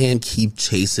can't keep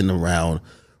chasing around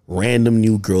random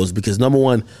new girls because number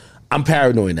one, I'm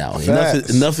paranoid now.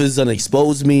 Enough is done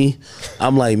exposed me.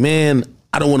 I'm like, man,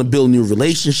 I don't want to build new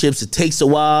relationships. It takes a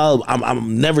while.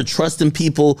 I'm never trusting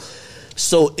people.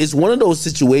 So it's one of those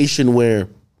situations where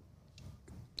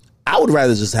I would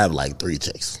rather just have like 3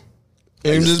 chicks.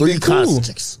 And like just 3 be cool. constant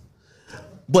chicks.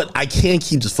 But I can't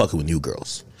keep just fucking with new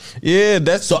girls. Yeah,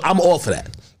 so I'm all for that.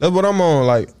 That's what I'm on.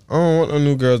 Like, I don't want no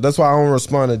new girls. That's why I don't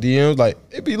respond to DMs. Like,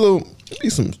 it be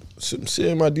some shit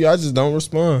in my DM. I just don't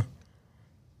respond.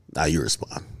 Nah, you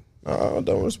respond. I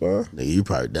don't respond. Nigga, you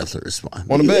probably definitely respond.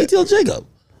 Want to bet? ATL Jacob.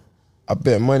 I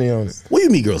bet money on it. Where you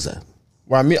meet girls at?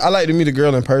 Well, I like to meet a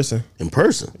girl in person. In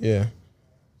person? Yeah.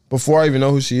 Before I even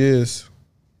know who she is.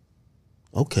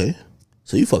 Okay.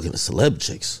 So you fucking the celeb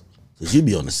chicks. Because you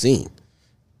be on the scene.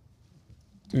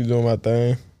 You doing my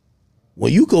thing.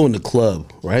 When you go in the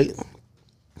club, right?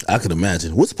 I could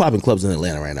imagine. What's popping clubs in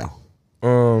Atlanta right now?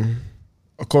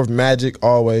 Of course, Magic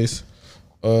always.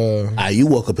 You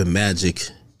woke up in Magic.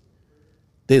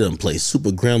 They done play Super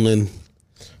Gremlin.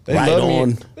 They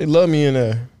love me in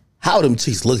there. How them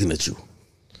chicks looking at you?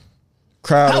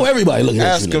 Crowd. How everybody looking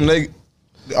at you? Ask them.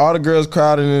 All the girls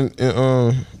crowding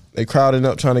they crowding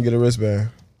up trying to get a wristband.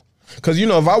 Cause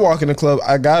if I walk in the club,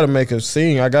 I gotta make a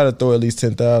scene. I gotta throw at least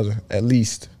 10,000, at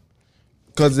least.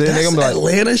 Cause then they gonna be like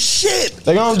Atlanta shit.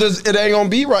 They gonna it ain't gonna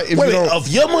be right. If wait, of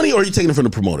your money, or are you taking it from the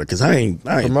promoter? Cause I ain't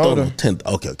promoter. 10.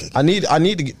 Okay. I need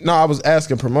to get. No, I was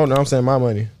asking promoter. I'm saying my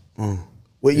money.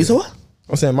 Wait, you said what?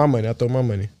 I'm saying my money. I throw my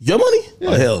money. Your money? Yeah.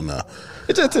 Oh hell no.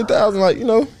 It's just 10,000.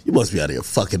 You must be out of your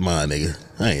fucking mind, nigga.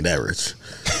 I ain't that rich.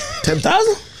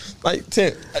 10,000? Like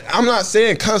 10. I'm not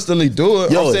saying constantly do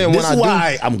it. Yo, I'm saying this when is I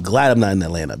why I'm glad I'm not in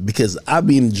Atlanta, because I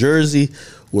be in Jersey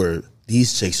where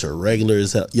these chicks are regular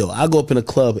as hell. Yo, I go up in a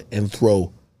club and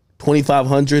throw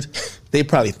 2,500. They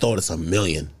probably thought it's $1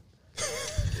 million.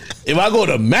 If I go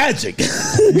to Magic,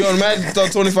 you go to Magic, throw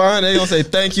 2,500. They gonna say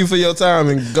thank you for your time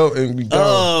and go and be gone.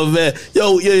 Oh man,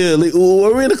 yo, yeah. Like,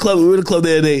 we're in the club. We were in the club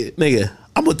the other day, nigga.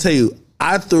 I'm gonna tell you,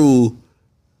 I threw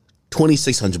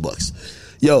 $2,600.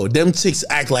 Yo, them chicks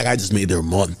act like I just made their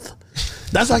month.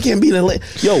 That's why I can't be in Atlanta.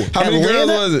 Yo, how many girls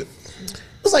was it?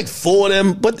 It was like 4 of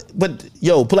them. But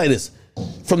yo, put like this.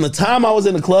 From the time I was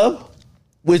in the club,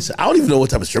 which I don't even know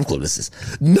what type of strip club this is,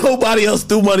 nobody else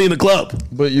threw money in the club.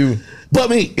 But you. But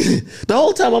me. The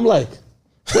whole time I'm like,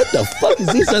 what the fuck is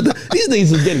these? These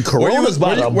niggas are getting coronas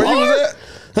by the bar. Where you was at?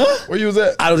 Huh? Where you was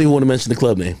at? I don't even want to mention the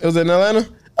club name. It was in Atlanta?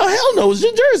 Oh, hell no. It was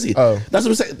in Jersey. Oh. That's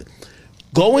what I'm saying.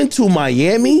 Going to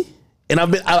Miami, and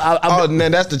I've been,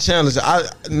 man, that's the challenge.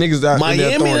 Niggas out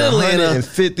Miami in there and throwing Atlanta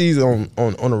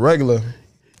 150s on a regular.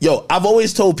 Yo, I've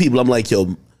always told people, I'm like,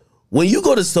 yo, when you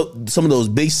go to some of those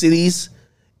big cities,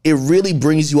 it really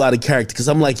brings you out of character. Because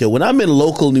I'm like, yo, when I'm in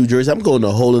local New Jersey, I'm going to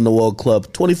a hole in the wall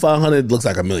club. 2,500 looks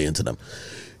like $1 million to them.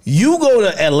 You go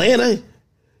to Atlanta,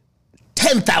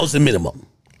 10,000 minimum.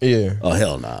 Yeah. Oh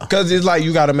hell nah. Because it's like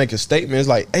you got to make a statement. It's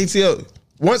like ATL.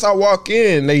 Once I walk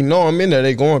in, they know I'm in there.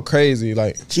 They going crazy.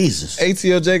 Like Jesus.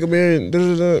 ATL Jacob in.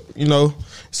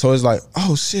 So it's like,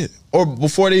 oh shit. Or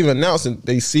before they even announce it,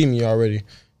 they see me already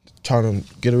trying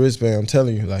to get a wristband. I'm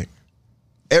telling you, like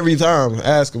every time,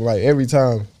 ask them like every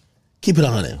time. Keep it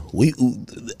on it.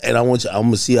 And I'm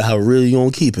gonna see how real you gonna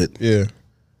keep it. Yeah.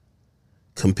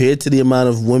 Compared to the amount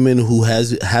of women who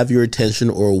have your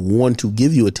attention or want to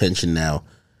give you attention now,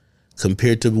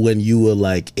 compared to when you were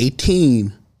like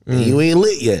 18 and you ain't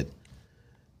lit yet,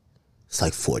 it's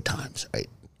like 4 times, right?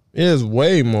 It's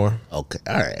way more. Okay,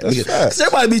 all right. Because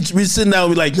everybody be sitting down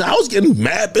and be like, nah, I was getting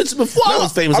mad bitches before I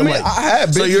was famous. I mean, like, I had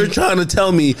bitches. So you're trying to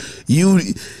tell me you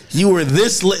were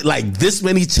this lit, like this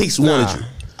many chicks wanted you?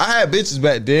 I had bitches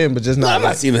back then, but just not. I'm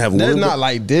not seeing them have they're one. not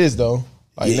like this though.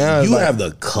 Like Yeah, now, you like, have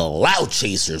the clout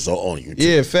chasers on you.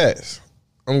 Yeah, facts.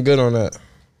 I'm good on that.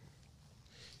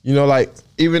 Like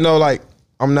even though like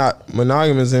I'm not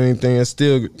monogamous or anything, I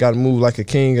still got to move like a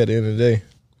king at the end of the day,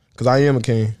 because I am a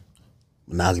king.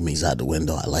 Monogamy's out the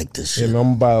window. I like this shit. Yeah, man, I'm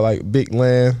gonna buy like big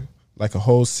land, like a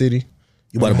whole city.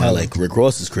 You about to buy like Rick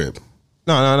Ross's crib?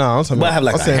 No. I'm talking about have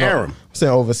like a harem. I'm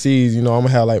saying overseas. I'm gonna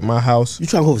have like my house. You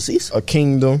trying to go overseas? A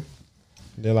kingdom.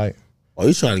 They're like, oh,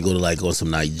 you trying to go to like on some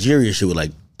Nigeria shit with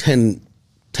like 10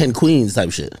 queens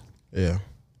type shit? Yeah.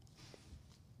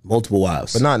 Multiple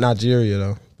wives, but not Nigeria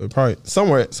though. But probably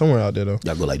somewhere out there though.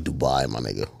 Y'all go like Dubai, my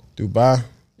nigga. Dubai,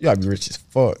 you gotta be rich as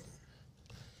fuck.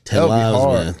 10 wives,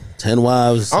 man. 10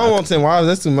 wives. I don't want 10 wives.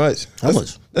 That's too much. How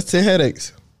much? That's 10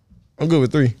 headaches. I'm good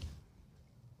with 3.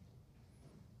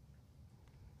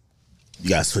 You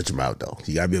gotta switch them out though.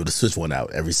 You gotta be able to switch one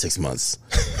out every 6 months.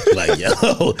 Like, yo,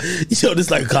 this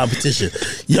is like a competition.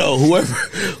 Yo,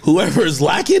 whoever is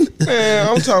lacking. Man,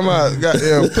 I'm talking about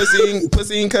goddamn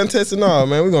pussy eating contest and all,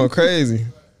 man. We going crazy.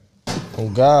 Oh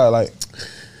God, like.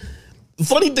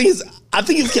 Funny thing is, I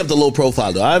think you've kept a low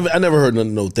profile though. I never heard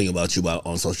no thing about you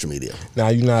on social media.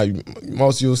 Nah,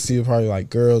 most you'll see probably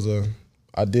like girls or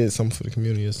I did something for the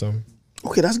community or something.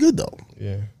 Okay, that's good though.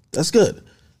 Yeah, that's good.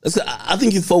 I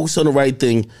think you focus on the right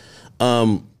thing.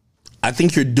 I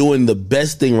think you're doing the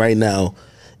best thing right now.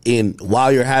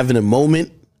 While you're having a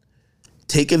moment,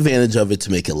 take advantage of it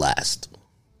to make it last.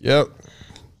 Yep,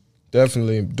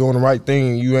 definitely doing the right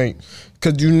thing. You ain't,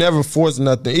 because you never force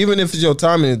nothing. Even if it's your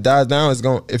time and it dies down, it's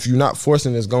going. If you're not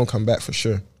forcing it, it's gonna come back for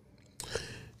sure.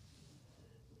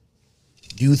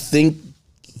 Do you think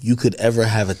you could ever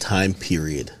have a time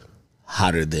period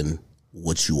hotter than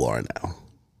what you are now?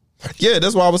 Yeah,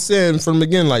 that's why I was saying from the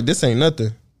beginning, like, this ain't nothing.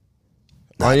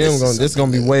 This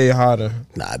gonna be way hotter.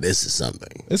 Nah, this is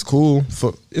something. It's cool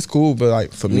but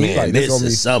like for me, man, like this gonna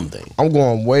is be something. I'm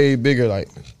going way bigger. Like,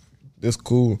 this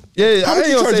cool. Yeah, how much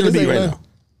you charging to be right now?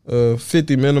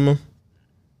 50 minimum.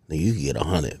 Nigga, you can get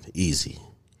 100 easy.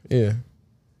 Yeah.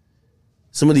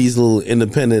 Some of these little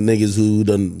independent niggas who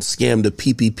done scammed the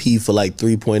PPP for like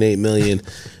 3.8 million,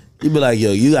 you be like,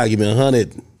 yo, you gotta give me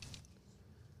 100.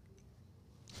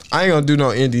 I ain't gonna do no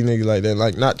indie nigga like that.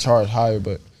 Like, not charge higher,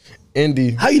 but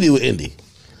indie. How you deal with indie?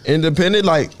 Independent,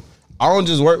 like, I don't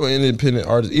just work with independent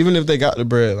artists. Even if they got the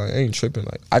bread, like, I ain't tripping.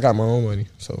 Like, I got my own money.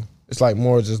 So, it's like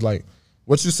more just like,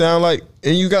 what you sound like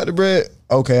and you got the bread,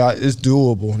 okay, it's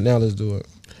doable. Now let's do it.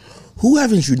 Who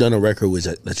haven't you done a record with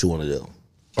that you want to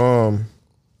do?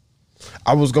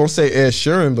 I was gonna say Ed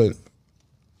Sheeran, but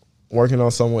working on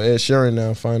something with Ed Sheeran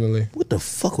now, finally. What the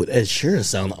fuck would Ed Sheeran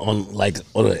sound on an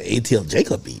ATL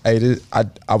Jacob beat? Hey,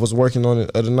 I was working on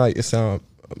it the other night. It sounded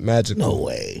magical. No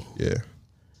way. Yeah.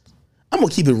 I'm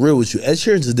gonna keep it real with you. Ed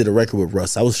Sheeran just did a record with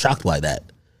Russ. I was shocked by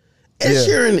that. Ed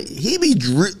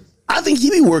Sheeran, I think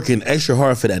he be working extra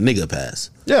hard for that nigga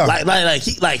pass. Yeah.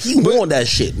 Like he want that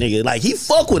shit, nigga. Like he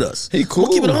fuck with us. He cool.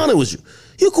 I'm keep it 100 with you.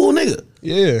 He a cool nigga.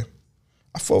 Yeah.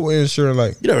 I fuck with Ed Sheeran,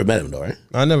 like. You never met him though, right?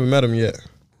 I never met him yet.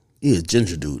 He a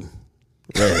ginger dude.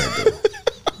 Redhead dude.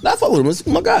 Nah, I fuck with him. It's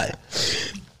my guy.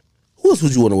 Who else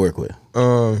would you want to work with?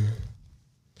 You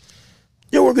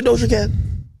ever work with Doja Cat?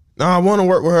 Nah, I want to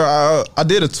work with her. I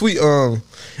did a tweet.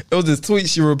 It was this tweet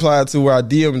she replied to where I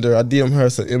DM'd her. I DM'd her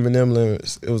some Eminem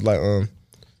lyrics. It was like,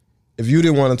 if you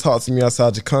didn't want to talk to me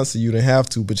outside your concert, you didn't have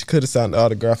to, but you could have signed the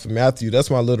autograph for Matthew. That's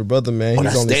my little brother, man.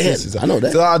 He's only 6. I know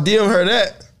that. So I DM'd her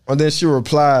that, and then she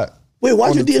replied. Wait,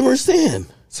 why'd you DM her Stan?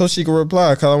 So she could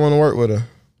reply, because I want to work with her.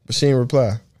 But she didn't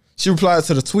reply. She replied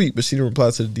to the tweet, but she didn't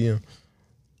reply to the DM.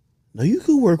 No, you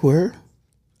could work with her.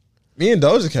 Me and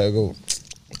Doja Cat go,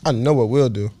 I know what we'll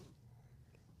do.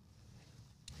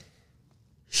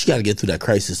 She got to get through that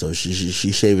crisis, though.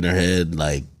 She's shaving her head,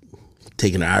 like,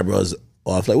 taking her eyebrows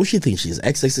off. Like, what she think she's?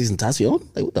 XXX Tentacion?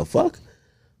 Like, what the fuck?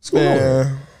 What's going on with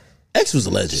her? X was a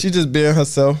legend. She just being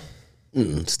herself.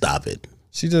 Stop it.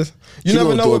 She just, you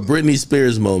never know what Britney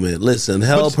Spears moment. Listen,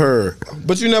 help her.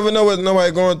 But you never know what nobody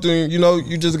going through. You know,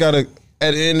 you just gotta.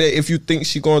 At the end, if you think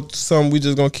she going through something, we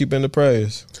just gonna keep in the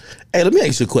praise. Hey, let me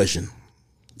ask you a question.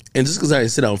 And just because I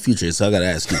didn't sit out on Future, so I gotta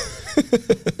ask you.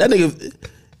 That nigga,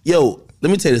 yo, let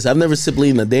me tell you this. I've never sipped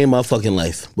lean a day in my fucking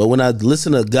life. But when I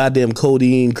listen to goddamn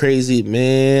Codeine Crazy,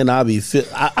 man, I be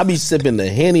sipping the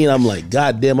Henny and I'm like,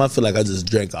 goddamn, I feel like I just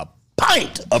drank a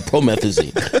pint of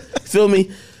promethazine. Feel me?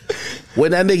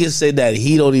 When that nigga said that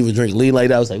he don't even drink lean like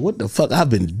that, I was like, what the fuck? I've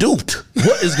been duped.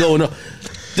 What is going on?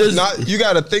 You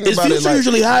got to think about it. Is Future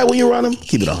usually high when you around him?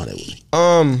 Keep it 100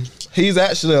 with me. He's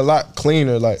actually a lot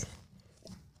cleaner. Like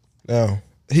now,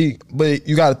 but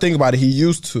you got to think about it. He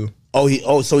used to. So he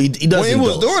does. When he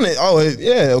was doing it,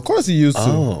 yeah, of course he used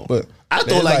to. But I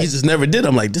thought like he just never did.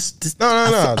 I'm like, this.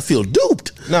 No. I feel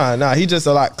duped. Nah. He just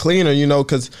a lot cleaner, you know,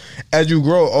 because as you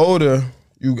grow older,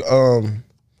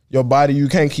 your body, you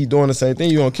can't keep doing the same thing.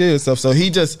 You're gonna kill yourself. So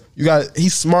he's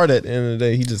smart at the end of the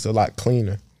day. He's just a lot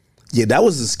cleaner. Yeah, that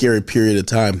was a scary period of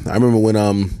time. I remember when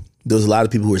there was a lot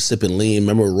of people who were sipping lean.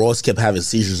 Remember Ross kept having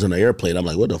seizures on the airplane. I'm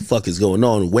like, what the fuck is going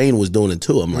on? Wayne was doing it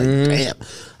too. I'm like, damn.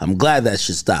 I'm glad that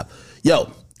shit stopped. Yo,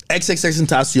 XXX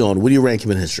Tentacion, what do you rank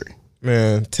him in history?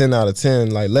 Man, 10 out of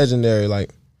 10. Like legendary.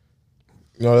 Like,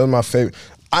 you know, that's my favorite.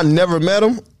 I never met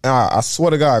him. And I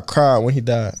swear to God, I cried when he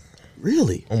died.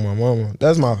 Really? Oh my mama.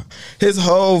 That's his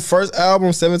whole first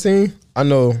album, 17. I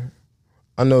know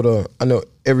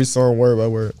every song word by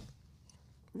word.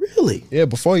 Really? Yeah,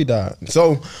 before he died.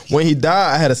 So when he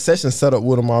died, I had a session set up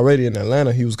with him already in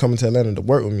Atlanta. He was coming to Atlanta to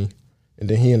work with me. And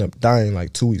then he ended up dying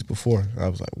like 2 weeks before. I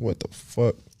was like, what the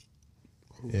fuck?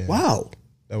 Yeah, wow.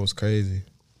 That was crazy.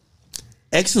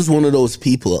 X was one of those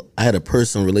people, I had a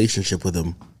personal relationship with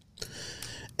him.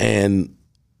 And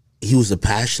he was a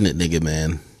passionate nigga,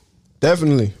 man.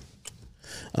 Definitely.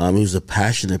 He was a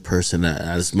passionate person.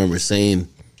 I just remember saying,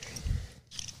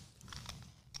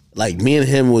 like, me and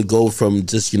him would go from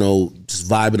just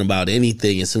vibing about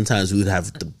anything, and sometimes we would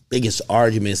have the biggest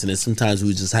arguments, and then sometimes we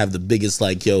would just have the biggest,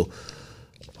 like,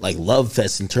 love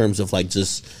fest in terms of, like,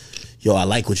 just, I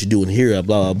like what you're doing here,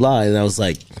 blah, blah, blah. And I was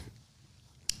like,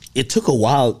 it took a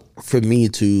while for me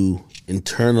to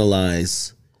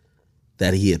internalize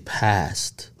that he had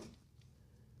passed.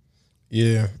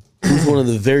 Yeah. He was one of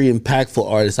the very impactful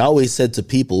artists. I always said to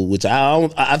people, which I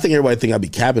think everybody think I'd be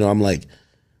capping on, I'm like,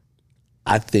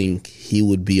 I think he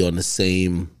would be on the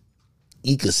same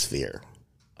ecosphere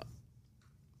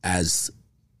as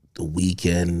The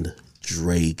Weeknd,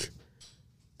 Drake,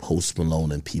 Post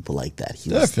Malone, and people like that.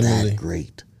 He Definitely. was that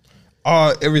great.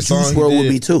 Every song Juice WRLD would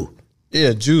be too.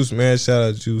 Yeah, Juice, man. Shout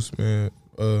out Juice, man.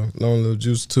 Long Little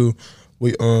Juice too.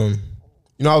 We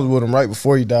You know, I was with him right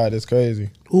before he died. It's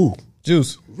crazy. Ooh,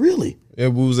 Juice. really? Yeah,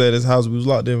 we was at his house. We was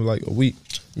locked in for like a week.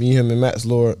 Me, him, and Matt's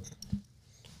Lord.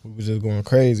 We was just going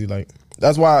crazy. Like,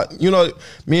 that's why, you know,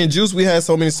 me and Juice, we had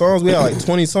so many songs. We had like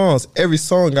 20 songs. Every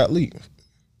song got leaked.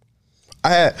 I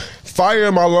had Fire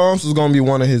in My Lungs was gonna be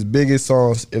one of his biggest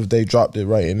songs if they dropped it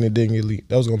right and it didn't get leaked.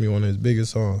 That was gonna be one of his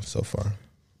biggest songs so far.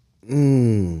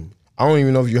 I don't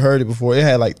even know if you heard it before. It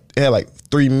had like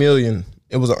 3 million.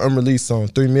 It was an unreleased song.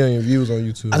 3 million views on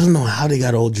YouTube. I don't know how they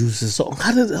got old Juice's song.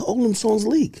 How did all them songs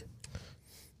leak?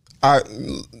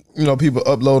 People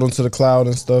upload them to the cloud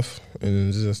and stuff, and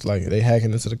it's just like they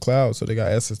hacking into the cloud, so they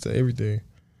got access to everything.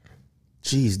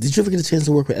 Jeez, did you ever get a chance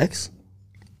to work with X?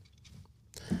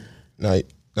 Nah.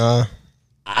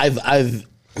 I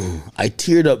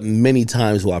teared up many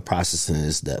times while processing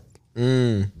his death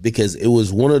because it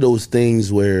was one of those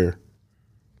things where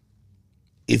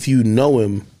if you know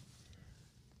him,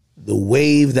 the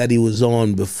wave that he was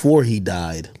on before he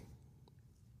died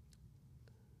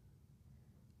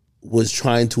was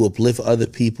trying to uplift other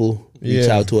people, reach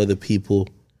out to other people,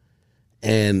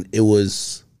 and it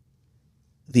was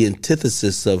the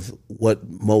antithesis of what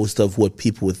most of what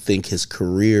people would think his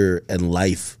career and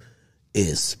life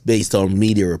is based on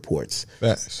media reports.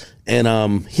 Facts. And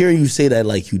hearing you say that,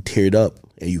 like, you teared up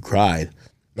and you cried.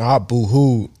 No, I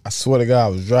boo-hooed. I swear to God, I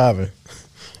was driving.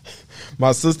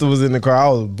 My sister was in the car. I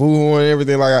was boo-hooing and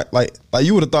everything. Like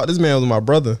you would have thought this man was my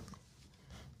brother.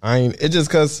 It just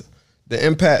because the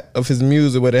impact of his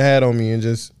music, what it had on me, and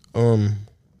just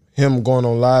him going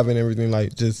on live and everything,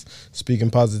 like just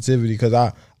speaking positivity. Because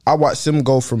I watched him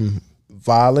go from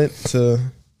violent to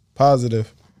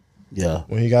positive. Yeah.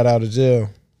 When he got out of jail.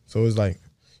 So it's like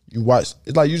you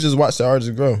just watch the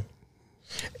artist grow.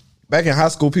 Back in high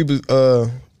school,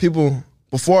 people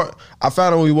before I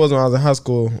found out who he was when I was in high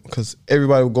school, because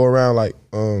everybody would go around like,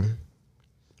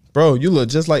 bro, you look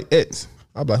just like X.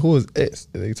 I'd be like, who is X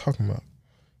that they talking about?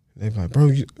 They'd be like, bro,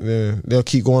 they'll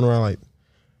keep going around like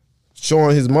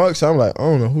showing his mugs. I'm like, I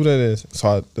don't know who that is.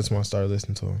 So that's when I started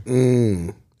listening to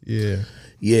him. Yeah.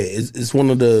 Yeah, it's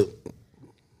one of the...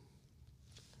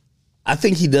 I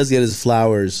think he does get his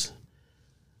flowers,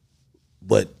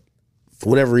 but for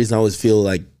whatever reason, I always feel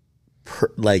like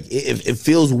it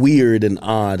feels weird and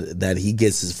odd that he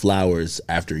gets his flowers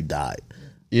after he died.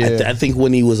 Yeah, I think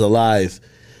when he was alive,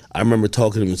 I remember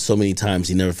talking to him so many times.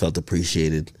 He never felt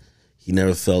appreciated. He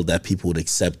never felt that people would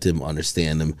accept him,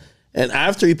 understand him. And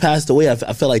after he passed away, I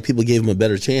felt like people gave him a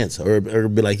better chance, or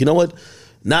be like, you know what?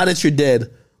 Now that you're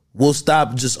dead, we'll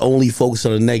stop just only focus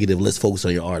on the negative. Let's focus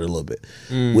on your art a little bit,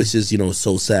 which is,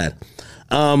 so sad.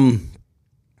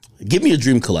 Give me a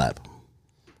dream collab.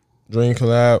 Dream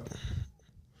collab.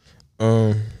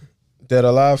 Dead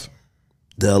Alive?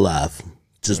 Dead Alive.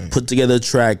 Just put together a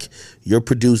track. You're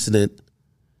producing it.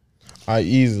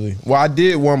 Easily. Well, I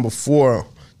did one before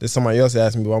that somebody else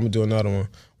asked me, but I'm going to do another one.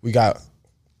 We got,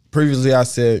 previously I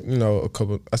said,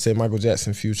 I said Michael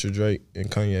Jackson, Future, Drake,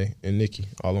 and Kanye, and Nicki,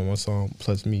 all on one song,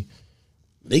 plus me.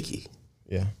 Nicki?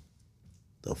 Yeah.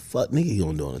 The fuck Nicki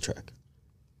gonna do on the track?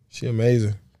 She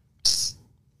amazing.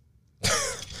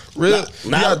 Really?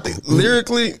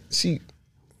 Lyrically, she...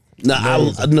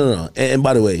 No. And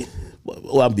by the way,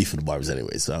 well, I'm beefing the barbers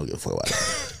anyway, so I don't give a fuck about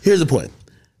it. Here's the point.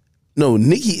 No,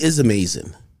 Nicki is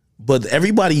amazing, but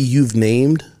everybody you've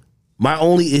named, my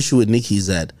only issue with Nicki is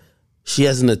that she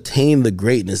hasn't attained the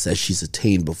greatness that she's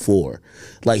attained before.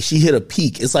 Like, she hit a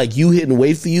peak. It's like you hitting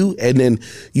Wait For You, and then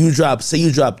you drop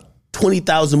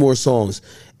 20,000 more songs,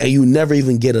 and you never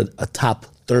even get a top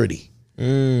 30.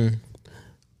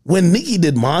 When Nicki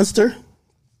did Monster,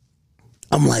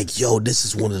 I'm like, yo, this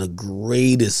is one of the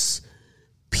greatest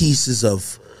pieces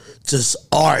of just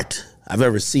art I've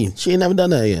ever seen. She ain't never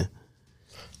done that yet.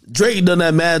 Drake done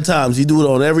that mad times. He do it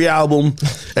on every album.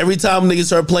 Every time niggas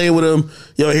start playing with him,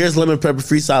 yo, here's Lemon Pepper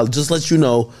Freestyle. Just let you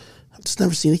know, I've just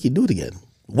never seen Nicki do it again.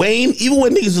 Wayne, even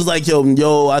when niggas was like,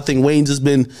 yo, I think Wayne just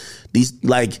been these,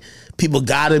 like, people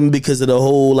got him because of the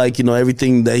whole, like,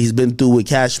 everything that he's been through with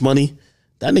Cash Money.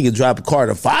 That nigga dropped a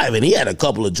Carter 5 and he had a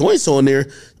couple of joints on there.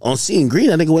 On Seeing Green,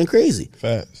 that nigga went crazy.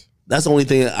 Facts. That's the only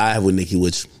thing I have with Nicki,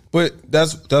 which... But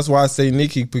that's why I say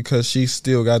Nicki, because she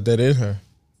still got that in her.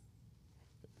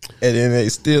 And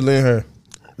it's still in her.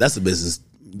 That's the business.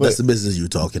 That's the business you're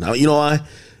talking. You know why?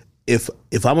 If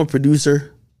I'm a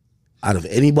producer, out of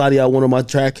anybody I want on my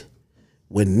track,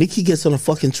 when Nicki gets on a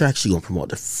fucking track, she gonna promote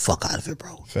the fuck out of it,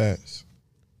 bro. Facts.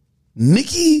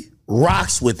 Nicki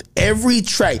rocks with every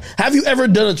track. Have you ever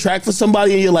done a track for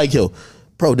somebody and you're like, yo,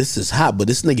 bro, this is hot, but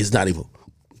this nigga's not even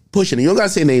pushing it? You don't gotta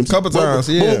say names. Couple times,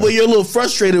 yeah. But you're a little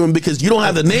frustrated because you don't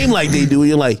have the name like they do. And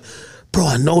you're like, bro,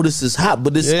 I know this is hot,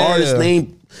 but this artist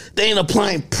name They ain't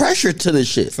applying pressure to this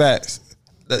shit. Facts.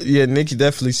 Yeah, Nicki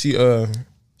definitely. She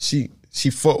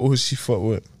fought with who she fought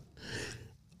with.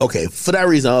 Okay, for that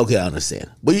reason, okay, I understand.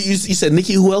 But you said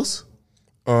Nicki. Who else?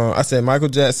 I said Michael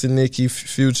Jackson, Nicki,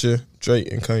 Future,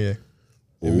 Drake, and Kanye.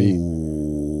 And me.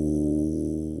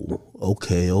 Ooh,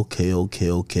 okay.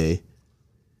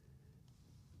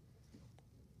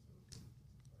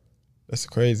 That's a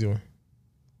crazy one.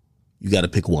 You got to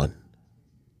pick one.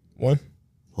 One?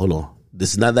 Hold on.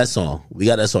 This is not that song. We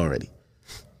got that song already.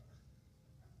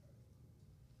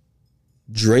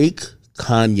 Drake,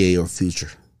 Kanye, or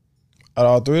Future? Out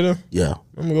of all three of them? Yeah.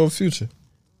 I'm gonna go with Future.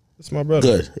 That's my brother.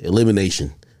 Good.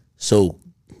 Elimination. So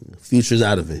Future's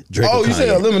out of it. Drake or Oh, you Kanye. said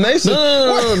elimination?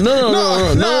 No.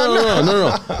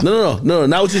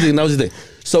 Not what you think.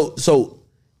 So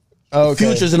Okay.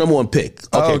 Future's the number one pick.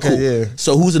 Okay, cool. Yeah.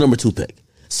 So who's the number two pick?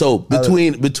 So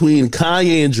between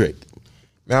Kanye and Drake.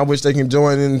 Man, I wish they can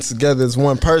join in together as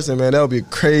one person, man. That would be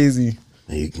crazy.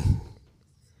 If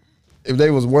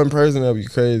they was one person, that would be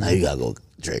crazy. Now you gotta go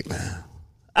Drake, man.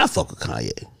 I fuck with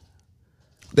Kanye.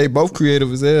 They both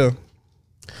creative as hell.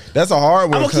 That's a hard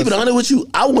one. I'm gonna keep it 100 with you.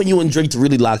 I want you and Drake to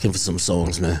really lock in for some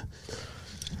songs, man.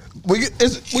 We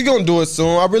gonna do it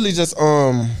soon. I really just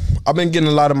I've been getting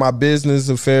a lot of my business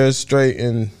affairs straight,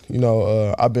 and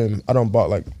I done bought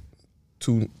like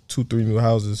two, 3 new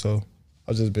houses, so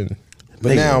I just been.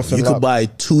 But Nigga, now I'm you could buy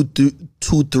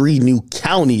 3 new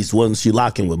counties once you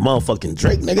lock in with motherfucking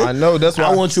Drake, nigga. I know, that's why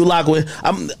I want you to lock with.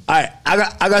 All right,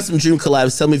 I got some dream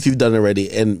collabs. Tell me if you've done it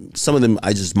already, and some of them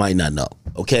I just might not know.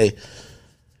 Okay.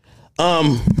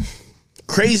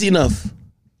 Crazy enough,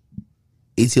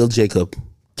 ATL Jacob,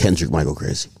 Kendrick, Michael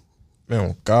Crazy. Man,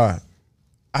 oh God,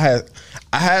 I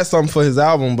had something for his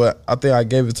album, but I think I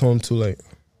gave it to him too late,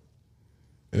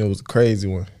 and it was a crazy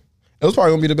one. It was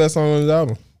probably gonna be the best song on his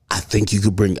album. I think you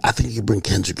could bring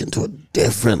Kendrick into a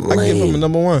different lane. I give him a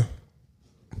number one.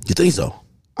 You think so?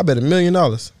 I bet $1 million.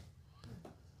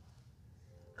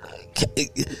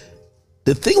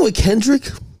 The thing with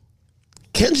Kendrick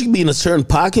be in a certain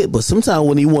pocket, but sometimes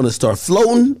when he want to start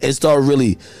floating and start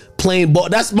really playing ball,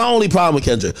 that's my only problem with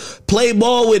Kendrick. Play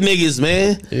ball with niggas,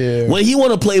 man. Yeah. When he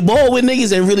want to play ball with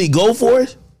niggas and really go for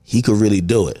it, he could really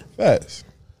do it. Facts.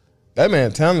 That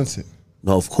man talented.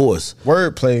 No, of course.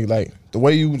 Wordplay, like the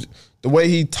way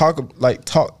he talk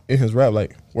in his rap,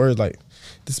 like words, like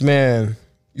this man.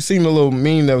 You seen the little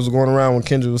meme that was going around when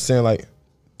Kendrick was saying like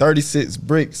 36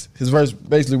 bricks. His verse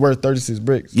basically worth 36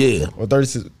 bricks. Yeah. Or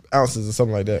 36 ounces or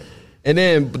something like that. And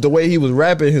then the way he was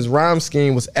rapping, his rhyme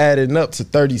scheme was adding up to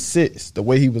 36. The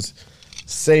way he was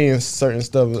saying certain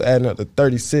stuff was adding up to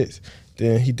 36.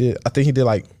 Then I think he did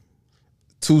like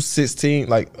 216,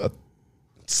 like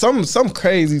some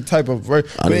crazy type of verse.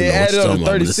 I don't even know what you're talking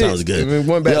about, but it sounds good. And it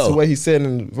went back to what he said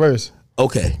in the verse.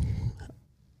 Okay.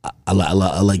 I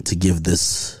like to give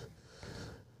this.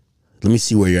 Let me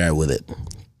see where you're at with it.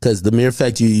 Because the mere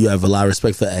fact you have a lot of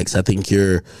respect for X, I think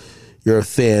you're a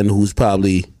fan who's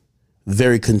probably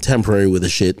very contemporary with the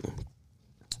shit.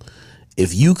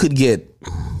 If you could get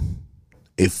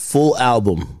a full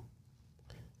album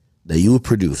that you would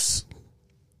produce,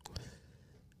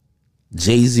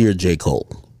 Jay-Z or J. Cole?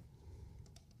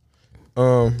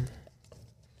 I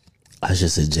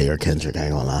just said Jay or Kendrick, I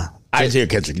ain't gonna lie. I Jay or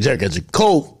Kendrick.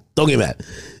 Cole, don't get mad.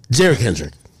 Jay or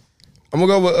Kendrick? I'm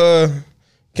gonna go with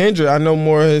Kendrick. I know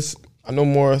more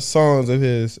songs of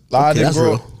his. Like,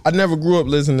 Okay, I never grew up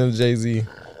listening to Jay-Z,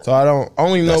 so I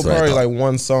only know That's what I probably thought. like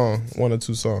one or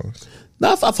two songs.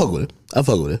 No, I fuck with it.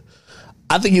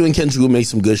 I think you and Kendrick will make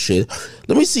some good shit.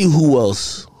 Let me see who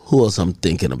else I'm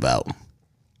thinking about.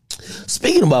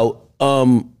 Speaking about,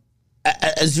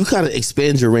 as you kind of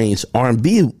expand your range,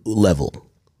 R&B level,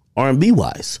 R&B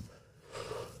wise,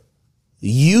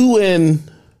 you and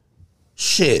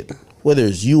shit, whether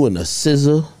it's you and a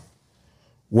SZA,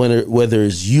 whether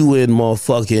it's you and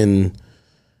motherfucking,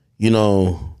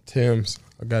 Tim's.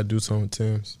 I gotta do something with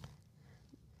Tim's.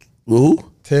 who?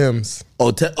 Tim's.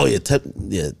 Yeah,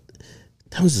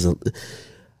 Thames is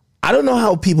I don't know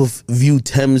how people view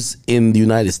Thames in the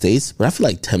United States, but I feel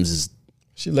like Thames is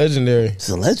She legendary. it's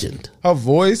a legend. Her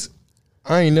voice,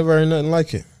 I ain't never heard nothing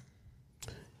like it.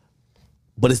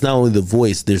 But it's not only the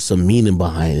voice, there's some meaning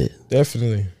behind it.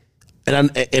 Definitely.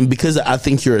 And because I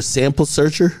think you're a sample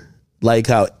searcher, like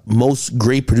how most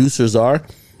great producers are,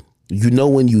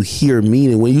 when you hear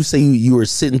meaning. When you say you were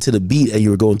sitting to the beat and you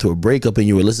were going through a breakup and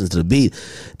you were listening to the beat,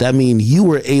 that means you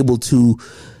were able to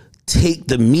take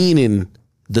the meaning,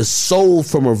 the soul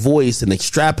from her voice and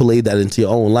extrapolate that into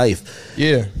your own life.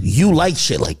 Yeah. You like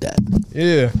shit like that.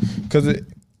 Yeah. Because at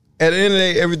the end of the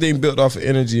day, everything built off of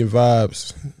energy and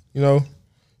vibes,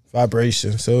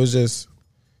 vibration. So it's just,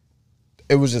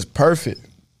 it was just perfect.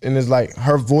 And it's like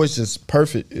her voice is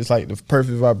perfect. It's like the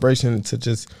perfect vibration to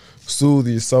just soothe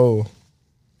your soul.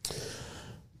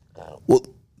 Well,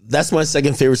 that's my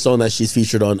second favorite song that she's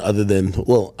featured on. Other than,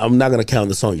 well, I'm not gonna count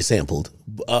the song you sampled.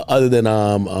 Other than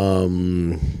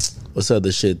what's the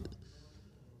other shit?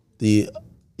 She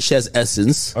has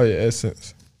Essence. Oh yeah,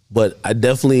 Essence. But I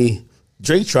definitely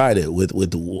Drake tried it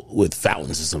with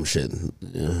Fountains or some shit.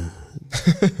 Yeah.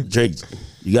 Drake,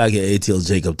 you gotta get ATL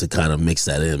Jacob to kind of mix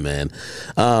that in, man.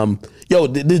 Yo,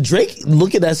 did Drake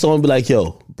look at that song and be like,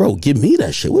 "Yo, bro, give me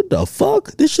that shit"? What the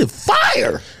fuck? This shit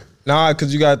fire. Nah,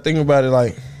 cause you gotta think about it.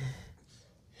 Like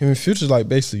him and Future's like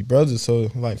basically brothers. So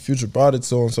like Future brought it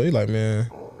to him. So he like, man,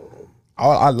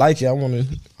 I like it. I want to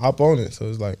hop on it. So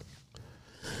it's like.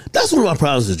 That's one of my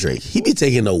problems with Drake. He be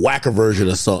taking a whacker version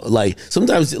of song. Like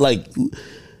sometimes, like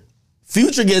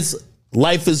Future gets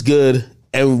 "Life Is Good"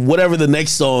 and whatever the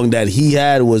next song that he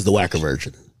had was the whacker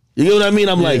version. You know what I mean?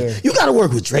 I'm like, you got to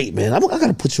work with Drake, man. I got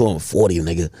to put you on 40,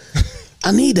 nigga.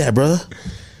 I need that, bro.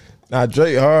 Nah,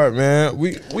 Drake hard, man.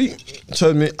 We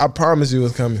trust me. I promise you,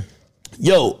 it's coming.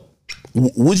 Yo,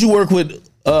 would you work with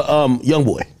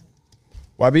YoungBoy?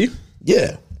 YB?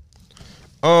 Yeah.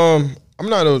 I'm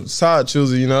not a side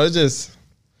chooser, you know.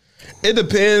 It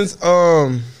depends.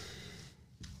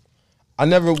 We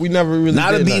never really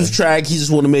Not did a beef nothing. track. He just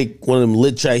want to make one of them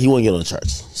lit track. He want to get on the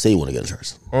charts. Say he want to get on the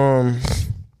charts.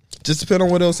 Just depend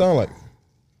on what it'll sound like.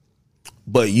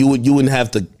 But you wouldn't have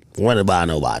to run it by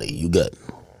nobody. You good?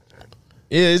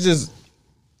 Yeah,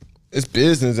 it's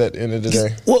business at the end of the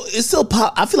day. Well, it's still.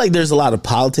 I feel like there's a lot of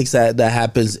politics that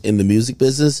happens in the music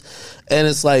business, and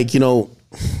it's like, you know,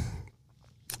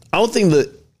 I don't think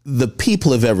the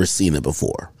people have ever seen it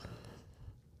before.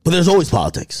 But there's always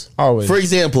politics. Always. For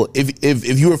example,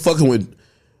 if you were fucking with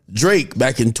Drake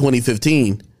back in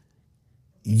 2015,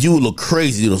 you would look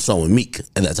crazy doing a song with Meek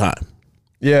at that time.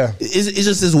 Yeah. It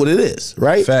just is what it is,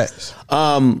 right? Facts.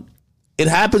 It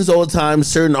happens all the time.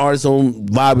 Certain artists don't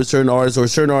vibe with certain artists, or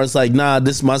certain artists like, nah,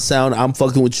 this is my sound. I'm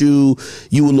fucking with you.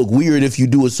 You would look weird if you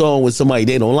do a song with somebody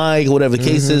they don't like, or whatever the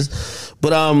case is.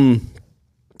 But I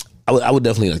would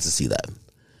definitely like to see that.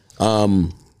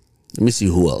 Let me see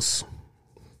who else.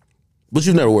 But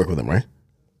you've never worked with him, right?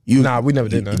 Nah, we never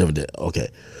did. You never did. Okay.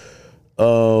 I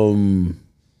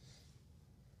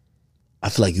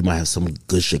feel like you might have some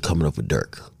good shit coming up with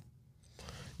Dirk.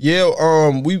 Yeah,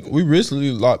 we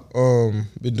recently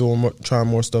been doing trying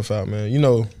more stuff out, man. You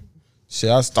know, shit,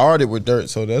 I started with Dirt,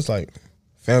 so that's like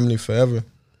family forever.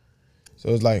 So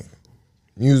it's like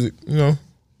music, you know,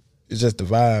 it's just the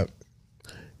vibe.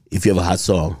 If you have a hot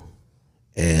song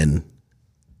and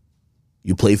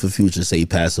you play for Future, say you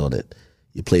pass on it,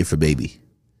 you play for Baby,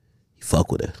 you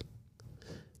fuck with it.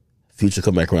 Future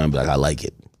come back around and be like, I like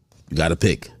it. You got to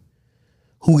pick.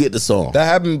 Who get the song? That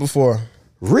happened before.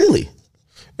 Really?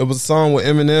 It was a song with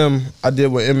Eminem. I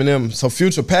did with Eminem. So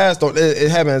Future passed on it. It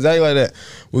happened exactly like that.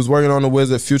 We was working on the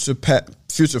Wizard. Future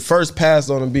first passed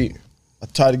on the beat. I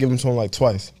tried to give him to him like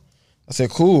twice. I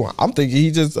said, cool. I'm thinking he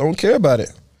just don't care about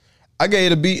it. I gave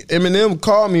the beat. Eminem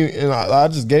called me and I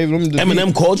just gave him the beat.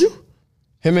 Eminem called you?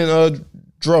 Him and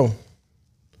Dro.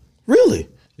 Really?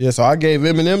 Yeah, so I gave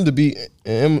Eminem the beat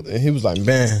and he was like,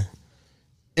 man,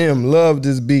 M loved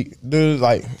this beat. Dude,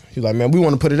 like, he was like, man, we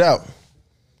want to put it out.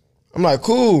 I'm like,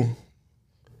 cool.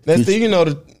 Next thing you know,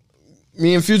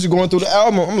 me and Future going through the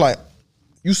album, I'm like,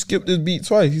 you skipped this beat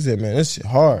twice. He said, man, this shit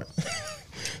hard.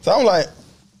 So I'm like,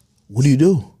 what do you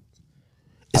do?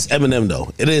 It's Eminem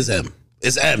though. It is M.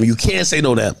 It's M. You can't say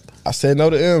no to M. I said no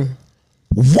to M.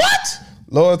 What?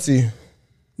 Loyalty.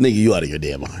 Nigga, you out of your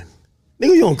damn mind.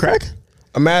 Nigga, you on crack?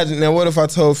 Imagine, now what if I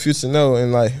told Future no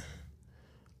and like,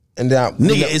 and then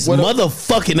nigga, it's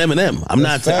motherfucking Eminem. I'm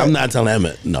not telling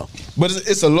Eminem no. But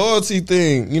it's a loyalty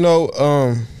thing, you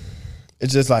know.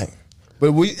 It's just like,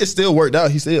 but it still worked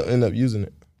out. He still ended up using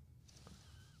it.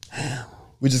 Damn.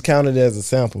 We just counted it as a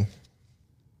sample.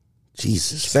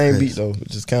 Jesus. Same Christ. beat though. We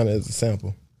just counted it as a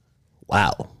sample.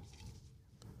 Wow.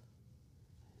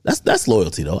 That's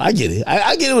loyalty though. I get it.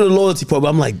 I get it with the loyalty part, but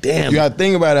I'm like, damn. You gotta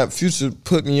think about that. Future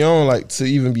put me on like to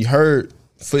even be heard.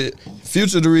 For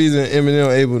Future, the reason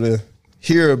Eminem able to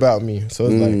hear about me. So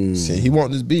it's like, shit, he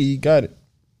want this beat, he got it.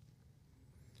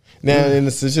 Now in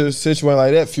a situation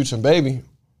like that, Future and Baby,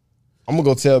 I'm gonna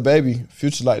go tell Baby,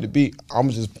 Future like the beat. I'm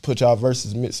gonna just put y'all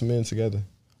verses, mix them in together.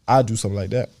 I do something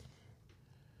like that.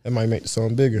 That might make the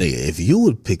song bigger. Nigga, if you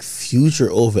would pick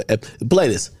Future over M, play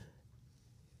this.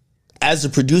 As a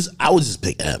producer, I would just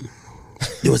pick M.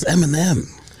 It was Eminem.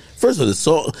 First of all, the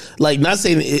song, like, not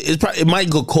saying it might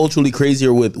go culturally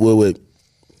crazier with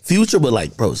Future, but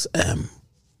like, bro, it's M.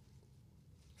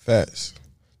 Facts.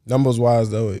 Numbers wise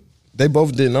though, They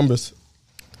both did numbers.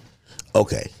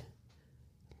 Okay.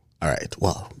 All right.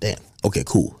 Wow. Damn. Okay.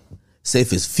 Cool. Say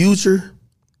if it's Future.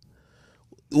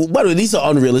 By the way, these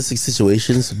are unrealistic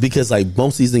situations because like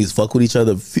most of these niggas fuck with each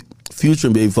other. Future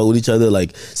and Baby fuck with each other.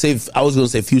 Like, say if I was gonna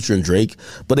say Future and Drake,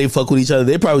 but they fuck with each other.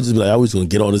 They probably just be like, "I was gonna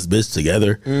get on this bitch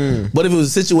together." But if it was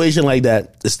a situation like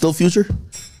that, it's still Future.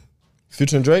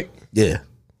 Future and Drake. Yeah.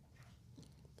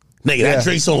 Nigga, that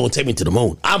Drake song will take me to the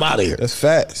moon. I'm out of here. That's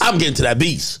facts. I'm getting to that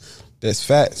beast. That's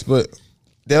facts. But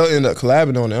they'll end up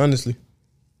collabing on it. Honestly,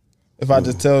 if I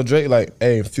just tell Drake like,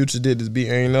 "Hey, Future did this beat,"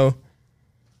 ain't know.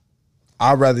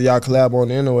 I'd rather y'all collab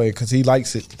on it anyway because he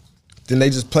likes it. Then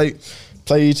they just play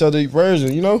each other's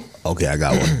version, you know? Okay, I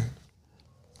got one.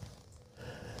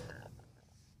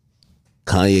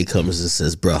 Kanye comes and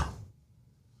says, bruh,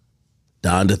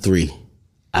 down to 3.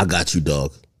 I got you,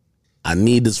 dog. I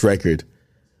need this record.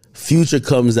 Future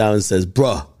comes out and says,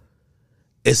 bruh,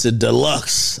 it's a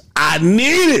deluxe. I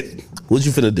need it. What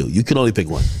you finna do? You can only pick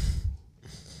one.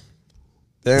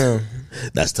 Damn.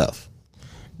 That's tough.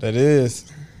 That is.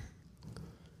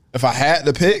 If I had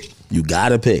to pick, you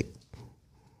gotta pick.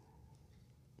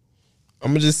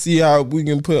 I'm gonna just see how we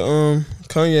can put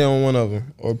Kanye on one of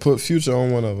them or put Future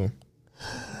on one of them.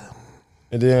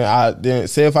 And then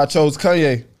say if I chose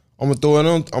Kanye, I'm gonna throw it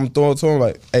on. I'm throwing it to him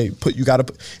like, hey,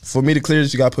 for me to clear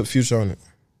this, you gotta put Future on it.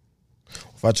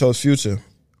 If I chose Future,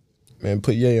 man,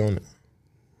 put Ye on it.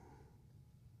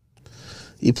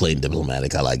 You playing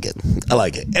diplomatic. I like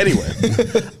it. Anyway,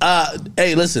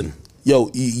 hey, listen.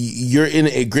 Yo, you're in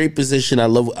a great position. I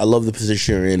love the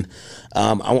position you're in.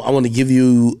 I want to give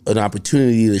you an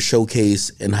opportunity to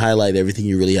showcase and highlight everything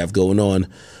you really have going on.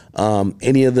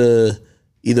 Any of the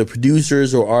either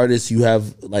producers or artists you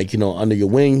have under your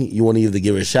wing, you want to either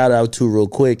give a shout out to real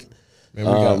quick.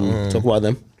 Man, talk about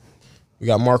them. We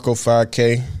got Marco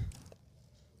 5K.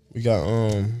 We got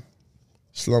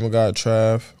Slum God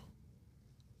Trav.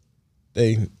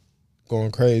 They going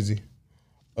crazy.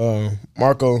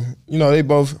 Marco, they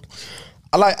both.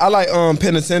 I like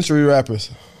penitentiary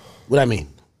rappers. What I mean,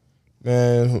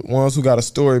 man, ones who got a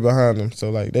story behind them.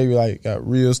 So they got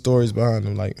real stories behind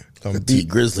them. Like T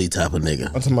Grizzly type of nigga.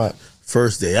 I'm talking about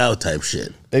first day out type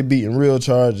shit. They beating real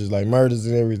charges like murders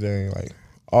and everything. Like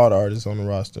all the artists on the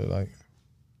roster. Like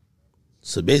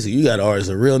so basically, you got artists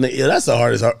a real nigga. Yeah, that's the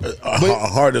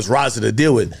hardest roster to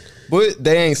deal with. But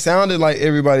they ain't sounding like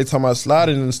everybody talking about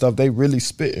sliding and stuff. They really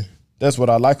spitting. That's what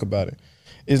I like about it.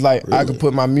 It's like really? I could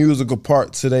put my musical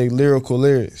part to their lyrical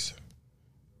lyrics,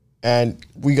 and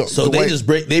we go. So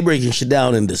they breaking shit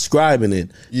down and describing it,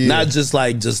 not just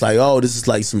like oh, this is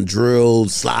like some drill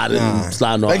sliding.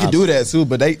 They can do that too,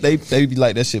 but they be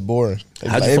like that shit boring.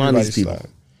 How'd you find these people?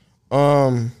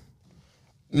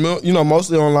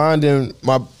 Mostly online. Then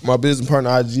my business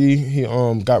partner IG, he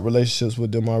got relationships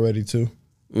with them already too.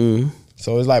 Mm-hmm.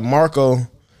 So it's like Marco.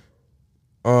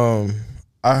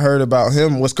 I heard about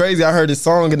him. What's crazy, I heard his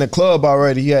song in the club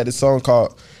already. He had this song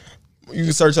called, you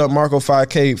can search up Marco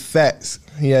 5K Facts.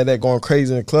 He had that going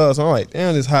crazy in the club. So I'm like,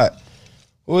 damn, this hot.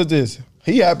 Who is this?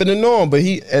 He happened to know him, but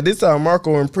at this time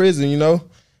Marco in prison, and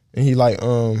he like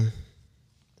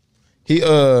he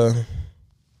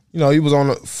was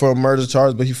on for a murder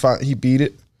charge, but he beat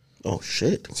it. Oh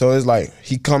shit. So it's like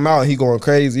he come out, he going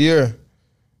crazy here.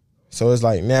 So it's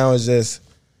like now it's just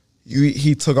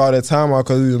he took all that time out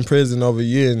because he was in prison over a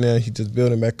year, and now he just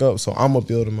building back up. So I'm gonna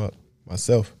build him up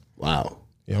myself. Wow.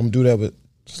 Yeah, I'm gonna do that with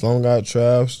Slum God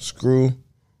Trav, Screw.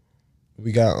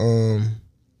 We got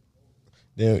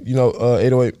then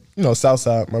 808,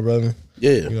 Southside, my brother.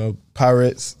 Yeah.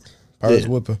 Pirates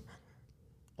Whipper.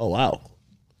 Oh wow.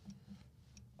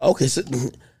 Okay, so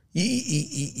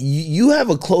you have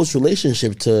a close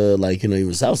relationship to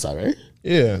even Southside, right?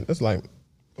 Yeah, that's like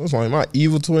my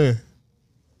evil twin.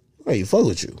 Right, you fuck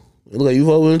with you. It look like you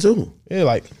fuck with him too. Yeah,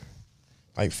 like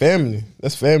family.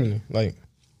 That's family. Like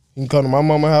you can come to my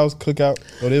mama's house, cook out.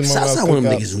 Southside one of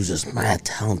them niggas who's just mad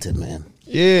talented, man.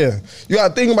 Yeah, you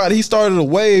gotta think about it. He started a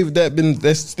wave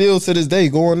that's still to this day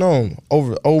going on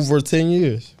over 10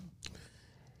 years.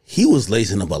 He was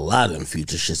lacing up a lot of them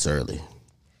Future shits early.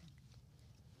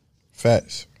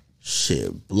 Facts.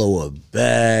 Shit, blow a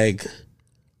bag,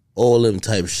 all them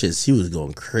type shits. He was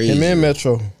going crazy. Him and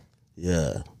Metro.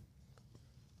 Yeah.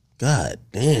 God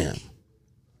damn.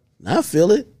 I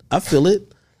feel it. All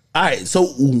right, so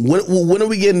when are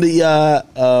we getting the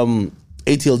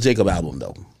ATL Jacob album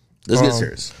though? Let's get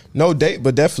serious. No date,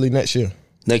 but definitely next year.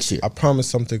 Next year. I promise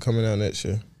something coming out next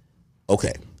year.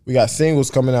 Okay. We got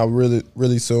singles coming out really,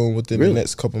 really soon within the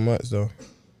next couple months though.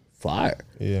 Fire.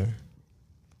 Yeah.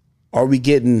 Are we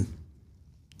getting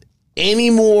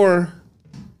any more?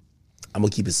 I'm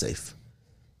gonna keep it safe.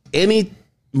 any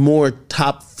more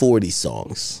top 40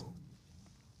 songs?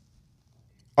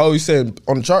 Oh, you said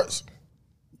on the charts?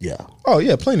 Yeah. Oh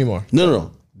yeah, plenty more.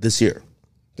 No. This year.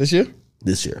 This year?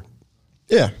 This year.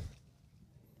 Yeah.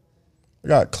 I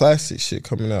got classic shit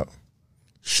coming out.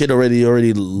 Shit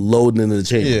already loading into the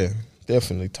chamber. Yeah,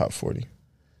 definitely top 40.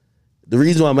 The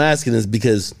reason why I'm asking is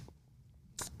because,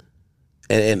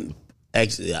 and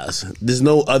actually, there's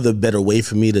no other better way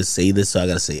for me to say this, so I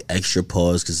gotta say extra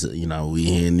pause because we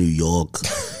here in New York.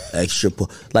 Extra pause.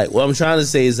 Like what I'm trying to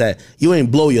say is that you ain't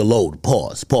blow your load.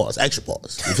 Pause. Extra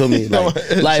pause. You feel me?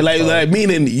 Like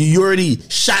meaning you already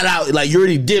shot out. Like you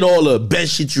already did all the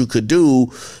best shit you could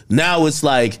do. Now it's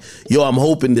like, yo, I'm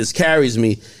hoping this carries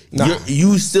me. Nah.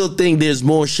 You still think there's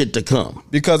more shit to come?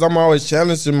 Because I'm always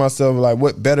challenging myself, like,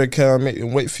 what better can I make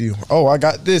than wait for you? Oh, I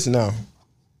got this now.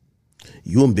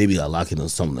 You and Baby are locking on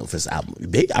something for this album.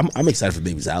 I'm excited for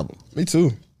Baby's album. Me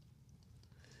too.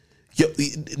 Yo,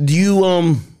 do you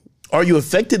are you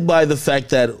affected by the fact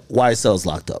that YSL's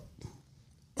locked up?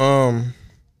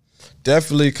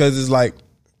 Definitely, because it's like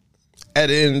at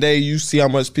the end of the day, you see how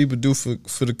much people do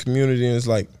for the community, and it's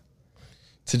like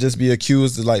to just be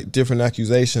accused of like different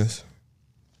accusations.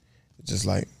 It's just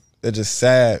like they're just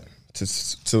sad to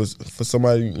for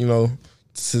somebody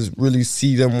to really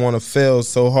see them want to fail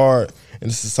so hard in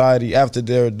the society after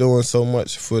they're doing so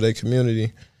much for their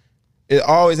community. It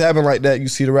always happens like that. You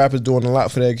see the rappers doing a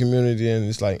lot for their community, and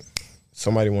it's like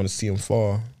somebody want to see them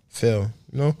fail,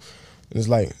 And it's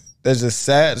like, that's just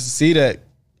sad to see that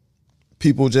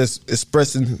people just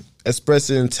expressing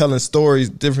and telling stories,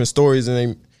 different stories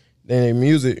in their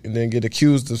music, and then get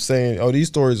accused of saying, oh, these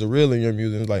stories are real in your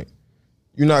music. It's like,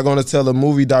 you're not going to tell a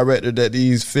movie director that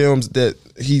these films that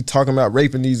he talking about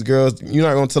raping these girls, you're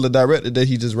not going to tell a director that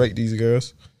he just raped these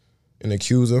girls and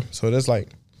accuse them. So that's like,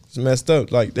 it's messed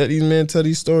up. Like, that these men tell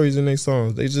these stories in their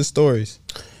songs. They just stories.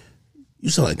 You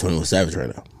sound like 21 Savage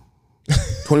right now.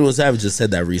 21 Savage just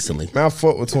said that recently. Man, I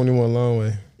fought with 21 Long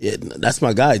Way. Yeah, that's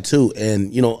my guy too.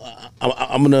 And,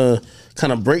 I'm going to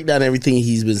kind of break down everything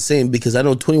he's been saying because I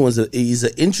know 21's he's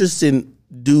an interesting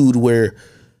dude where,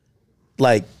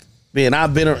 like, man,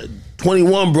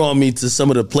 21 brought me to some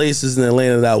of the places in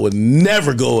Atlanta that I would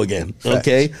never go again.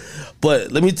 Okay? Facts.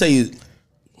 But let me tell you,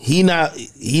 he not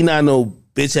no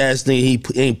bitch ass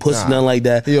nigga. He ain't pussy nothing like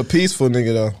that. He a peaceful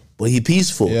nigga though. But he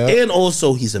peaceful. Yep. And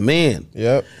also he's a man.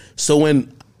 Yep. So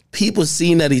when people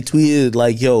seen that he tweeted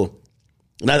like, yo,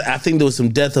 and I think there was some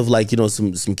death of like,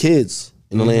 some kids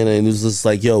in Atlanta, and it was just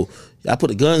like, yo, I put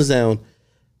the guns down.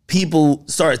 People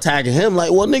start attacking him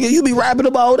like, well, nigga, you be rapping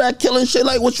about all that killing shit.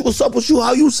 Like, what's up with you?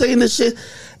 How you saying this shit?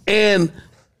 And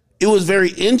it was very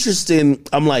interesting.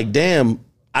 I'm like, damn,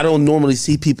 I don't normally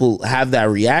see people have that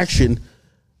reaction.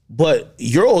 But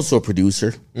you're also a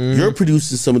producer. You're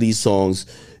producing some of these songs.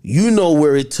 You know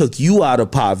where it took you out of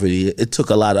poverty. It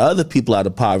took a lot of other people out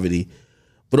of poverty.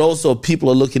 But also people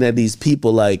are looking at these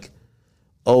people like,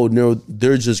 oh, no,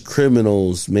 they're just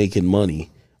criminals making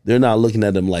money. They're not looking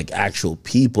at them like actual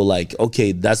people. Like,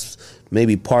 okay, that's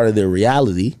maybe part of their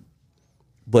reality,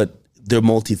 but they're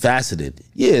multifaceted.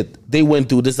 Yeah, they went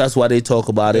through this. That's why they talk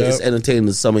about it. Yep. It's entertaining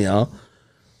to some of y'all.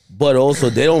 But also,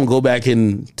 they don't go back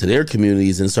into their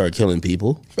communities and start killing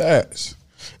people. Facts.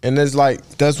 And it's like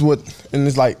that's what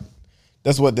they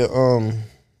trying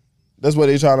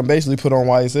to basically put on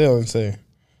YSL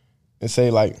and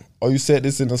say like, oh, you said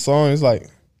this in the song. It's like,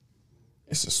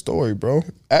 it's a story, bro.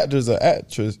 Actors and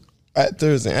actresses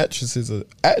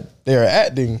they're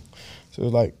acting. So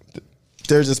like,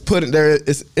 they're just putting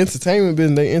it's entertainment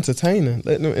business. They entertaining,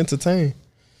 letting them entertain.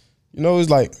 It's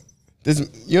like this.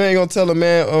 You ain't gonna tell a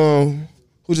man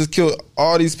who just killed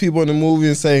all these people in the movie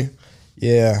and say,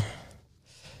 yeah,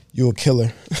 you a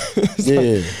killer. Yeah.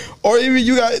 Like, or even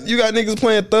you got niggas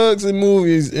playing thugs in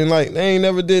movies and like they ain't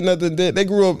never did nothing. They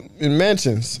grew up in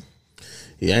mansions.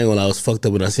 Yeah, I ain't gonna lie, I was fucked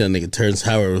up when I seen that nigga Terrence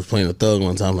Howard was playing a thug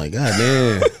one time. I'm like, God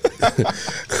damn.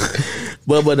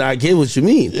 but I get what you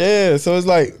mean. Yeah, so it's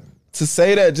like to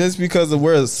say that just because of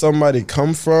where somebody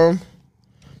come from,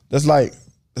 that's like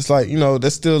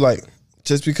that's still like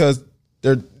just because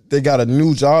they got a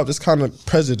new job, that's kind of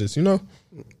prejudice,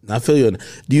 I feel you.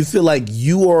 Do you feel like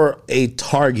you are a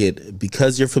target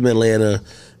because you're from Atlanta,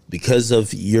 because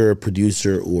of you're a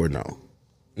producer, or no?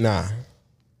 Nah,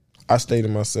 I stay to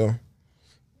myself.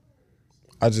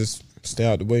 I just stay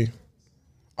out the way.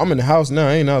 I'm in the house now.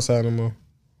 I ain't outside no more.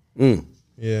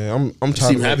 Yeah, I'm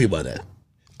trying. You seem happy about that.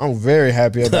 I'm very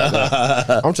happy about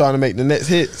that. I'm trying to make the next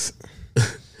hits.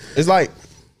 It's like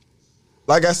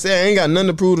I said, I ain't got nothing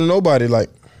to prove to nobody. Like,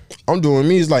 I'm doing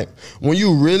me. It's like when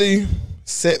you really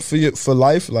set for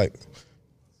life, like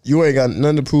you ain't got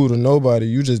nothing to prove to nobody.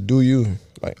 You just do you.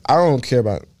 Like, I don't care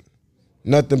about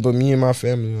nothing but me and my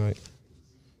family. Like,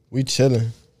 we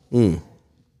chilling.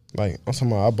 Like, I'm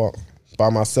talking about I buy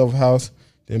myself a house,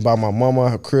 then buy my mama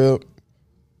her crib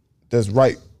that's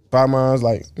right by mine.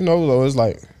 Like, you know, so it's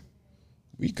like,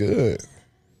 we good.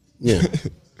 Yeah.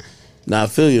 Nah, I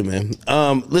feel you, man.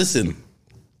 Listen,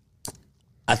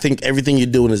 I think everything you're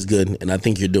doing is good, and I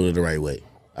think you're doing it the right way.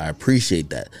 I appreciate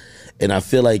that. And I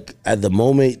feel like at the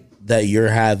moment that you're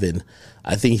having,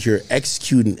 I think you're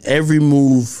executing every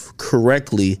move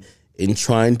correctly in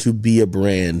trying to be a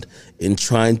brand, in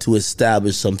trying to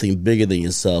establish something bigger than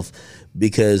yourself,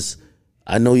 because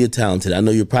I know you're talented. I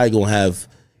know you're probably going to have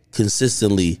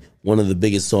consistently one of the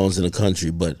biggest songs in the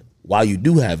country, but while you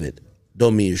do have it,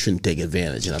 don't mean you shouldn't take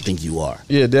advantage, and I think you are.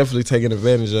 Yeah, definitely taking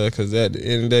advantage of it, because at the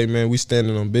end of the day, man, we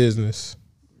standing on business.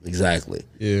 Exactly.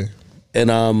 Yeah.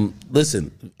 And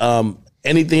listen,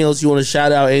 anything else you want to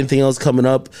shout out? Anything else coming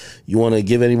up you want to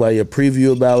give anybody a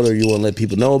preview about, or you want to let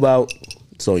people know about?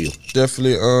 It's on you.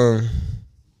 Definitely,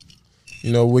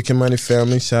 you know, Wicked Money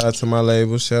family. Shout out to my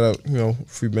label. Shout out, you know,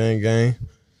 Free Band Gang.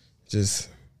 Just,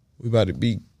 we about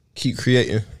to keep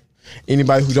creating.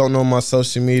 Anybody who don't know my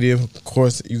social media, of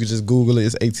course, you can just Google it.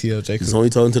 It's ATL Jacob. He's only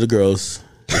talking to the girls.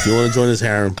 If you want to join his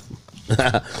harem.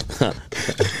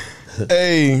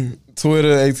 Hey, Twitter,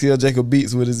 ATL Jacob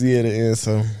Beats with a Z at the end,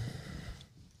 so.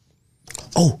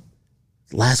 Oh,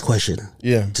 last question.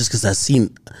 Yeah. Just because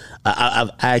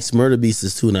I've asked Murder Beast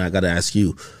this too, and I got to ask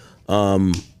you.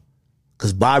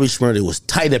 Because Bobby Shmurda was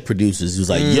tight at producers. He was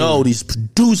like, yo, these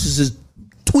producers is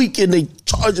tweaking. They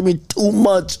charging me too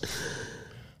much.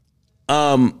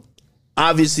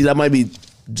 Obviously, that might be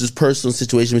just personal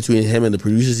situation between him and the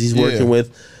producers he's working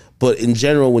with. But in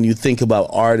general, when you think about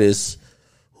artists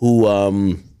who,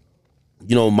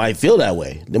 you know, might feel that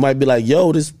way, they might be like,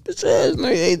 yo, this bitch ass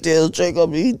nigga ATL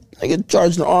Jacob, he nigga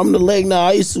charging an arm and a leg now.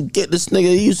 I used to get this nigga,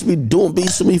 he used to be doing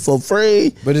beats for me for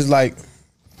free. But it's like,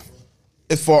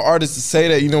 it's for artists to say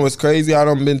that, you know what's crazy? I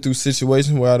done been through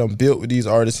situations where I done built with these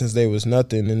artists since they was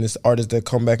nothing, and this artist that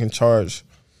come back and charge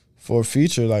for a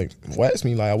feature, like, wax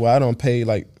me, like, well, I done paid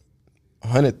like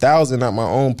 $100,000 out my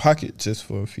own pocket just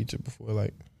for a feature before,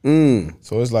 like.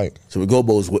 So it's like, so it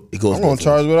goes. I'm gonna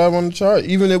charge what I want to charge,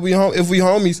 even if we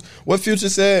homies. What Future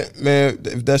said, man,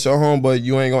 if that's your homeboy,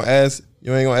 you ain't gonna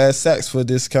ask Sax for a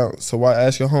discount. So why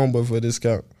ask your homeboy for a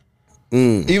discount?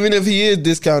 Even if he is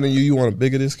discounting you, you want a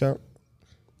bigger discount.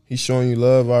 He's showing you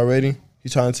love already.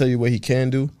 He's trying to tell you what he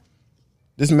can do.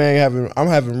 This man I'm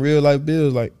having real life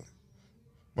bills. Like,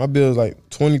 my bill's like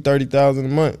 $20,000, $30,000 a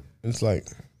month. It's like,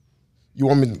 you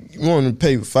want me to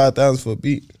pay $5,000 for a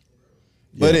beat?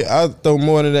 But I throw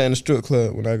more than that in the strip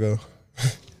club when I go.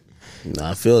 Nah,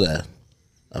 I feel that.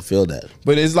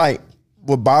 But it's like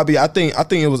with Bobby, I think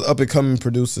it was up and coming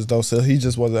producers though, so he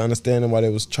just wasn't understanding why they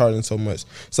was charging so much.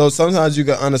 So sometimes you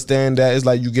can understand that it's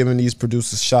like you giving these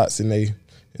producers shots and they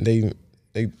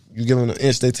you give them an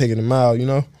inch, they taking a mile, you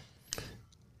know?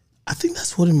 I think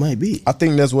that's what it might be. I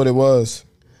think that's what it was.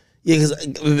 Yeah,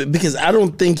 because I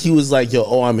don't think he was like,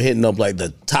 yo, I'm hitting up like the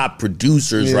top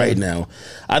producers right now.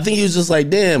 I think he was just like,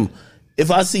 damn,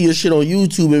 if I see your shit on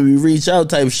YouTube and we reach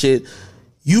out type shit,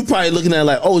 you probably looking at it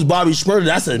like, oh, it's Bobby Shmurda,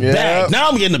 that's a bag. Now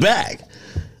I'm getting the bag.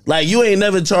 Like, you ain't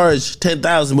never charged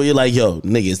 $10,000, but you're like, yo,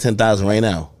 nigga, it's $10,000 right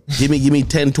now. Give me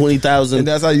 10, 20,000. And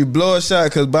that's how you blow a shot,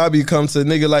 because Bobby comes to a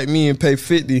nigga like me and pay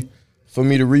 50 for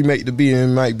me to remake the beat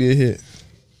and it might be a hit.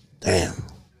 Damn.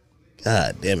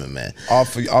 God damn it, man.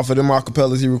 Off of them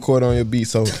acapellas he record on your beat.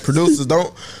 So producers,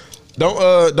 don't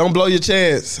blow your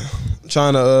chance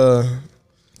trying to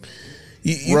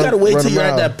you gotta wait till you're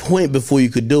at that point before you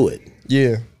could do it.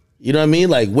 Yeah. You know what I mean?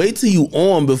 Like, wait till you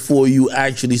on before you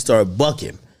actually start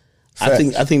bucking.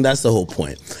 Facts. I think that's the whole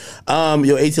point.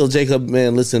 Yo, ATL Jacob,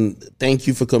 man, listen, thank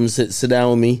you for coming sit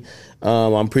down with me.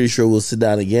 I'm pretty sure we'll sit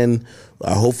down again.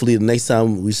 Hopefully the next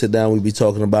time we sit down, we'll be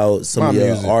talking about some of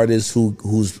your artists who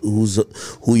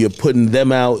you're putting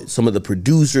them out, some of the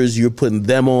producers you're putting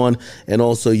them on, and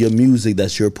also your music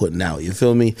that you're putting out. You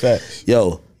feel me? Facts.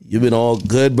 Yo, you've been all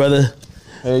good, brother.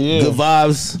 Hell yeah. Good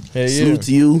vibes. Hell yeah. Salute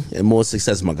to you and more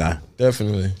success, my guy.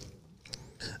 Definitely.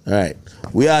 All right.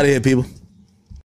 We out of here, people.